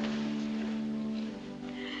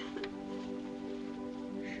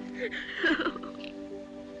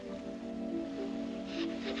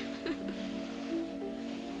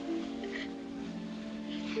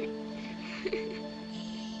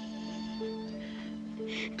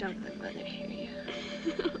 Don't let Mother hear you.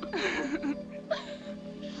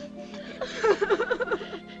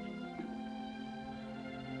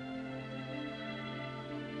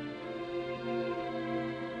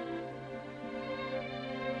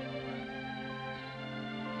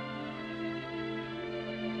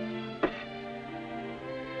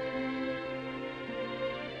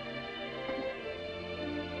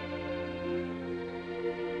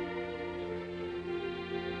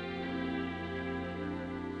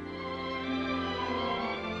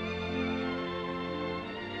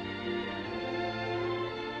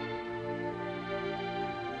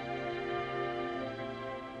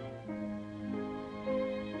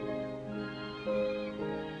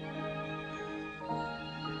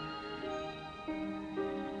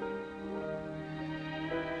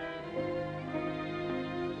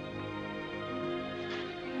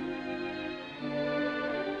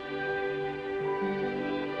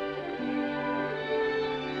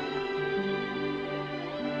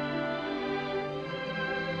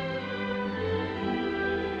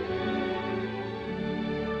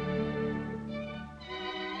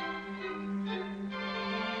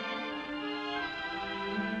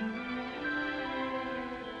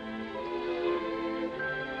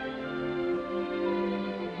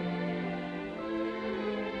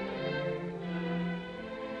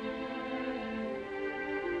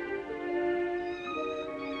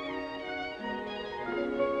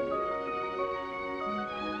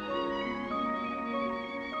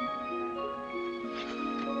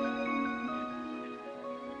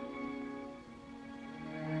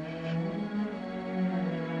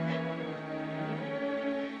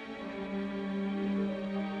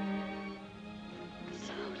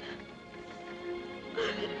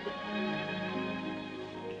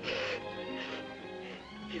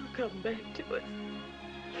 come back to us.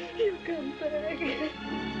 He'll come back.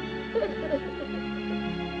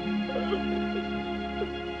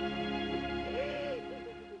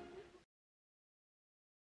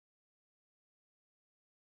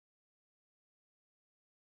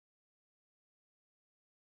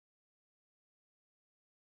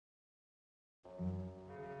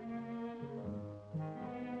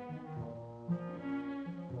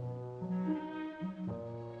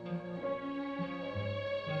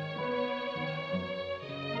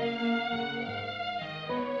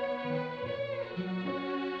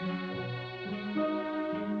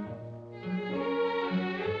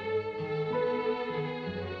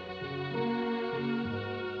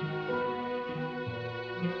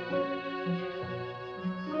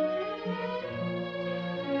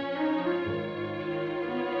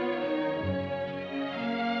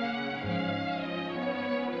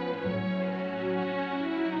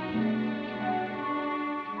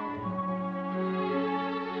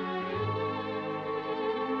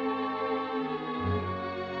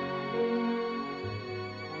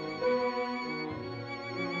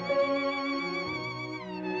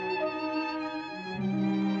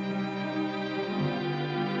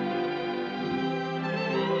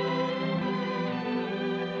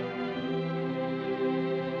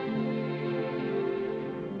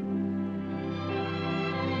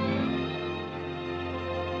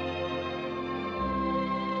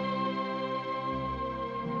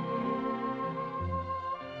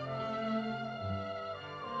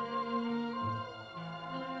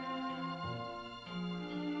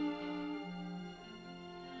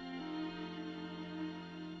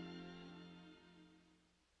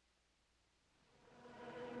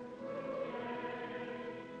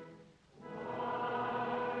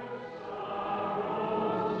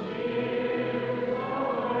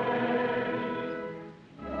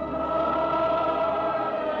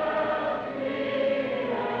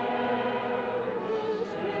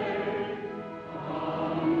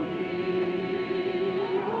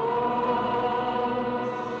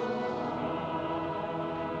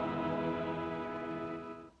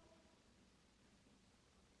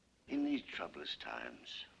 troublous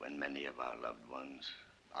times when many of our loved ones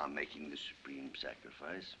are making the supreme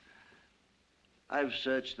sacrifice, I've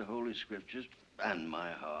searched the Holy Scriptures and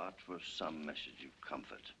my heart for some message of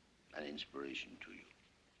comfort and inspiration to you.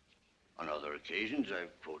 On other occasions,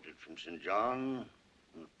 I've quoted from St. John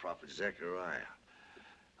and the prophet Zechariah.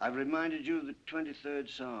 I've reminded you of the 23rd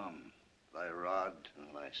Psalm, thy rod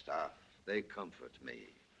and thy staff, they comfort me.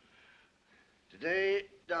 Today,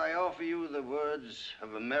 I offer you the words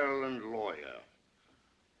of a Maryland lawyer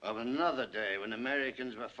of another day when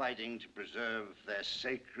Americans were fighting to preserve their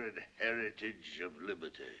sacred heritage of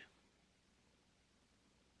liberty.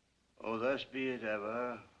 Oh, thus be it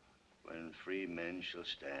ever, when free men shall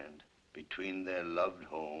stand between their loved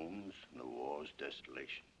homes and the war's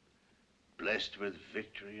desolation. Blessed with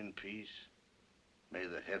victory and peace, may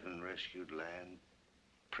the heaven-rescued land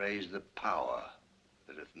praise the power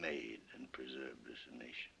that hath made and preserved this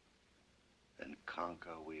nation. And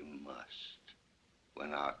conquer we must,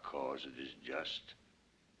 when our cause it is just,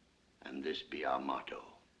 and this be our motto: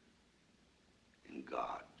 in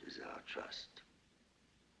God is our trust.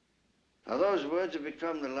 Now, those words have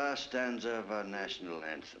become the last stanza of our national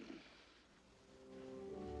anthem.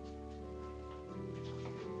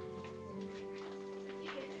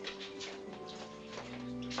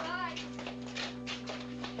 Bye.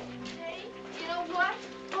 Hey, you know what?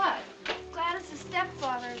 What? Gladys'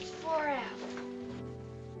 stepfather is 4F.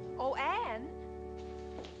 Oh, Anne?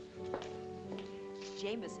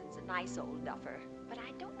 Jameson's a nice old duffer, but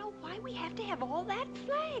I don't know why we have to have all that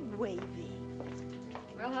flag waving.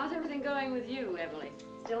 Well, how's everything going with you, Emily?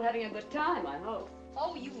 Still having a good time, I hope.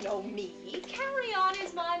 Oh, you know me. Carry on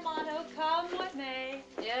is my motto, come what may.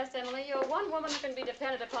 Yes, Emily, you're one woman who can be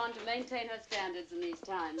depended upon to maintain her standards in these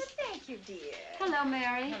times. Well, thank you, dear. Hello,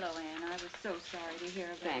 Mary. Hello, Anne. I was so sorry to hear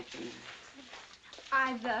about Thank you,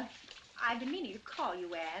 Mary. I've been meaning to call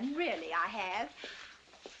you, Anne. Really, I have.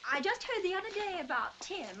 I just heard the other day about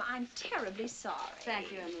Tim. I'm terribly sorry.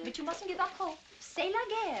 Thank you, Emily. But you mustn't give up hope. C'est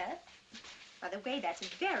la guerre. By the way, that's a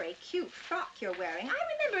very cute frock you're wearing. I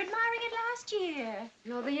remember admiring it last year.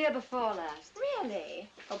 No, the year before last. Really?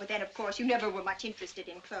 Oh, but then, of course, you never were much interested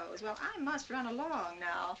in clothes. Well, I must run along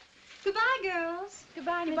now. Goodbye, girls.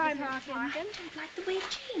 Goodbye, Goodbye, Mrs. Hawkins. I don't like the way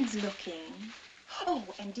Jane's looking. Oh,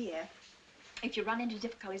 and dear, if you run into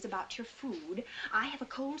difficulties about your food, I have a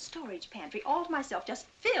cold storage pantry all to myself, just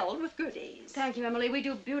filled with goodies. Thank you, Emily. We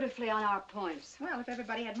do beautifully on our points. Well, if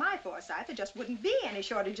everybody had my foresight, there just wouldn't be any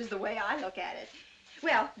shortages the way I look at it.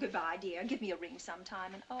 Well, goodbye, dear. Give me a ring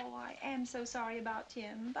sometime. And oh, I am so sorry about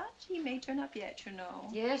Tim, but he may turn up yet, you know.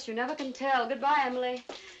 Yes, you never can tell. Goodbye, Emily.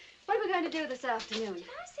 What are we going to do this afternoon? Can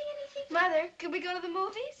I see anything? Mother, could we go to the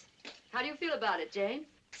movies? How do you feel about it, Jane?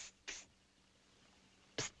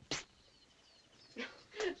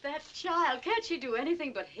 That child, can't she do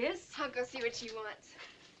anything but hiss? I'll go see what she wants.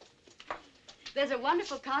 There's a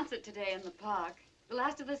wonderful concert today in the park. The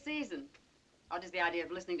last of the season. How does the idea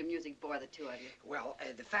of listening to music bore the two of you? Well,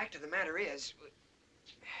 the fact of the matter is...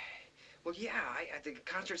 Well, yeah, I think a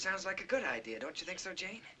concert sounds like a good idea. Don't you think so,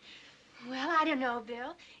 Jane? Well, I don't know,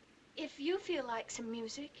 Bill. If you feel like some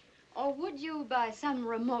music. Or would you, by some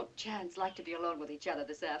remote chance, like to be alone with each other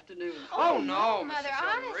this afternoon? Oh, no, Mother, Mrs.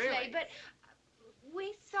 Hilton, honestly, really? but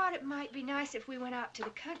We thought it might be nice if we went out to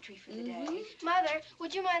the country for the day. Mother,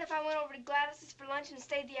 would you mind if I went over to Gladys's for lunch and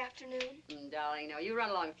stayed the afternoon? Darling, no, you run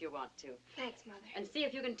along if you want to. Thanks, Mother. And see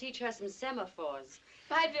if you can teach her some semaphores.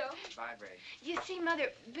 Bye, Bill. Bye, Ray. You see, Mother,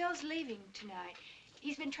 Bill's leaving tonight.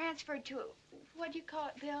 He's been transferred to, what do you call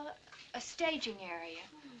it, Bill? A staging area.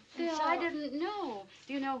 Bill, So- I didn't know.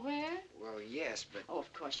 Do you know where? Well, yes, but... Oh,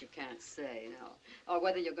 of course you can't say, no. Or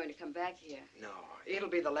whether you're going to come back here. No, it'll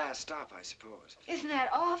be the last stop, I suppose. Isn't that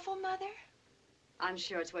awful, Mother? I'm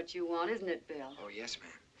sure it's what you want, isn't it, Bill? Oh, yes,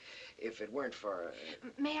 ma'am. If it weren't for...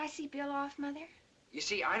 May I see Bill off, Mother? You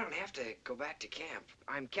see, I don't have to go back to camp.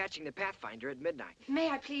 I'm catching the Pathfinder at midnight. May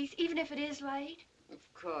I, please, even if it is late? Of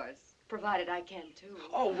course. Provided I can, too.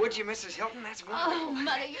 Oh, would you, Mrs. Hilton? That's wonderful. Oh,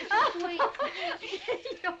 Mother, you're sweet.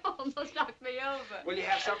 You almost knocked me over. Will you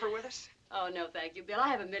have supper with us? Oh, no, thank you, Bill. I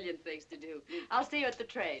have a million things to do. I'll see you at the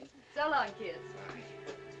train. So long, kids.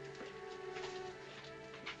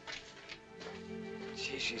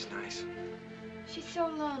 Gee, she's nice. She's so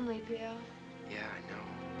lonely, Bill. Yeah, I know.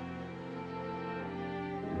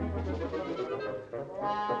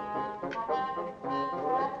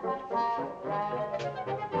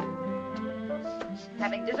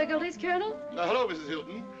 Having difficulties, Colonel? Hello, Mrs.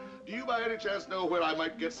 Hilton. Do you by any chance know where I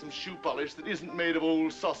might get some shoe polish that isn't made of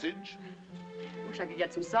old sausage? Wish I could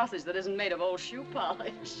get some sausage that isn't made of old shoe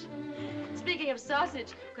polish. Speaking of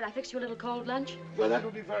sausage, could I fix you a little cold lunch? Well, that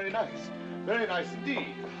would be very nice. Very nice indeed.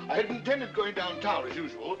 I had intended going downtown as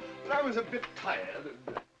usual, but I was a bit tired.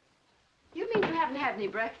 You mean you haven't had any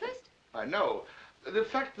breakfast? I know. The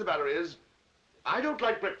fact of the matter is, I don't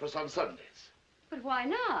like breakfast on Sundays. But why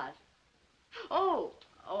not? Oh,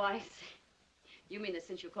 I see. You mean that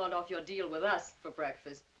since you called off your deal with us for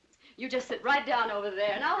breakfast, you just sit right down over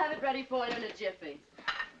there, and I'll have it ready for you in a jiffy.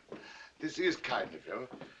 This is kind of you.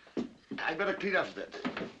 I'd better clean up a bit.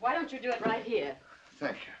 Why don't you do it right here?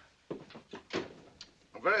 Thank you.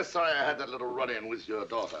 I'm very sorry I had that little run-in with your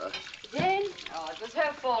daughter. Jane? Oh, it was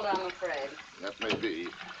her fault, I'm afraid. That may be.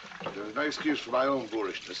 But there's no excuse for my own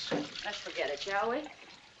foolishness. Let's forget it, shall we?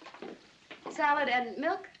 Salad and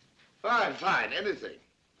milk? Fine, fine. Anything.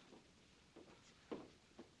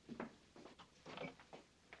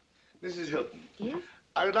 Mrs. Hilton. Yes?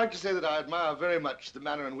 I would like to say that I admire very much the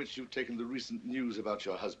manner in which you've taken the recent news about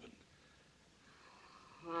your husband.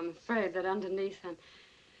 Well, I'm afraid that underneath I'm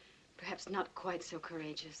perhaps not quite so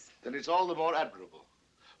courageous. Then it's all the more admirable.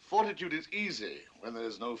 Fortitude is easy when there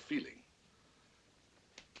is no feeling.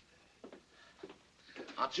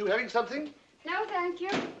 Aren't you having something? No, thank you.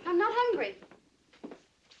 I'm not hungry.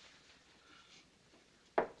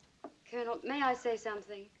 Colonel, may I say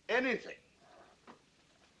something? Anything.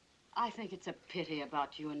 I think it's a pity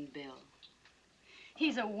about you and Bill.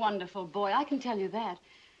 He's a wonderful boy, I can tell you that.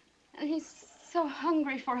 And he's so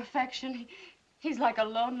hungry for affection. He's like a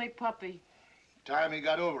lonely puppy. Time he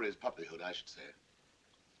got over his puppyhood, I should say.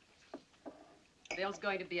 Bill's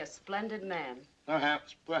going to be a splendid man.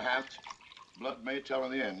 Perhaps, perhaps. Blood may tell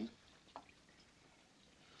in the end.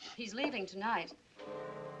 He's leaving tonight.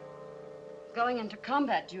 Going into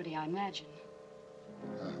combat duty, I imagine.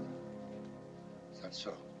 Is that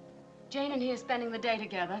so? Jane and he are spending the day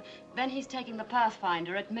together. Then he's taking the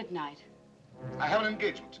Pathfinder at midnight. I have an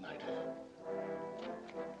engagement tonight.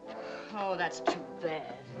 Oh, that's too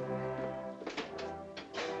bad.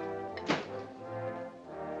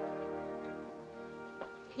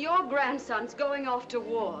 Your grandson's going off to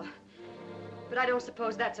war. But I don't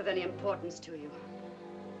suppose that's of any importance to you.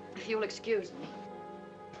 If you'll excuse me.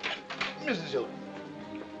 Mrs. Hilton,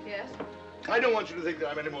 Yes? I don't want you to think that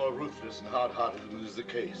I'm any more ruthless and hard-hearted than is the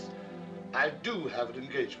case. I do have an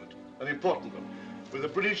engagement, an important one, with a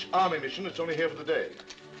British Army mission that's only here for the day.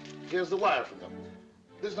 Here's the wire from them.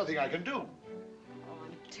 There's nothing I can do. Oh,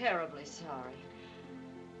 I'm terribly sorry.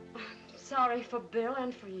 I'm sorry for Bill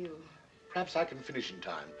and for you. Perhaps I can finish in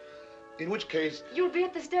time. In which case... You'll be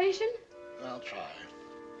at the station? I'll try.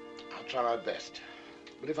 I'll try my best.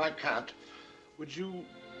 But if I can't, would you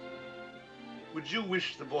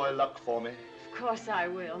wish the boy luck for me? Of course I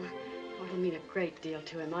will. Oh, it'll mean a great deal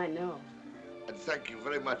to him, I know. And thank you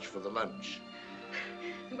very much for the lunch.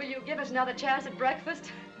 Will you give us another chance at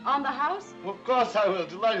breakfast? On the house? Well, of course I will.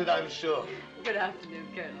 Delighted, I'm sure. Good afternoon,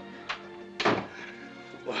 Colonel.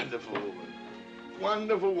 Wonderful woman.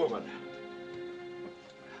 Wonderful woman.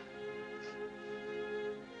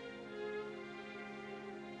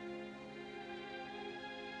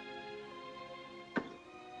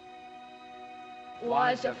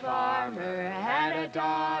 Was a farmer, had a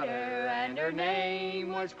daughter, and her name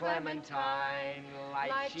was Clementine.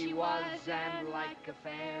 Like she was and like a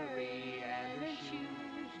fairy, and her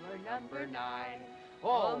shoes were number 9.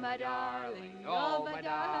 Oh, my darling, oh, my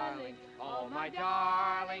darling, oh, my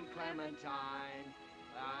darling Clementine.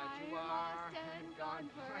 That you are and gone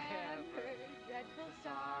forever, dreadful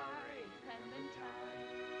sorry, Clementine.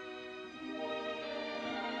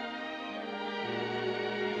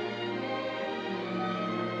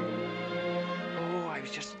 I was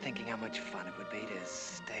just thinking how much fun it would be to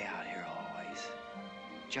stay out here always.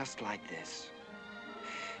 Just like this.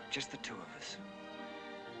 Just the two of us.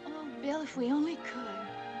 Oh, Bill, if we only could.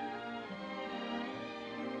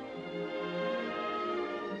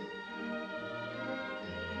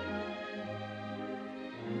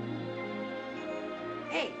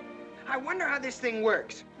 Hey, I wonder how this thing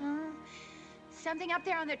works. Something up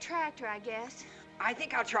there on the tractor, I guess. I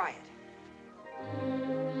think I'll try it.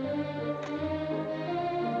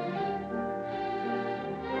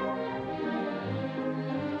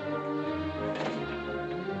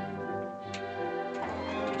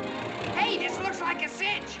 Hey, this looks like a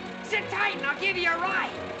cinch. Sit tight and I'll give you a ride.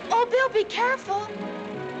 Oh, Bill, be careful.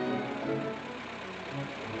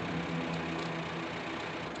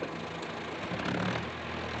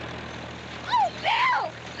 Oh,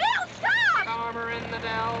 Bill! Bill, stop! Farmer in the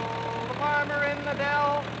dell, the farmer in the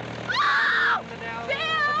dell. Oh! Bill! Bill!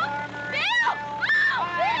 Oh,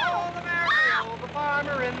 Bill! The Mario, the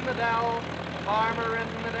farmer in the dell, the farmer in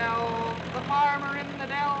the dell, the farmer in the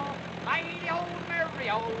dell. Hi-ho,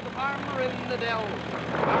 Mario, the farmer in the dell.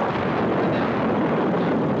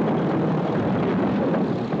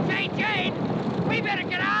 Jane, we better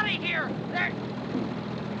get out of here.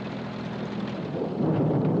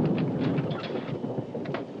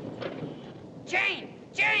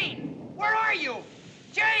 Jane, where are you?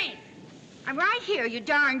 Jane! I'm right here, you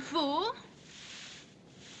darn fool.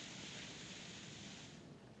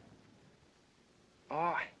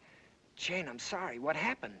 Oh, Jane, I'm sorry. What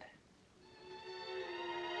happened?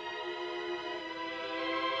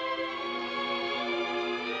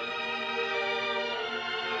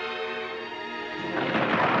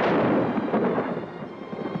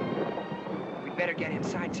 We'd better get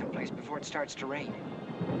inside someplace before it starts to rain.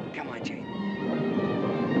 Come on, Jane.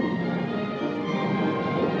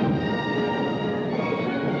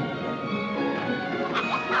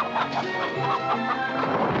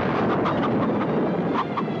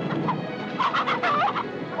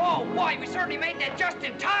 Oh, boy, we certainly made that just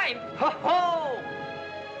in time. Ho-ho!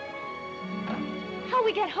 How'll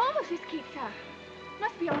we get home if this keeps up?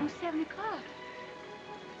 Must be almost 7 o'clock.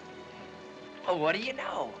 Well, what do you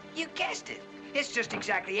know? You guessed it. It's just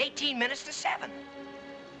exactly 18 minutes to 7.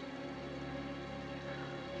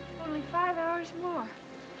 Only 5 hours more.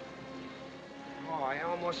 Oh, I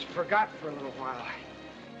almost forgot for a little while.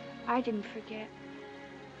 I didn't forget.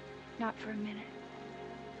 Not for a minute.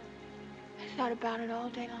 I thought about it all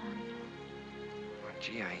day long. Well,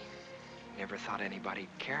 gee, I never thought anybody'd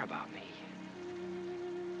care about me.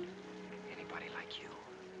 Anybody like you.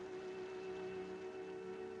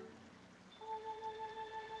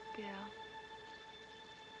 Bill.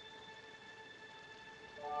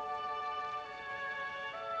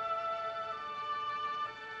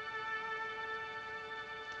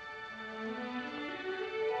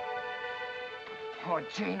 Oh,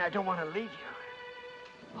 Jane, I don't want to leave you.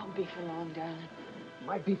 Won't be for long, darling.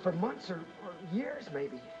 Might be for months or years,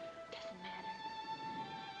 maybe. Doesn't matter.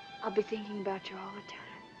 I'll be thinking about you all the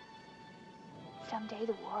time. Someday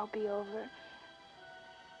the war will be over.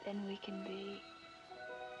 Then we can be...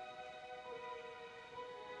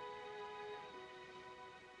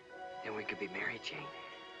 Then we could be married, Jane.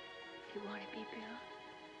 If you want to be, Bill.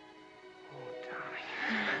 Oh, darling.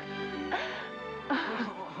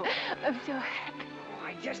 I'm so happy. Oh,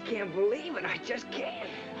 I just can't believe it. I just can't.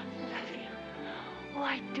 I love you. Oh,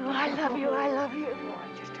 I do. I love you. I love you. Oh,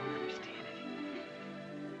 I just don't understand it.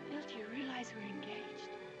 Bill, do you realize we're engaged?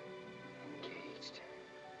 Engaged?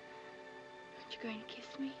 Aren't you going to kiss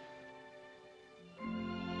me?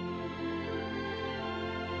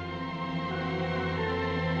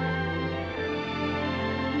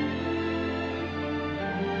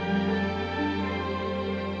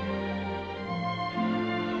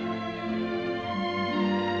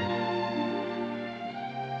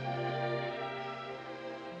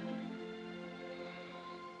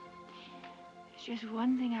 There's just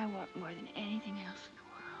one thing I want more than anything else in the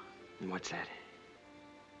world. And what's that?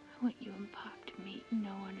 I want you and Pop to meet and know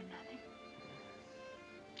one another.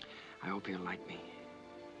 I hope he'll like me.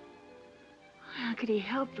 How could he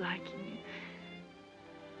help liking you?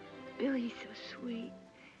 Billy's so sweet,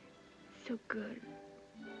 so good,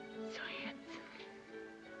 so handsome.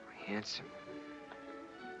 Handsome?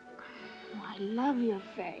 Oh, I love your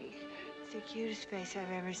face. It's the cutest face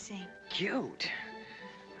I've ever seen. Cute?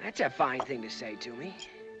 That's a fine thing to say to me.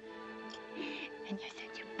 And you're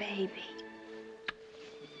such a baby.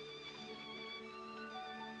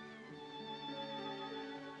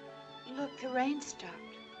 Look, the rain stopped.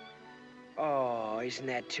 Oh, isn't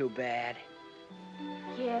that too bad?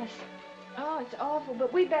 Yes. Oh, it's awful,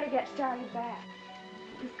 but we better get started back.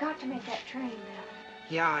 We've got to make that train now.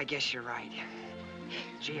 Yeah, I guess you're right.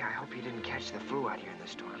 Gee, I hope you didn't catch the flu out here in the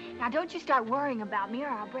storm. Now, don't you start worrying about me or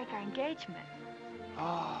I'll break our engagement.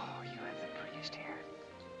 Oh, you have the prettiest hair.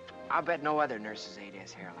 I'll bet no other nurse's aide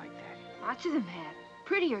has hair like that. Lots of them have.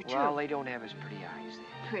 Prettier, too. Well, they don't have as pretty eyes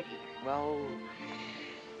then. Prettier. Well,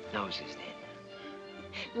 noses then.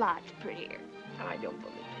 Lots prettier. I don't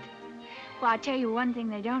believe it. Well, I'll tell you one thing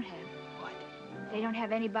they don't have. What? They don't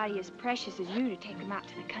have anybody as precious as you to take them out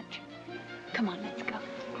to the country. Come on, let's go.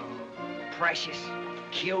 Precious,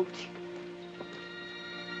 cute.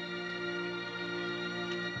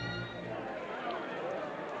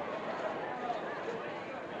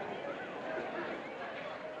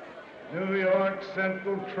 New York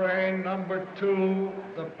Central Train number 2,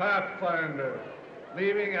 the Pathfinder,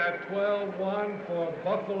 leaving at 12:01 for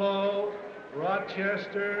Buffalo,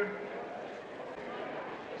 Rochester,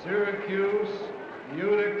 Syracuse,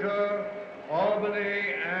 Utica,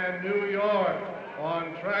 Albany, and New York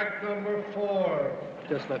on track number 4.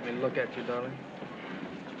 Just let me look at you, darling.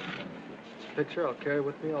 This picture I'll carry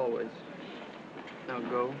with me always. Now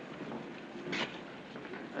go.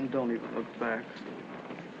 And don't even look back.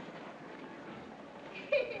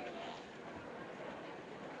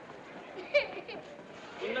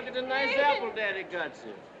 Look at the nice apple Daddy got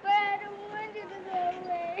you. But I don't want you to go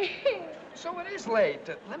away. So it is late.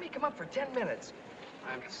 Let me come up for 10 minutes.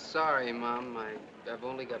 I'm sorry, Mom. I've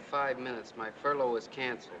only got 5 minutes. My furlough is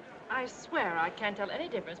canceled. I swear I can't tell any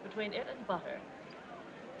difference between it and butter.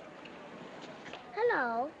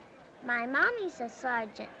 Hello. My mommy's a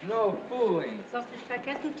sergeant. No fooling. Sollst nicht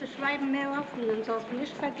vergessen zu schreiben, mehr offen, und sollst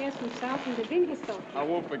nicht vergessen, saufen die Dinge so. I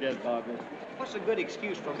won't forget, Bobby. What's a good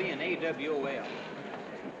excuse for being AWOL?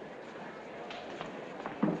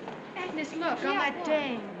 Agnes, look, on that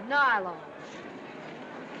dame. Nylon.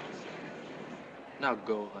 Now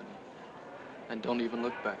go, honey. And don't even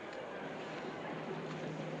look back.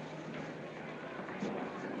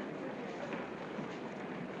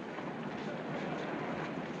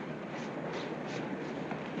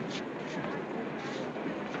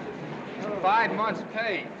 Oh, 5 months'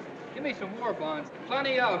 pay. Give me some war bonds.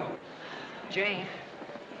 Plenty of them. Jane.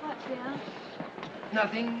 What, Bill?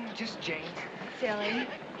 Nothing, just Jane. Silly.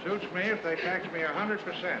 Suits me if they tax me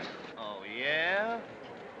 100%. Oh, yeah?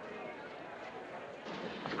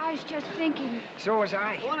 I was just thinking. So was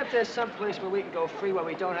I. What if there's some place where we can go free where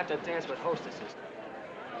we don't have to dance with hostesses?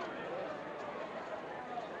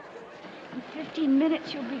 In 15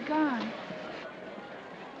 minutes, you'll be gone.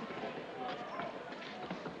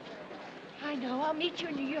 I know. I'll meet you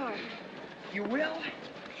in New York. You will?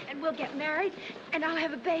 And we'll get married, and I'll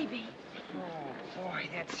have a baby. Oh, boy,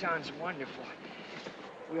 that sounds wonderful.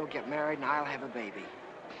 We'll get married and I'll have a baby.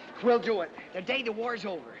 We'll do it. The day the war's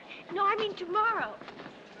over. No, I mean tomorrow.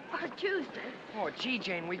 Or Tuesday. Oh, gee,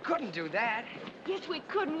 Jane, we couldn't do that. Yes, we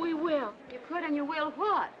could and we will. You could and you will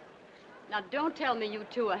what? Now, don't tell me you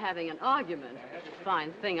two are having an argument.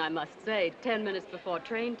 Fine thing, I must say, 10 minutes before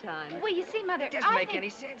train time. Well, you see, Mother, It doesn't make any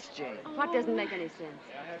sense, Jane. What doesn't make any sense?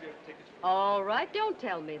 All right, don't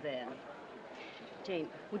tell me then. Jane,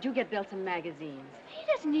 would you get Bill some magazines? He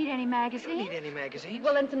doesn't need any magazines. You don't need any magazines.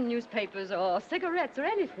 Well, then some newspapers or cigarettes or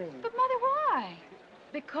anything. But, Mother, why?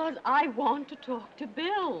 Because I want to talk to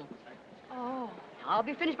Bill. Oh. I'll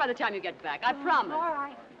be finished by the time you get back, I promise. All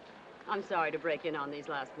right. I'm sorry to break in on these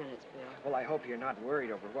last minutes, Bill. Well, I hope you're not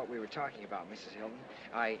worried over what we were talking about, Mrs. Hilton.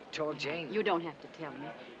 I told Jane... You don't have to tell me.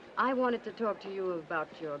 I wanted to talk to you about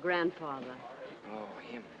your grandfather. Oh,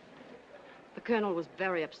 him. The Colonel was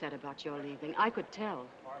very upset about your leaving. I could tell.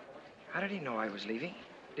 How did he know I was leaving?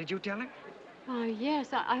 Did you tell him? Oh, yes.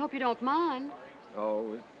 I hope you don't mind.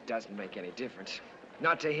 Oh, it doesn't make any difference.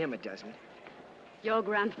 Not to him, it doesn't. Your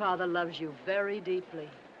grandfather loves you very deeply.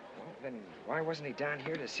 Well, then why wasn't he down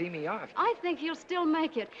here to see me off? I think he'll still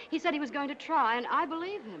make it. He said he was going to try, and I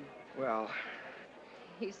believe him. Well...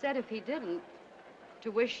 He said if he didn't,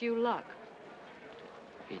 to wish you luck.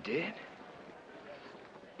 He did?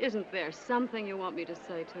 Isn't there something you want me to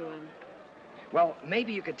say to him? Well,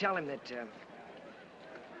 maybe you could tell him that,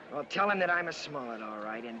 well, tell him that I'm a Smollett, all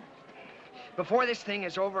right, and before this thing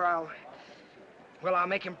is over, I'll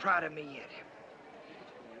make him proud of me yet.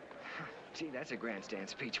 Gee, that's a grandstand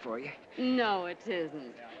speech for you. No, it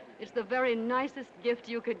isn't. It's the very nicest gift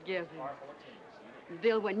you could give him.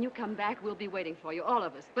 Bill, when you come back, we'll be waiting for you, all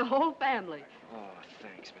of us, the whole family. Oh,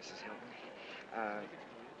 thanks, Mrs. Hilton.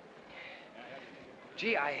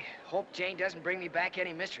 Gee, I hope Jane doesn't bring me back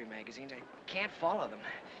any mystery magazines. I can't follow them.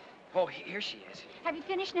 Oh, here she is. Have you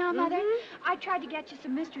finished now, Mother? I tried to get you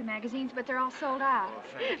some mystery magazines, but they're all sold out. Oh,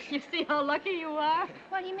 thanks. You see how lucky you are?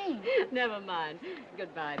 What do you mean? Never mind.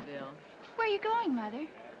 Goodbye, Bill. Where are you going, Mother?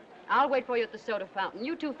 I'll wait for you at the soda fountain.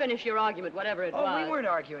 You two finish your argument, whatever it was. Oh, we weren't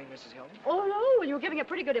arguing, Mrs. Hilton. Oh, no. Well, you were giving a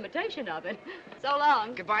pretty good imitation of it. So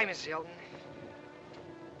long. Goodbye, Mrs. Hilton.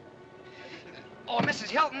 Oh, Mrs.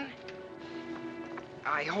 Hilton.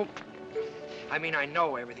 I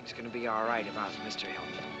know everything's going to be all right about Mr.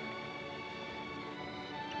 Hilton.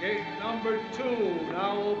 Gate number 2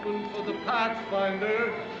 now open for the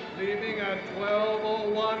Pathfinder, leaving at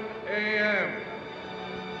 12:01 a.m.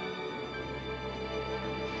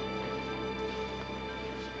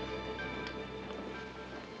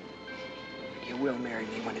 You will marry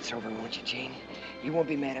me when it's over, won't you, Jane? You won't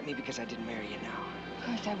be mad at me because I didn't marry you now. Of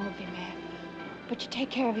course I won't be mad. But you take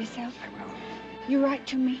care of yourself. I will. You write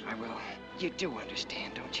to me? I will. You do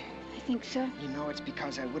understand, don't you? I think so. You know, it's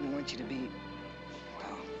because I wouldn't want you to be,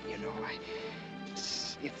 well, you know,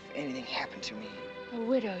 if anything happened to me. A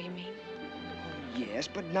widow, you mean? Yes,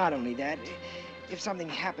 but not only that. If something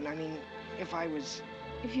happened, I mean, if I was...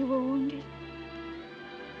 If you were wounded?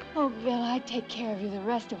 Oh, Bill, I'd take care of you the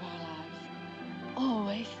rest of our lives.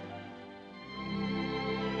 Always.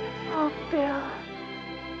 Oh, Bill.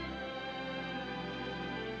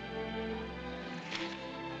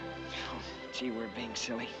 Gee, we're being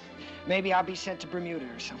silly. Maybe I'll be sent to Bermuda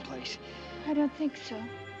or someplace. I don't think so.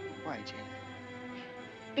 Why, Jane?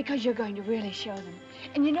 Because you're going to really show them.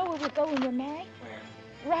 And you know where we'll go when we're married?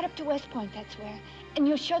 Where? Right up to West Point, that's where. And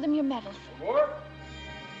you'll show them your medals. More?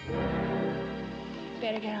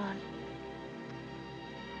 Better get on.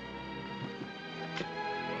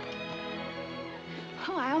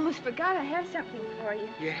 Oh, I almost forgot I have something for you.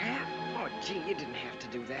 You have? Oh, gee, you didn't have to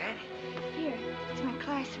do that. Here, it's my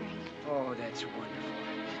class ring. Oh, that's wonderful.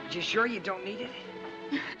 You sure you don't need it?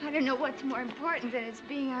 I don't know what's more important than its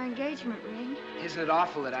being our engagement ring. Isn't it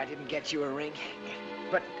awful that I didn't get you a ring?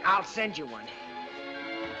 But I'll send you one.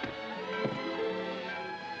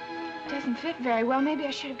 It doesn't fit very well. Maybe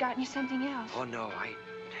I should have gotten you something else. Oh, no,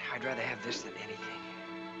 I'd rather have this than anything.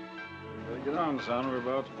 Well, get on, son. We're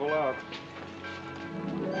about to pull out.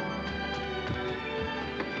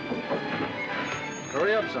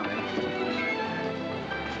 Hurry up, Sonny. Go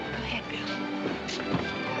ahead, Bill.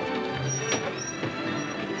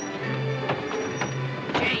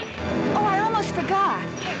 Jane! Oh, I almost forgot.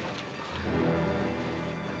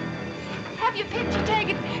 Have your picture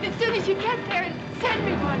taken as soon as you get there and send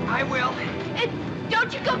me one. I will. And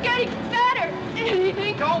don't you go getting fatter.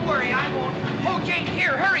 Don't worry, I won't. Oh, Jane,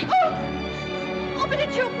 here, hurry. Oh, but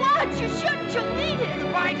it's your watch. You shouldn't. You'll need it.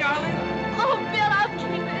 Goodbye, darling. Oh, Bill, I'll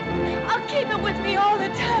keep it. I'll keep it with me all the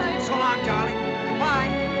time. So long, darling. Goodbye.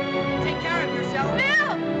 Take care of yourself.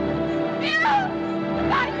 Bill! Bill!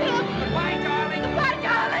 Goodbye, Bill. Goodbye, darling. Goodbye,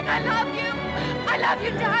 darling. I love you. I love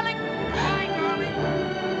you, darling. Goodbye, darling.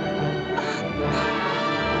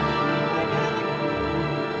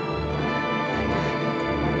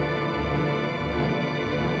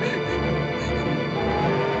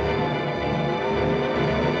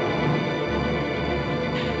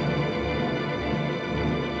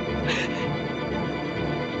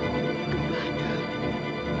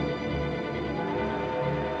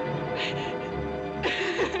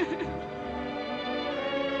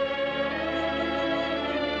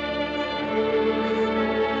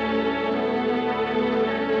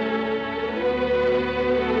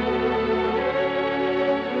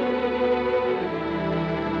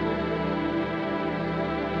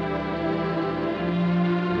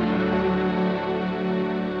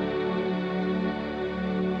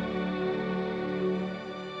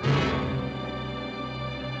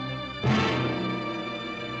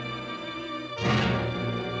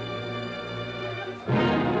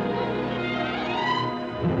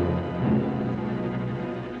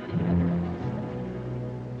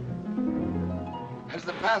 Has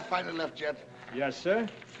the Pathfinder left yet? Yes, sir.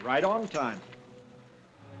 Right on time.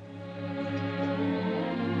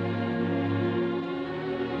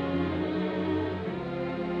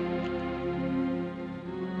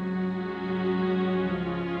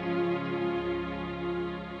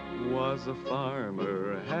 was a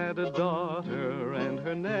farmer, had a daughter, and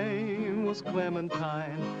her name was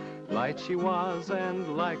Clementine. Light she was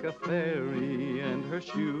and like a fairy, and her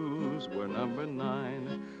shoes were number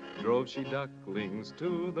 9. Drove she ducklings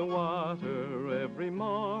to the water every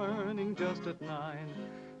morning just at 9.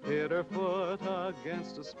 Hit her foot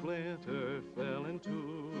against a splinter, fell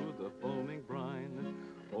into the foaming brine.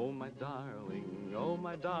 Oh, my darling, oh,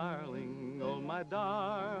 my darling, oh, my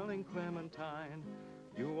darling Clementine,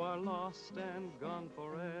 you are lost and gone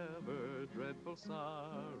forever, dreadful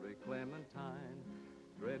sorry Clementine,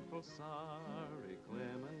 dreadful sorry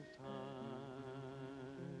Clementine.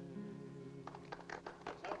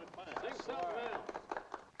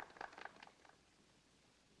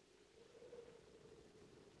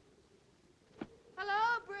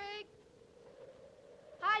 Hello, Brig.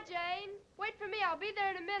 Hi, Jane. Wait for me. I'll be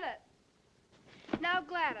there in a minute. Now,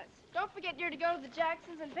 Gladys, don't forget you're to go to the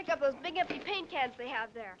Jacksons and pick up those big empty paint cans they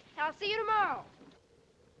have there. And I'll see you tomorrow.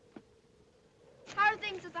 How are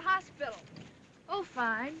things at the hospital? Oh,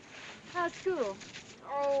 fine. How's school?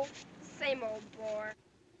 Oh, same old bore.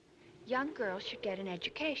 Young girls should get an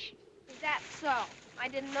education. Is that so? I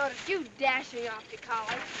didn't notice you dashing off to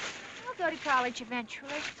college. I'll go to college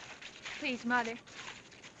eventually. Please, Mother.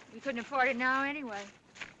 We couldn't afford it now anyway.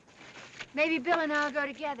 Maybe Bill and I'll go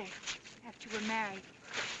together after we're married.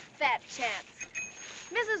 Fat chance.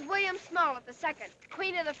 Mrs. William Smollett II,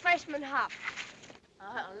 queen of the freshman hop.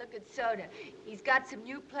 Oh, look at Soda. He's got some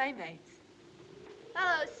new playmates.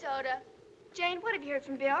 Hello, Soda. Jane, what have you heard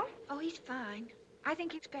from Bill? Oh, he's fine. I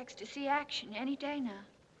think he expects to see action any day now.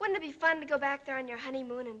 Wouldn't it be fun to go back there on your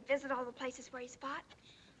honeymoon and visit all the places where he's fought?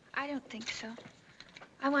 I don't think so.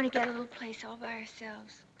 I want to get a little place all by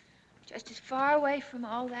ourselves. Just as far away from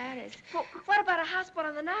all that as... Well, what about a houseboat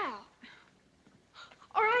on the Nile?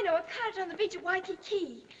 Or I know, a cottage on the beach at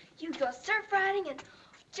Waikiki. You go surf riding and...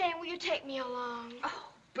 Jane, will you take me along? Oh,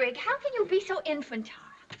 Brig, how can you be so infantile?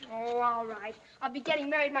 Oh, all right. I'll be getting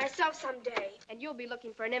married myself someday. And you'll be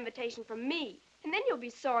looking for an invitation from me. And then you'll be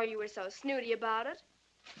sorry you were so snooty about it.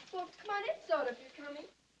 Well, come on in, Soda, if you're coming.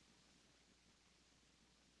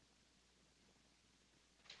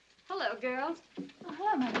 Hello, girls. Oh,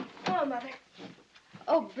 hello, Mother. Hello, Mother.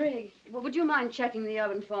 Oh, Brig, well, would you mind checking the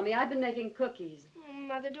oven for me? I've been making cookies. Oh,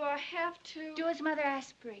 Mother, do I have to? Do as Mother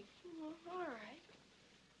asked, Brig. Oh, all right.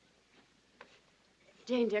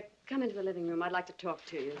 Jane, dear, come into the living room. I'd like to talk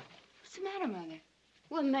to you. What's the matter, Mother?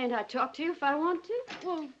 Well, mayn't I talk to you if I want to?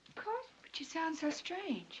 Well, of course, but you sound so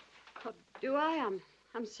strange. Oh, do I?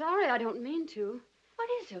 I'm sorry. I don't mean to. What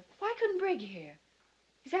is it? Why couldn't Brig hear?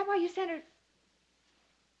 Is that why you sent her...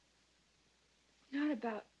 Not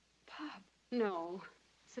about Pop. No.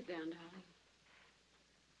 Sit down, darling.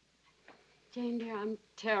 Jane, dear, I'm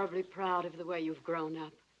terribly proud of the way you've grown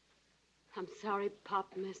up. I'm sorry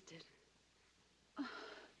Pop missed it. Oh,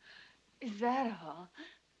 is that all?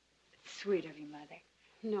 It's sweet of you, Mother.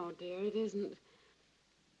 No, dear, it isn't.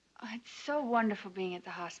 Oh, it's so wonderful being at the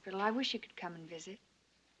hospital. I wish you could come and visit.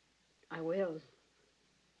 I will.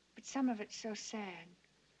 But some of it's so sad.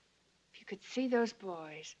 If you could see those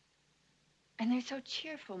boys. And they're so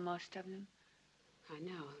cheerful, most of them. I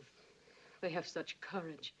know. They have such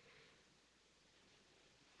courage.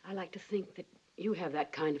 I like to think that you have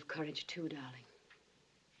that kind of courage, too, darling.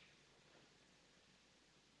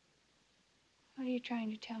 What are you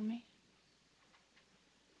trying to tell me?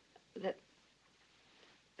 That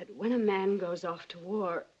when a man goes off to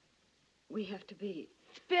war, we have to be...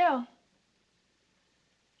 Bill!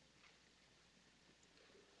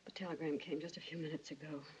 The telegram came just a few minutes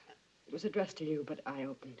ago. It was addressed to you, but I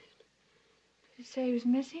opened it. Did it say he was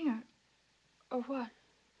missing, or what?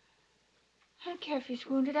 I don't care if he's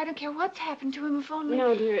wounded. I don't care what's happened to him, if only...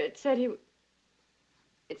 No, dear, it said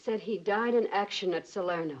he died in action at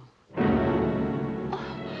Salerno.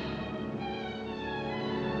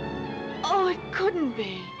 Oh, it couldn't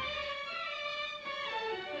be.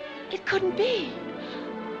 It couldn't be.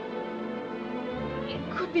 It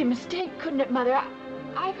could be a mistake, couldn't it, Mother?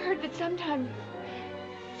 I've heard that sometimes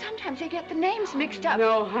they get the names mixed up.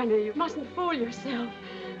 No, honey, you mustn't fool yourself.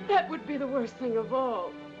 That would be the worst thing of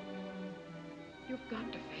all. You've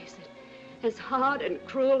got to face it, as hard and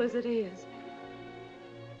cruel as it is.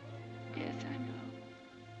 Yes, I know.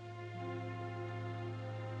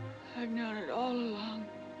 I've known it all along.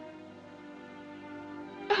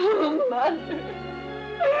 Oh, Mother.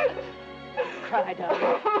 Cry,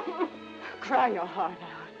 darling. Cry your heart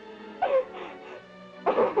out.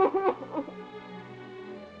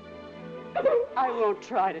 I won't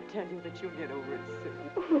try to tell you that you'll get over it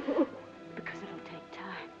soon. Because it'll take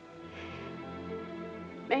time.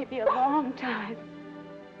 Maybe a long time.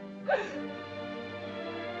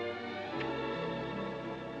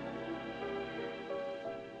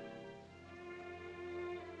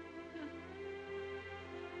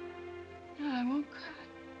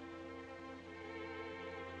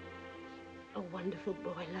 wonderful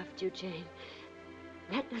boy loved you, Jane.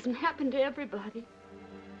 That doesn't happen to everybody.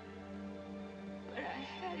 But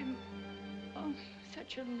I had him, oh,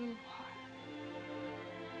 such a little while.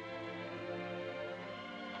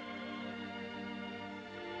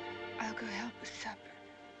 I'll go help with supper.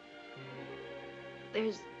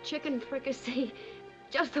 There's chicken fricassee,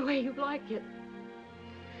 just the way you like it.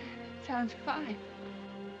 Sounds fine.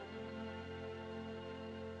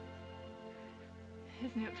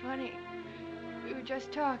 Isn't it funny? We were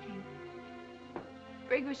just talking.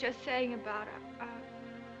 Brigg was just saying about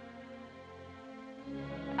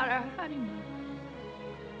our honeymoon.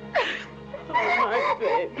 Oh, my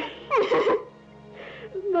baby.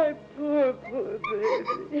 My poor, poor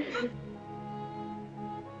baby.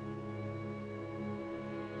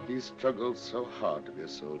 He struggled so hard to be a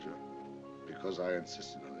soldier because I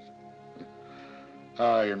insisted on it.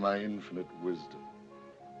 I, in my infinite wisdom.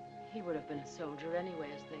 He would have been a soldier anyway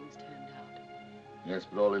as things turned out. Yes,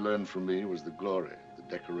 but all he learned from me was the glory, the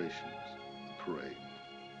decorations, the parade.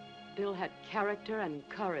 Bill had character and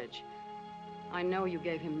courage. I know you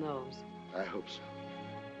gave him those. I hope so.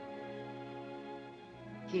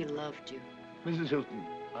 He loved you. Mrs. Hilton,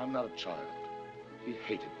 I'm not a child. He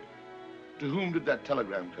hated me. To whom did that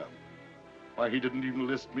telegram come? Why, he didn't even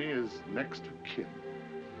list me as next of kin.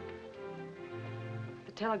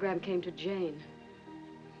 The telegram came to Jane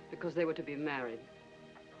because they were to be married.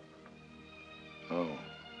 Oh,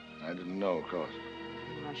 I didn't know, of course.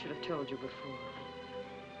 I should have told you before.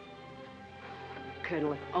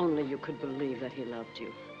 Colonel, if only you could believe that he loved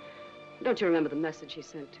you. Don't you remember the message he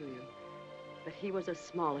sent to you? That he was a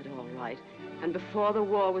Smollett, all right. And before the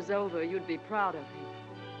war was over, you'd be proud of him.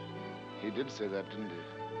 He did say that, didn't he?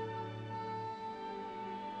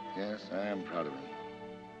 Yes, I am proud of him.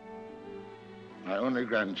 My only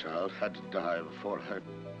grandchild had to die before I...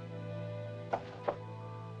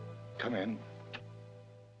 Come in.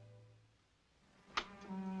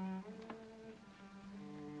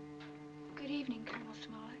 Good evening, Colonel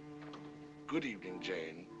Smollett. Good evening,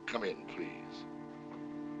 Jane. Come in, please.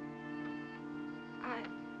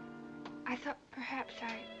 I thought perhaps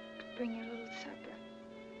I could bring you a little supper.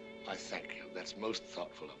 I thank you. That's most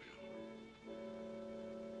thoughtful of you.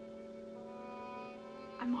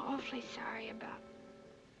 I'm awfully sorry about...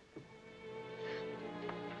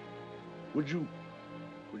 Would you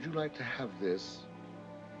like to have this?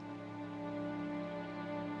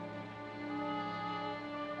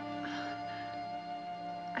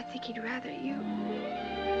 I think he'd rather you...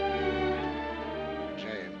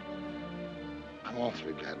 Jane, I'm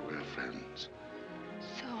awfully glad we're friends.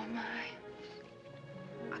 So am I.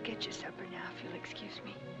 I'll get you supper now, if you'll excuse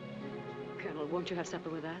me. Colonel, won't you have supper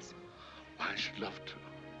with us? I should love to.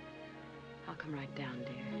 I'll come right down,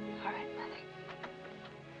 dear. All right,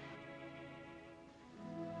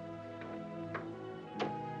 Mother.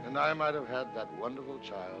 And I might have had that wonderful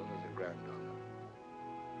child as a granddaughter.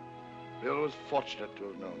 Bill was fortunate to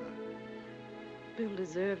have known her. Bill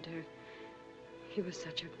deserved her. He was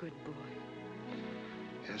such a good boy.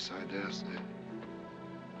 Yes, I dare say.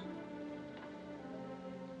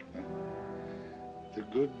 The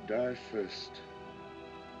good die first,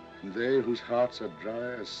 and they whose hearts are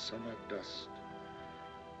dry as summer dust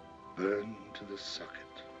burn to the socket.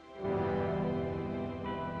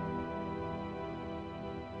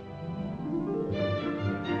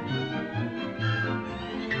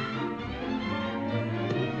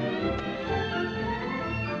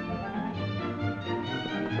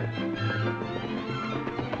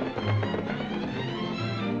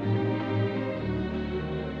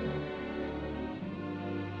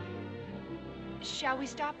 Shall we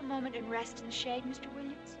stop a moment and rest in the shade, Mr.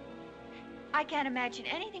 Williams? I can't imagine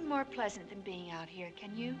anything more pleasant than being out here,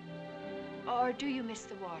 can you? Or do you miss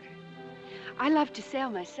the water? I love to sail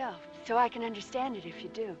myself, so I can understand it if you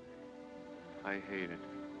do. I hate it.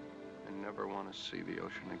 I never want to see the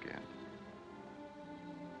ocean again.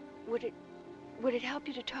 Would it help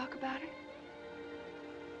you to talk about it?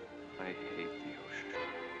 I hate the ocean.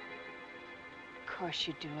 Of course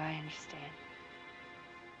you do, I understand.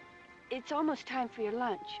 It's almost time for your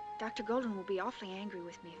lunch. Dr. Golden will be awfully angry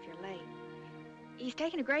with me if you're late. He's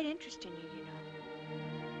taken a great interest in you, you know.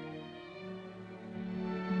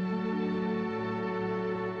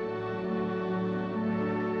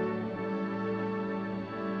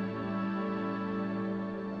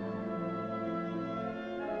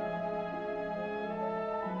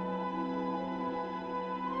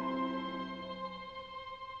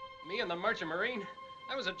 Me and the Merchant Marine?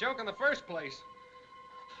 That was a joke in the first place.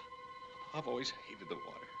 I've always hated the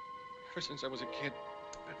water, ever since I was a kid.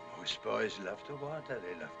 But most boys love the water.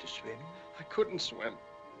 They love to swim. I couldn't swim.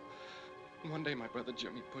 One day, my brother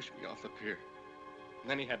Jimmy pushed me off the pier. And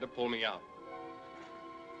then he had to pull me out.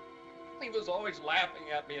 He was always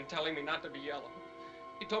laughing at me and telling me not to be yellow.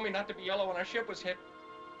 He told me not to be yellow when our ship was hit.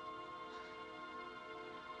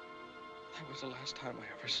 That was the last time I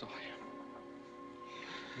ever saw him.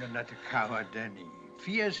 You're not a coward, Danny.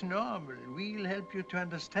 Fear is normal. We'll help you to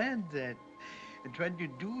understand that. And when you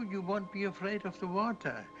do, you won't be afraid of the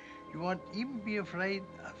water. You won't even be afraid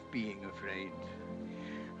of being afraid.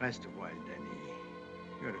 Rest a while, Danny.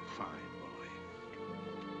 You're a fine boy.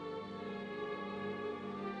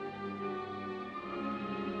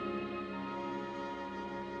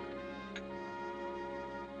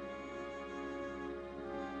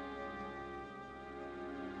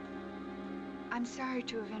 I'm sorry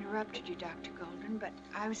to have interrupted you, Dr. Golden, but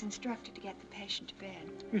I was instructed to get the patient to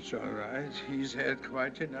bed. It's all right. He's had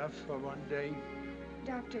quite enough for one day.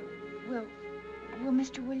 Doctor, will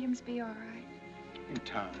Mr. Williams be all right? In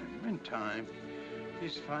time, in time.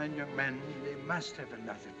 These fine young men, they must have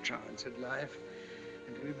another chance at life.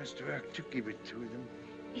 And we must work to give it to them.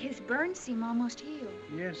 His burns seem almost healed.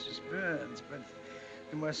 Yes, his burns, but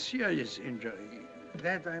the more serious injury,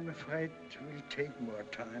 that, I'm afraid, will take more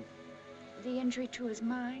time. The injury to his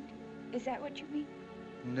mind? Is that what you mean?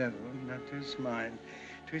 No, not to his mind.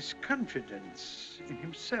 To his confidence in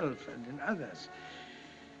himself and in others.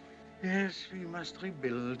 Yes, we must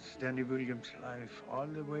rebuild Danny Williams' life all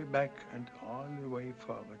the way back and all the way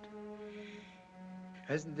forward.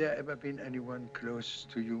 Hasn't there ever been anyone close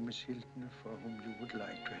to you, Miss Hilton, for whom you would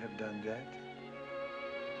like to have done that?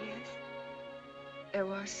 Yes. There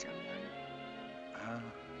was someone. Ah,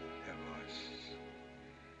 there was.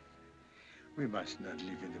 We must not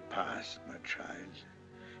live in the past, my child.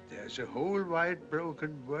 There's a whole wide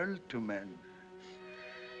broken world to mend.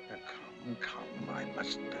 Now, come, I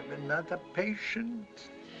must have another patient.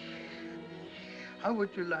 How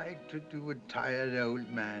would you like to do a tired old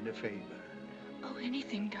man a favor? Oh,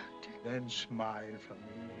 anything, Doctor. Then smile for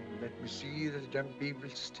me. Let me see that young people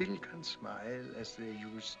still can smile as they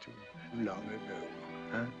used to long ago.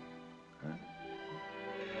 Huh? Huh?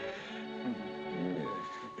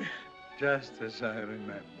 Just as I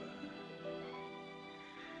remember.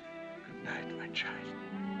 Good night, my child.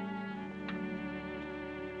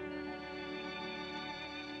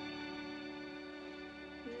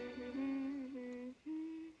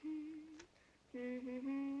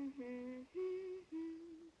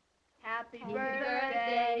 Happy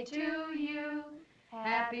birthday to you.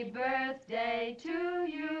 Happy birthday to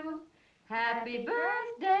you. Happy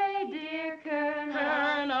birthday, dear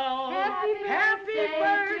Colonel. Happy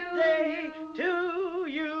birthday to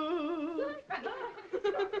you.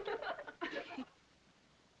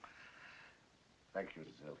 Thank you,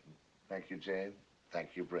 Mrs. Hilton. Thank you, Jane.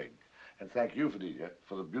 Thank you, Brigg. And thank you, Fadiga,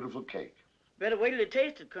 for the beautiful cake. Better wait till you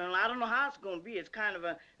taste it, Colonel. I don't know how it's going to be. It's kind of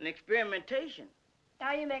an experimentation.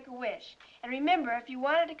 Now you make a wish. And remember, if you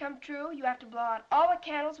want it to come true, you have to blow out all the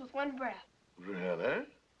candles with one breath. Really?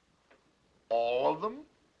 All of them?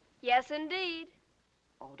 Yes, indeed.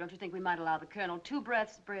 Oh, don't you think we might allow the Colonel 2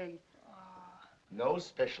 breaths, Brigg? No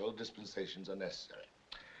special dispensations are necessary.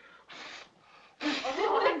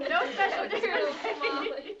 Oh, no special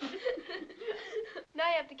dispensation. Now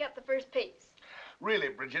you have to get the first piece. Really,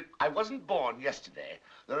 Bridget, I wasn't born yesterday.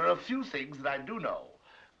 There are a few things that I do know.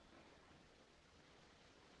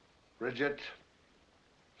 Bridget,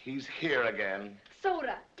 he's here again.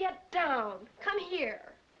 Soda, get down. Come here.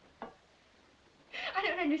 I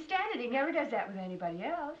don't understand it. He never does that with anybody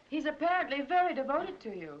else. He's apparently very devoted to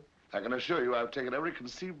you. I can assure you I've taken every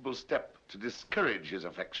conceivable step to discourage his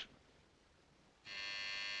affection.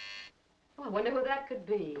 Oh, I wonder who that could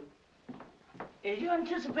be. Is you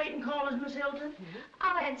anticipating callers, Miss Hilton?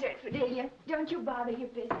 I'll answer it, Fidelia. Don't you bother. You're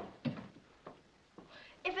busy.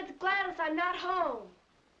 If it's Gladys, I'm not home.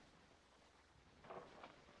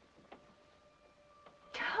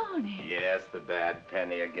 Tony. Yes, the bad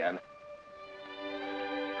penny again.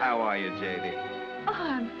 How are you, J.D.? Oh,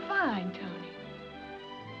 I'm fine, Tony.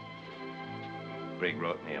 Brigg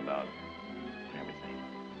wrote me about everything.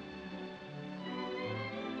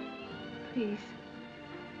 Please,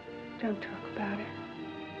 don't talk about it.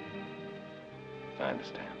 I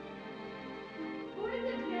understand. Who is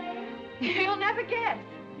it, Dave? You'll never guess.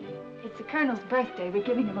 It's the Colonel's birthday. We're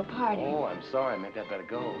giving him a party. Oh, I'm sorry. Maybe I'd better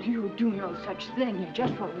go. You do no such thing. You're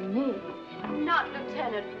just what we need. Not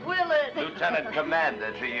Lieutenant Willard. Lieutenant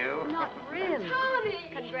Commander to you. Not really. Tony!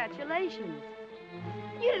 Congratulations.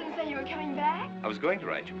 You didn't say you were coming back. I was going to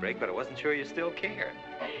write you, Brigg, but I wasn't sure you still cared.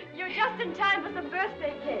 You're just in time for some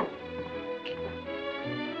birthday cake.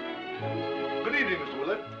 Good evening, Mr.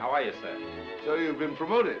 Willard. How are you, sir? So you've been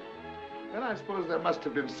promoted. Well, I suppose there must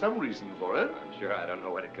have been some reason for it. I'm sure I don't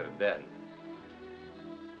know what it could have been.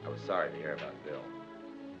 I was sorry to hear about Bill.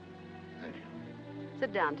 Thank you.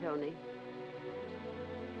 Sit down, Tony.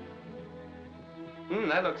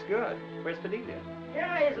 That looks good. Where's Padilla?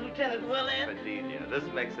 Here is Lieutenant Willett. Padilla, this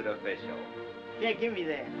makes it official. Yeah, give me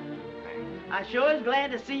that. I sure is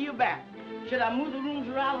glad to see you back. Should I move the rooms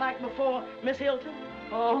around like before, Miss Hilton?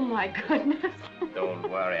 Oh, my goodness. Don't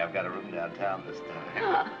worry, I've got a room downtown this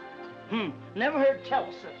time. Never heard tell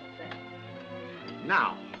of such a thing.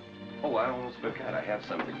 Now. Oh, I almost forgot. I have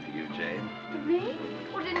something for you, Jane. Me?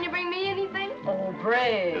 Well, didn't you bring me anything? Oh,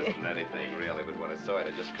 Bray. This isn't anything, really, but when I saw it,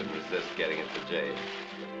 I just couldn't resist getting it for Jane.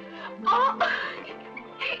 Oh!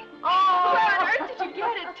 Oh! Where on earth did you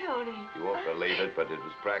get it, Tony? You won't believe it, but it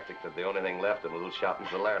was practically the only thing left in a little shop in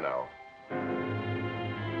Salerno.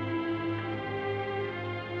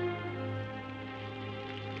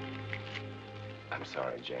 I'm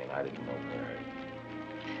sorry, Jane. I didn't know her.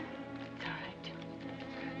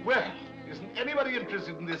 Well, isn't anybody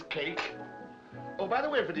interested in this cake? Oh, by the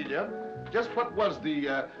way, Padilla, just what was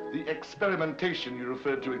the experimentation you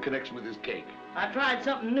referred to in connection with this cake? I tried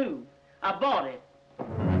something new. I bought it.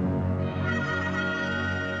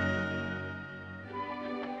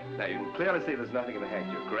 Now, you can clearly see there's nothing in the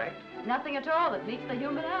handkerchief, correct? Nothing at all that meets the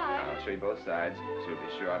human eye. I'll show you both sides, so you'll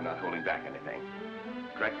be sure I'm not holding back anything.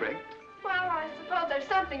 Correct, Greg? Well, I suppose there's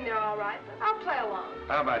something there, all right, but I'll play along.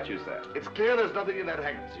 How about you, sir? It's clear there's nothing in that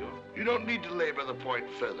handkerchief. You don't need to labor the point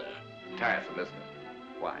further. Tiresome, isn't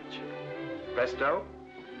it? Watch. Presto,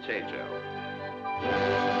 change-o.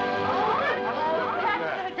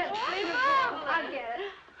 I get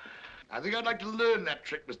it. I think I'd like to learn that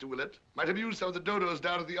trick, Mr. Willett. Might have used some of the dodos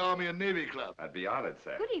down at the Army and Navy Club. I'd be honored,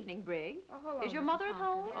 sir. Good evening, Briggs. Oh, hello, Is your Mrs. mother at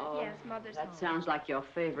home? Yes, Mother's home. That sounds like your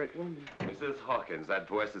favorite woman. Mrs. Hawkins, that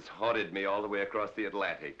voice has haunted me all the way across the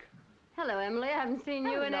Atlantic. Hello, Emily. I haven't seen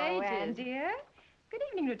you in Hello, ages. Ann, dear. Good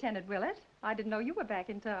evening, Lieutenant Willett. I didn't know you were back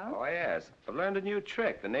in town. Oh, yes. I've learned a new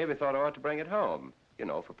trick. The Navy thought I ought to bring it home. You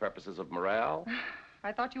know, for purposes of morale.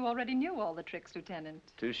 I thought you already knew all the tricks, Lieutenant.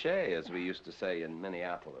 Touché, as we used to say in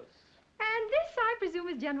Minneapolis. And this, I presume,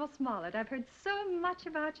 is General Smollett. I've heard so much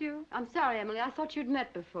about you. I'm sorry, Emily. I thought you'd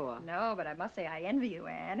met before. No, but I must say I envy you,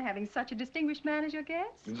 Anne, having such a distinguished man as your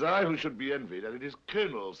guest. It's I who should be envied, and it is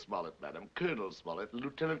Colonel Smollett, madam. Colonel Smollett,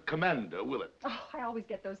 Lieutenant Commander Willett. Oh, I always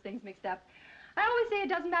get those things mixed up. I always say it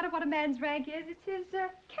doesn't matter what a man's rank is. It's his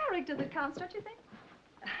character that counts, don't you think?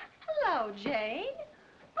 Hello, Jane.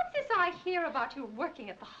 What's this I hear about you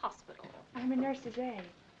working at the hospital? I'm a nurse's aide.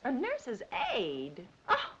 A nurse's aide?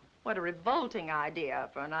 Oh, what a revolting idea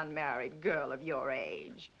for an unmarried girl of your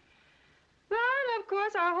age. But, of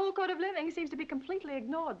course, our whole code of living seems to be completely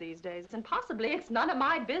ignored these days, and possibly it's none of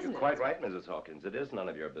my business. You're quite right, Mrs. Hawkins. It is none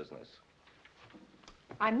of your business.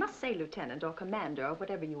 I must say, Lieutenant or Commander or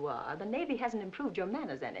whatever you are, the Navy hasn't improved your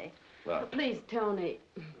manners any. Well, Please, Tony.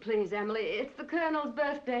 Please, Emily. It's the Colonel's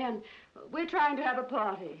birthday, and we're trying to have a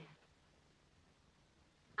party.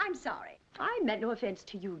 I'm sorry. I meant no offense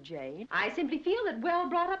to you, Jane. I simply feel that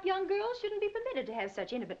well-brought-up young girls shouldn't be permitted to have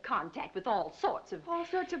such intimate contact with all sorts of... All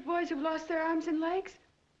sorts of boys who've lost their arms and legs?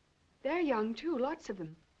 They're young, too, lots of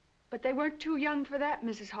them. But they weren't too young for that,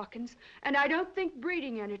 Mrs. Hawkins. And I don't think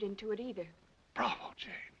breeding entered into it either. Bravo,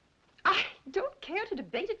 Jane. I don't care to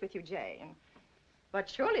debate it with you, Jane. But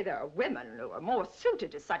surely there are women who are more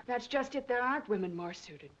suited to such... That's just it. There aren't women more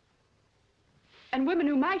suited. And women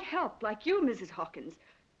who might help, like you, Mrs. Hawkins.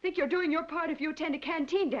 Think you're doing your part if you attend a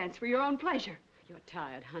canteen dance for your own pleasure. You're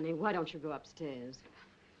tired, honey. Why don't you go upstairs?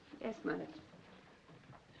 Yes, Mother.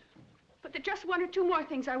 But there's just one or two more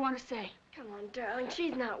things I want to say. Come on, darling.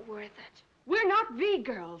 She's not worth it. We're not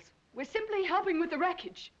V-girls. We're simply helping with the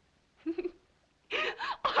wreckage.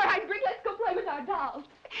 All right, Brig, let's go play with our dolls.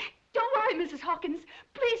 Don't worry, Mrs. Hawkins.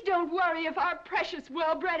 Please don't worry if our precious,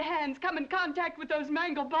 well-bred hands come in contact with those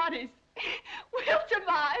mangled bodies. We'll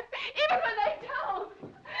survive, even when they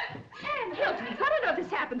don't. Anne Hilton, what on earth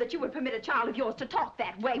has happened that you would permit a child of yours to talk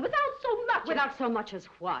that way without so much... Without so much as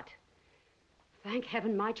what? Thank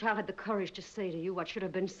heaven my child had the courage to say to you what should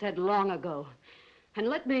have been said long ago. And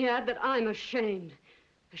let me add that I'm ashamed.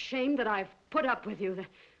 Ashamed that I've put up with you,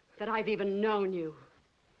 that I've even known you.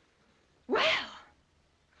 Well,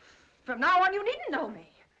 from now on you needn't know me.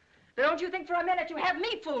 Don't you think for a minute you have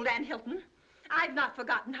me fooled, Anne Hilton? I've not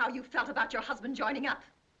forgotten how you felt about your husband joining up.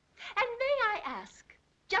 And may I ask,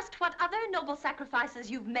 just what other noble sacrifices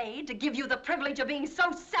you've made to give you the privilege of being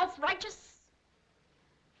so self-righteous?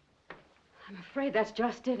 I'm afraid that's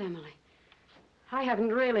just it, Emily. I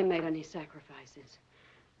haven't really made any sacrifices.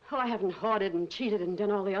 Oh, I haven't hoarded and cheated and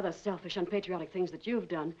done all the other selfish, unpatriotic things that you've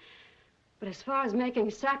done. But as far as making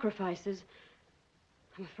sacrifices,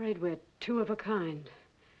 I'm afraid we're two of a kind.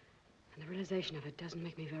 And the realization of it doesn't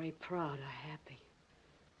make me very proud or happy.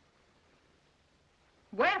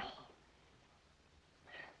 Well.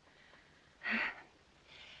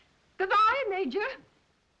 Goodbye, Major.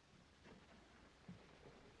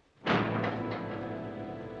 I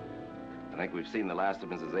think we've seen the last of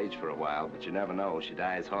Mrs. H for a while, but you never know. She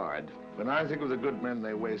dies hard. When I think of the good men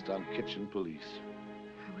they waste on kitchen police.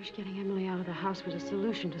 I wish getting Emily out of the house was a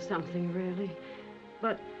solution to something, really.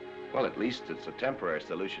 But... Well, at least it's a temporary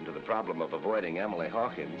solution to the problem of avoiding Emily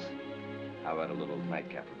Hawkins. How about a little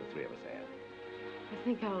nightcap for the three of us, Anne? I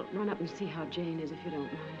think I'll run up and see how Jane is, if you don't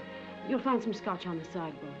mind. You'll find some scotch on the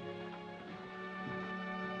sideboard.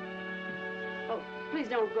 Oh, please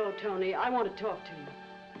don't go, Tony. I want to talk to you.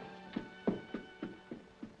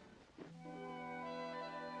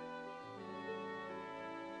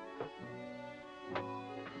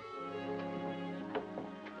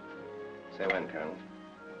 Say when, Colonel?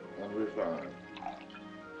 When we're fine.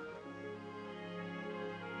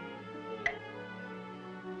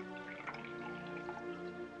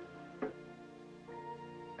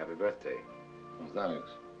 Happy birthday. Oh, thanks.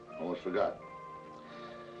 Almost forgot.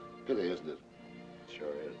 Pity, isn't it?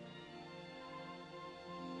 Sure is.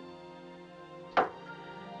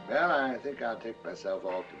 Well, I think I'll take myself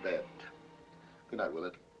off to bed. Good night,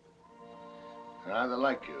 Willett. I rather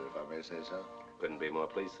like you, if I may say so. Couldn't be more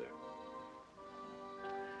pleased, sir.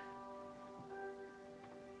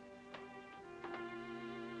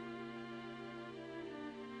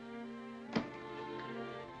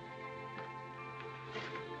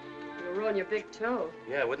 You'll ruin your big toe.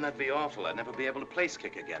 Yeah, wouldn't that be awful? I'd never be able to place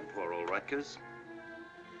kick again, poor old Rutgers.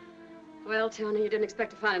 Well, Tony, you didn't expect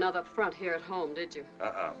to find another up front here at home, did you?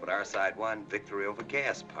 But our side won victory over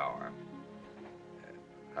gas power.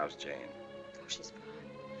 How's Jane? Oh, she's fine.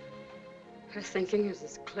 Her thinking is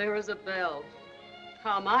as clear as a bell.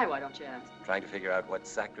 How am I, why don't you ask? Trying to figure out what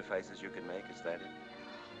sacrifices you can make, is that it?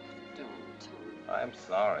 Don't, Tony. I'm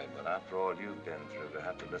sorry, but after all you've been through, to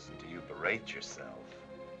have to listen to you berate yourself.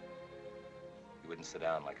 You wouldn't sit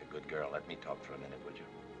down like a good girl. Let me talk for a minute, would you?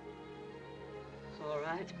 All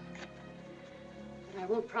right. But I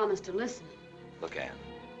won't promise to listen. Look, Anne,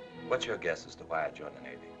 what's your guess as to why I joined the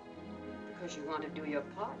Navy? Because you want to do your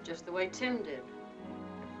part, just the way Tim did.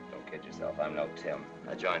 Don't kid yourself, I'm no Tim.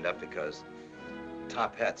 I joined up because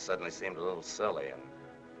top hat suddenly seemed a little silly, and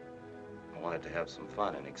I wanted to have some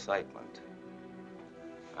fun and excitement.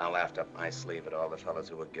 I laughed up my sleeve at all the fellows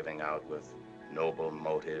who were giving out with noble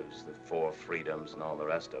motives, the 4 freedoms, and all the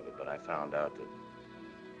rest of it, but I found out that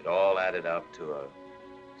it all added up to a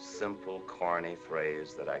simple, corny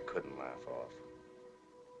phrase that I couldn't laugh off.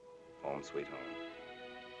 Home sweet home.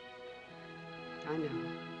 I know.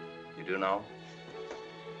 You do know?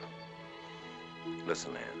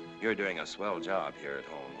 Listen, Ann, you're doing a swell job here at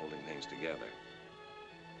home, holding things together.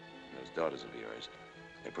 Those daughters of yours,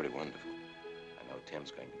 they're pretty wonderful. I know Tim's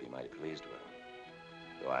going to be mighty pleased with them.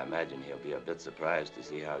 Though I imagine he'll be a bit surprised to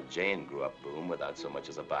see how Jane grew up boom without so much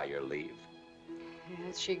as a by your leave.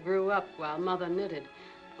 Yes, she grew up while Mother knitted.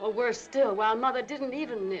 Or worse still, while Mother didn't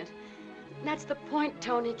even knit. That's the point,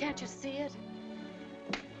 Tony. Can't you see it?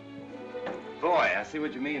 Boy, I see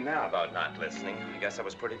what you mean now about not listening. I guess I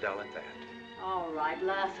was pretty dull at that. All right,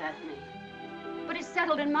 laugh at me. But it's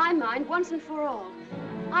settled in my mind once and for all.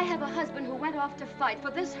 I have a husband who went off to fight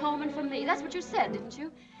for this home and for me. That's what you said, didn't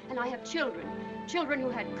you? And I have children. Children who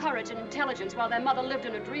had courage and intelligence while their mother lived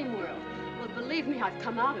in a dream world. Well, believe me, I've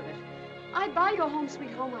come out of it. I'd buy your home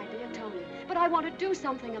sweet home idea, Tony, but I want to do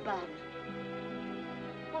something about it.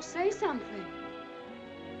 Well, say something.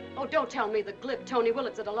 Oh, don't tell me the glib Tony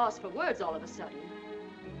Willett's at a loss for words all of a sudden.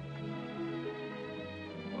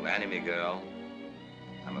 Well, Annie, me girl,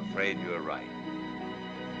 I'm afraid you're right.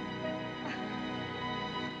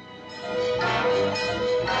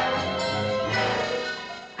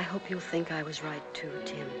 I hope you'll think I was right, too,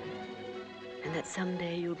 Tim. And that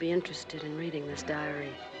someday you'll be interested in reading this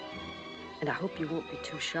diary. And I hope you won't be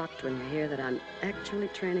too shocked when you hear that I'm actually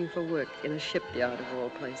training for work in a shipyard of all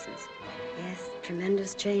places. Yes,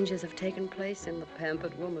 tremendous changes have taken place in the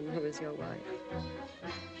pampered woman who is your wife.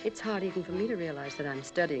 It's hard even for me to realize that I'm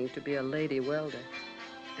studying to be a lady welder.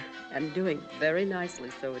 I'm doing very nicely,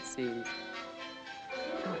 so it seems.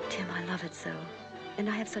 Oh, Tim, I love it so. And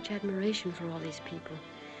I have such admiration for all these people.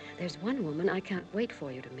 There's one woman I can't wait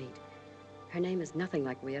for you to meet. Her name is nothing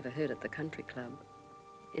like we ever heard at the country club.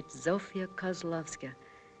 It's Zofia Kozlovska.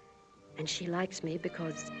 And she likes me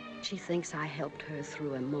because she thinks I helped her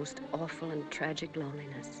through a most awful and tragic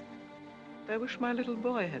loneliness. I wish my little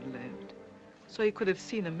boy had lived, so he could have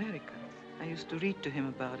seen America. I used to read to him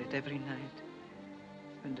about it every night,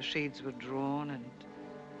 when the shades were drawn and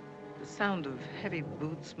The sound of heavy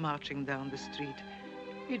boots marching down the street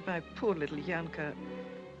made my poor little Yanka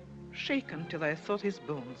shake until I thought his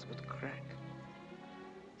bones would crack.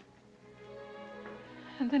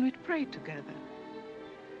 And then we'd pray together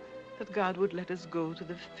that God would let us go to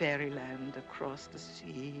the fairyland across the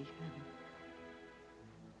sea.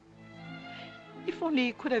 If only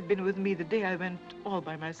he could have been with me the day I went all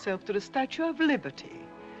by myself to the Statue of Liberty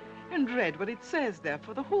and read what it says there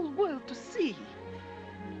for the whole world to see.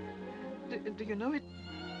 Do you know it,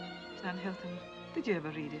 Van Hilton? Did you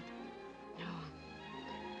ever read it? No.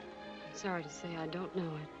 I'm sorry to say I don't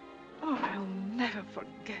know it. Oh, I'll never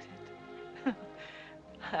forget it.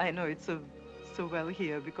 I know it so well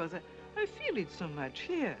here because I feel it so much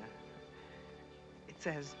here. It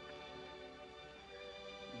says,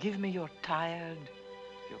 give me your tired,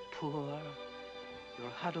 your poor,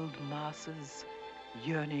 your huddled masses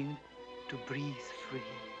yearning to breathe free.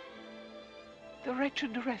 The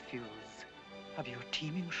wretched refuse of your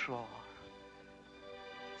teeming shore.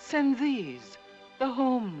 Send these, the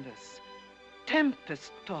homeless,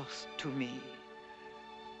 tempest-tossed to me.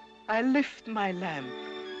 I lift my lamp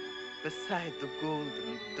beside the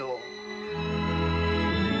golden door.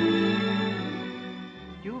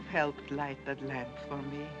 You've helped light that lamp for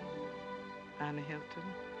me, Anne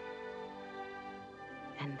Hilton.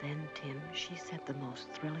 And then, Tim, she said the most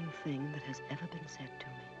thrilling thing that has ever been said to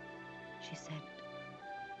me. She said,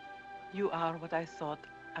 you are what I thought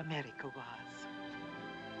America was.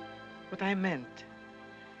 What I meant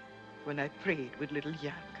when I prayed with little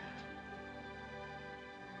Yanka.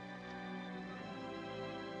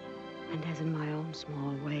 and as in my own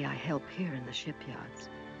small way I help here in the shipyards,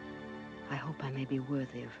 I hope I may be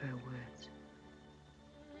worthy of her words.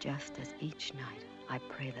 Just as each night I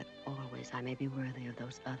pray that always I may be worthy of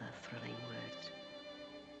those other thrilling words.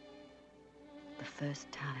 The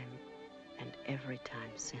first time and every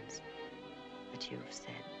time since that you've said,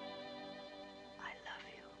 I love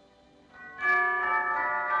you.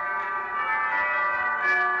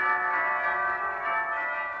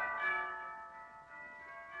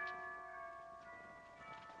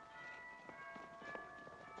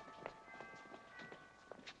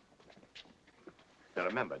 Now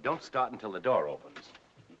remember, don't start until the door opens.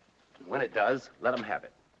 When it does, let them have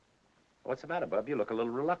it. What's the matter, Bub? You look a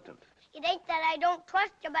little reluctant. It ain't that I don't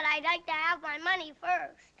trust you, but I'd like to have my money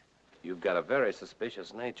first. You've got a very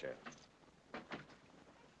suspicious nature.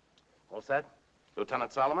 All set?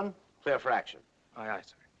 Lieutenant Solomon, clear for action. Aye, aye,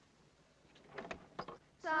 sir.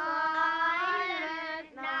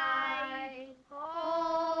 Silent night,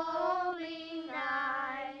 holy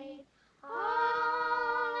night,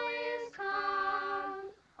 all is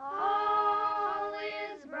calm, all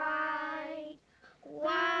is bright.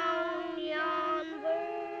 Wound yon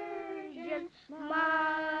virgin,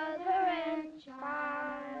 mother and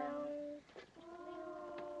child.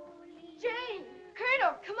 Jane!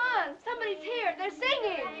 Colonel, come on! Somebody's here. They're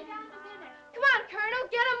singing. Come on, Colonel,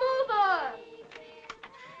 get a move on.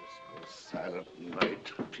 Silent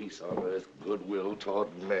night, peace on earth, goodwill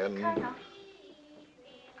toward men. Colonel,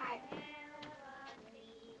 I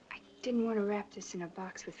didn't want to wrap this in a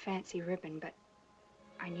box with fancy ribbon, but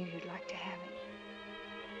I knew you'd like to have it.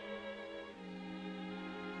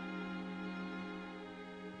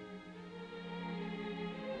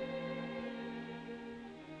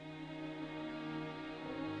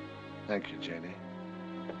 Thank you, Janie.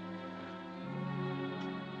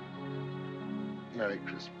 Merry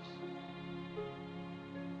Christmas.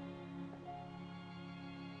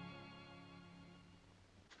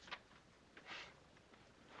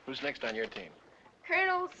 Who's next on your team?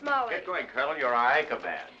 Colonel Smalley. Get going, Colonel. You're our anchor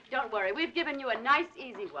man. Don't worry, we've given you a nice,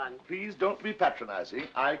 easy one. Please don't be patronizing.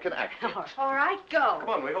 I can act it. All right, go. Come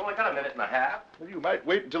on, we've only got a minute and a half. Well, you might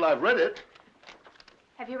wait until I've read it.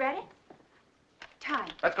 Have you read it?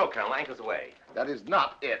 Time. Let's go, Colonel. Anchor's away. That is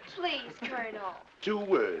not it. Please, Colonel. 2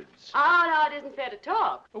 words. Oh, no, it isn't fair to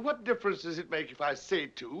talk. Well, what difference does it make if I say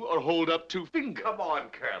 2 or hold up 2 fingers? Come on,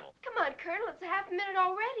 Colonel. Come on, Colonel, it's a half a minute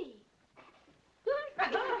already.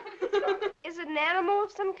 Is it an animal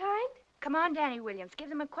of some kind? Come on, Danny Williams, give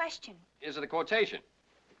them a question. Is it a quotation?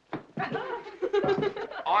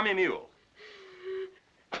 Army mule.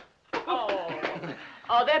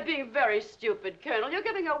 Oh, they're being very stupid, Colonel. You're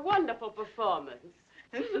giving a wonderful performance.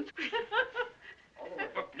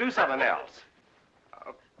 Do something else.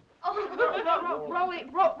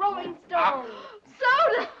 Rolling Stone.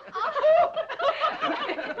 Soda!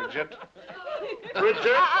 Bridget.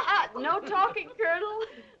 Bridget. No talking, Colonel.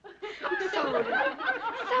 Soda.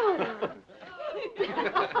 Soda.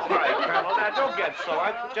 All right, Colonel. Now, don't get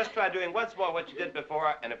sore. Just try doing once more what you did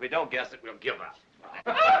before, and if we don't guess it, we'll give up.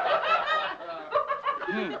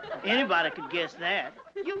 Anybody could guess that.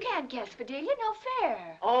 You can't guess, Fidelia. No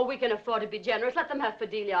fair. Oh, we can afford to be generous. Let them have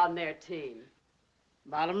Fidelia on their team.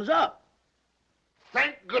 Bottoms up.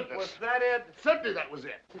 Thank goodness. Was that it? Certainly that was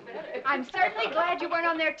it. I'm certainly glad you weren't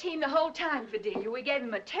on their team the whole time, Fidelia. We gave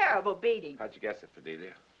them a terrible beating. How'd you guess it,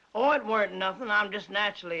 Fidelia? Oh, it weren't nothing. I'm just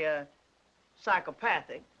naturally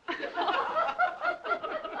psychopathic. Come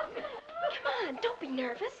on, don't be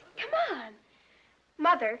nervous. Come on.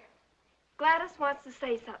 Mother, Gladys wants to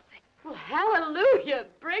say something. Well, hallelujah.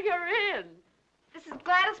 Bring her in. This is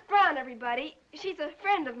Gladys Brown, everybody. She's a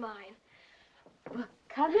friend of mine. Well,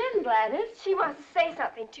 come in, Gladys. She wants to say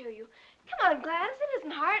something to you. Come on, Gladys. It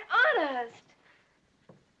isn't hard. Honest.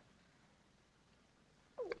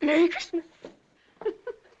 Merry Christmas.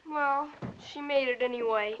 Well, she made it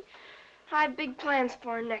anyway. I have big plans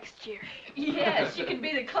for her next year. Yes, she can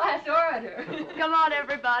be the class orator. Come on,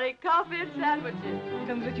 everybody. Coffee and sandwiches.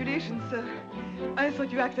 Congratulations, sir. I thought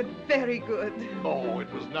you acted very good. Oh,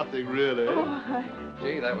 it was nothing really. Oh,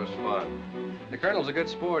 Gee, that was fun. The Colonel's a good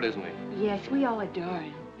sport, isn't he? yes, we all adore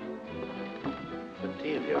him.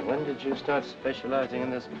 Fidelia, when did you start specializing in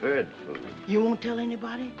this bird food? You won't tell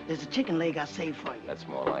anybody? There's a chicken leg I saved for you. That's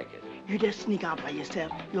more like it. You just sneak out by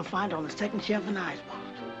yourself. You'll find it on the second shelf in the icebox.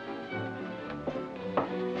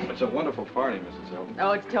 It's a wonderful party, Mrs. Hilton.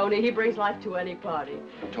 Oh, it's Tony. He brings life to any party.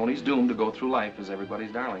 Tony's doomed to go through life as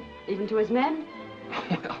everybody's darling. Even to his men?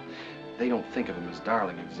 Well, they don't think of him as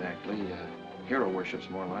darling exactly. Hero worship's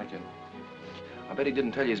more like it. I bet he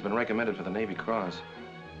didn't tell you he's been recommended for the Navy Cross.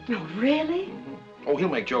 Oh, really? Mm-hmm. Oh, he'll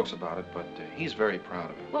make jokes about it, but he's very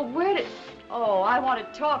proud of it. Well, where did... Oh, I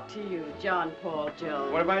want to talk to you, John Paul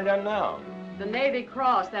Jones. What have I done now? The Navy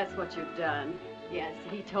Cross, that's what you've done. Yes,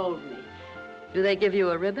 he told me. Do they give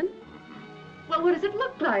you a ribbon? Well, what does it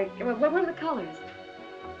look like? What are the colors?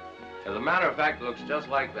 As a matter of fact, it looks just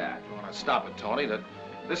like that. You want to stop it, Tony?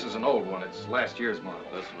 This is an old one. It's last year's model.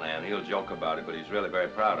 Listen, man, he'll joke about it, but he's really very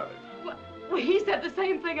proud of it. Well, he said the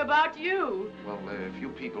same thing about you. Well, if you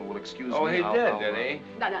people will excuse Oh, me, he I'll, did he?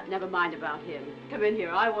 No, never mind about him. Come in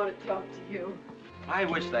here. I want to talk to you. I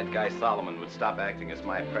wish that guy Solomon would stop acting as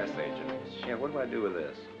my press agent. Yeah, what do I do with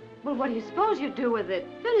this? Well, what do you suppose you do with it?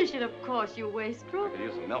 Finish it, of course, you wastrel. I could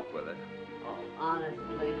use some milk with it. Oh,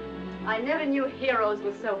 honestly, I never knew heroes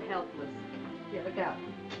were so helpless. Here, look out.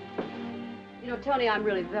 You know, Tony, I'm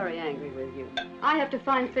really very angry with you. I have to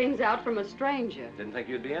find things out from a stranger. Didn't think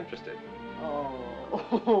you'd be interested.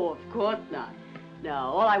 Oh, of course not. No,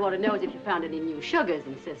 all I want to know is if you found any new sugars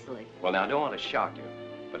in Sicily. Well, now, I don't want to shock you,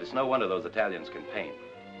 but it's no wonder those Italians can paint.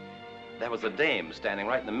 There was a dame standing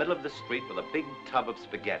right in the middle of the street with a big tub of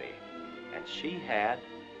spaghetti. And she had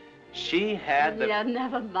the... Yeah,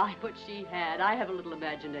 never mind what she had. I have a little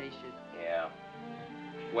imagination. Yeah.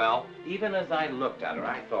 Well, even as I looked at her,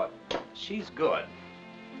 I thought, she's good.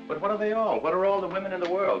 But what are they all? What are all the women in the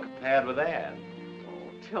world compared with that?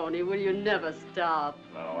 Oh, Tony, will you never stop?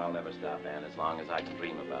 No, I'll never stop, Anne, as long as I can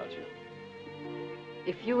dream about you.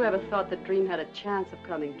 If you ever thought the dream had a chance of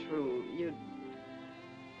coming true, you'd...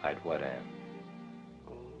 I'd what, Anne?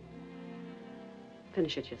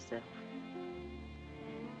 Finish it yourself.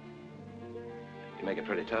 You make it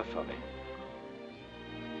pretty tough for me.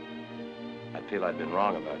 I feel I'd been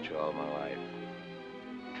wrong about you all my life.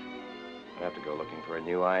 I'd have to go looking for a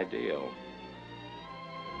new ideal.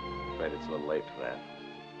 I'm afraid it's a little late for that.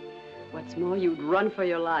 What's more, you'd run for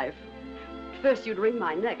your life. First, you'd wring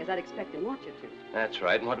my neck, as I'd expect and want you to. That's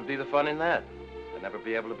right, and what would be the fun in that? I'd never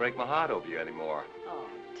be able to break my heart over you anymore. Oh,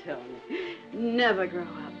 Tony, never grow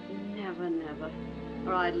up. Never, never.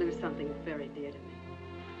 Or I'd lose something very dear to me.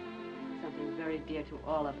 Something very dear to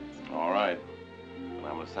all of us. All right. And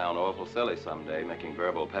I'm going to sound awful silly someday, making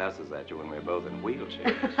verbal passes at you when we're both in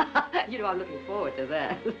wheelchairs. You know, I'm looking forward to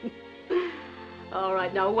that. All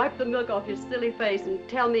right, now wipe the milk off your silly face and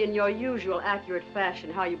tell me in your usual accurate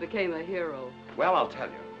fashion how you became a hero. Well, I'll tell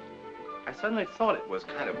you. I suddenly thought it was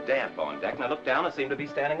kind of damp on deck, and I looked down and seemed to be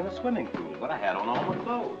standing in the swimming pool, but I had on all my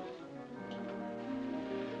clothes.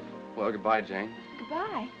 Well, goodbye, Jane.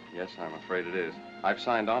 Goodbye. Yes, I'm afraid it is. I've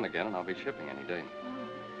signed on again, and I'll be shipping any day.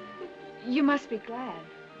 You must be glad.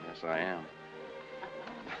 Yes, I am.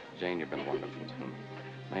 Jane, you've been wonderful to me.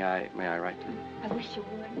 May I write to you? I wish you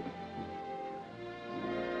would.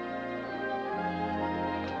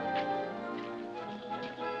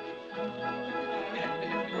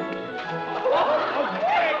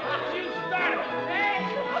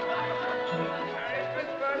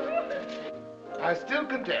 I still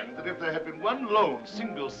contend that if there had been one lone,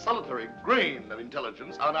 single, solitary grain of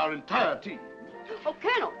intelligence on our entire team... Oh,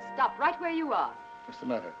 Colonel, stop right where you are. What's the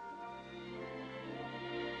matter?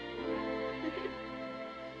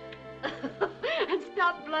 And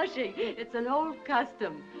stop blushing. It's an old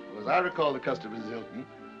custom. Well, as I recall the custom, Mrs. Hilton,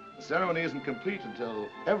 the ceremony isn't complete until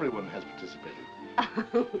everyone has participated.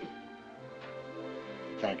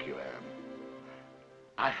 Thank you, Anne.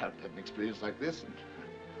 I haven't had an experience like this in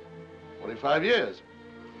 45 years.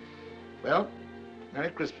 Well,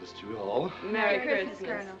 Merry Christmas to you all. Merry Christmas,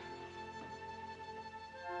 Colonel.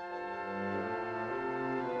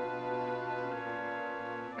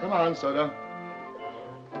 Come on, Soda.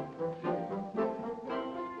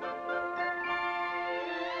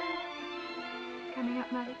 Coming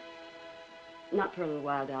up, Mother? Not for a little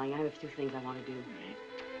while, darling. I have a few things I want to do.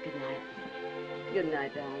 Good night. Good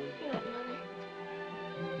night, darling. Good night, Mother.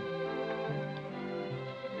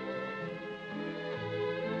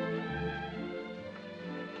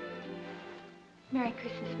 Merry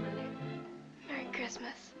Christmas, Mother. Merry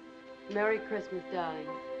Christmas. Merry Christmas, darling.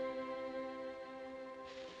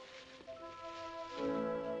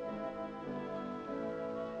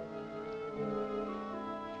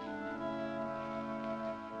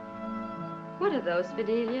 What are those,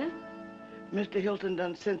 Fidelia? Mr. Hilton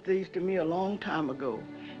done sent these to me a long time ago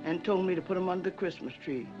and told me to put them under the Christmas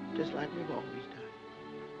tree, just like we've always done.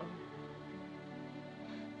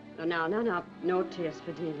 Oh, now, no tears,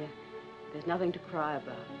 Fidelia. There's nothing to cry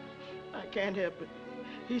about. I can't help it.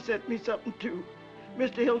 He sent me something, too.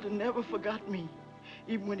 Mr. Hilton never forgot me,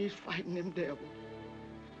 even when he's fighting them devils.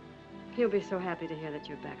 He'll be so happy to hear that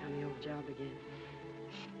you're back on the old job again.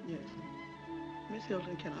 Yes. Miss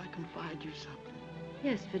Hilton, can I confide you something?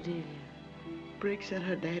 Yes, Fidelia. Briggs sent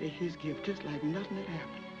her daddy his gift just like nothing had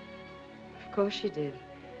happened. Of course she did.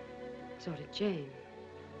 So did Jane.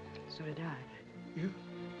 So did I.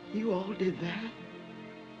 You all did that?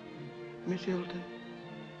 Miss Hilton,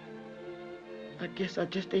 I guess I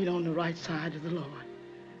just ain't on the right side of the Lord.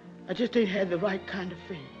 I just ain't had the right kind of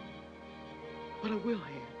faith. But I will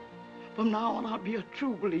have. From now on, I'll be a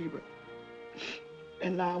true believer.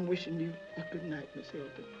 And now I'm wishing you a good night, Miss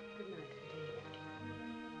Hilton. Good night.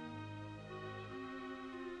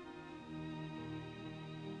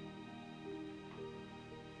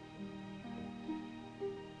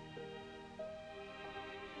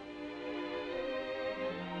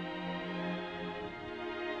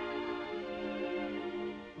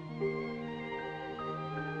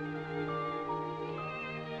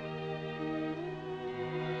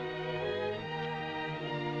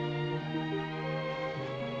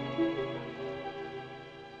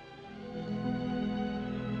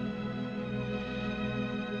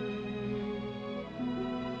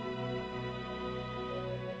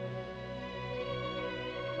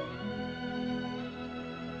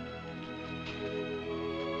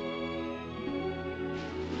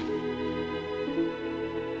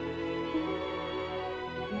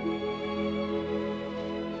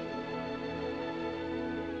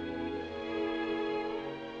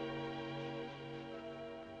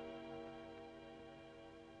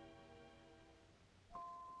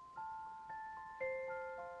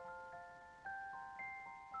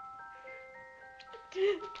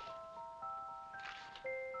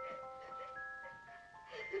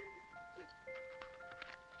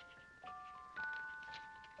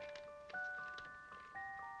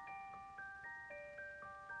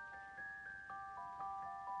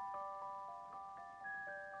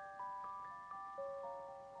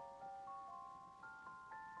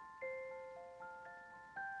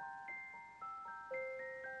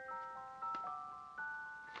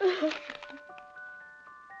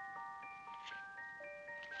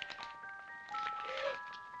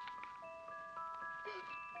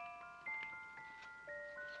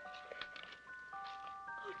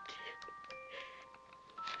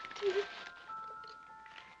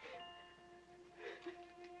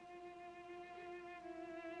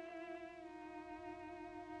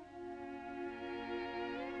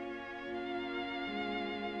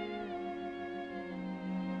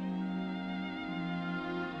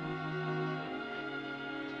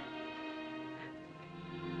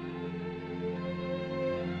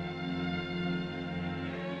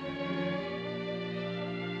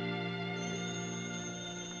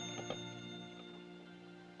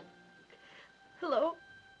 Hello?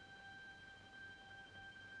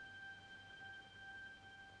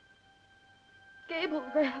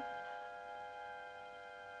 Cablegram.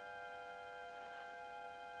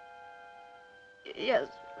 Yes,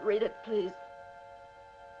 read it, please.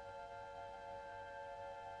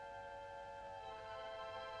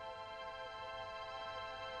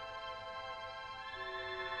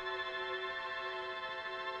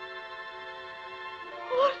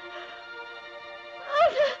 What?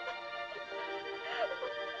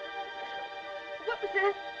 What was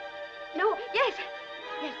that? No, yes.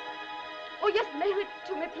 Yes. yes, mail it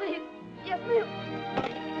to me, please. Yes, mail.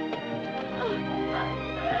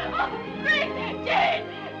 Oh, Brig! Jane!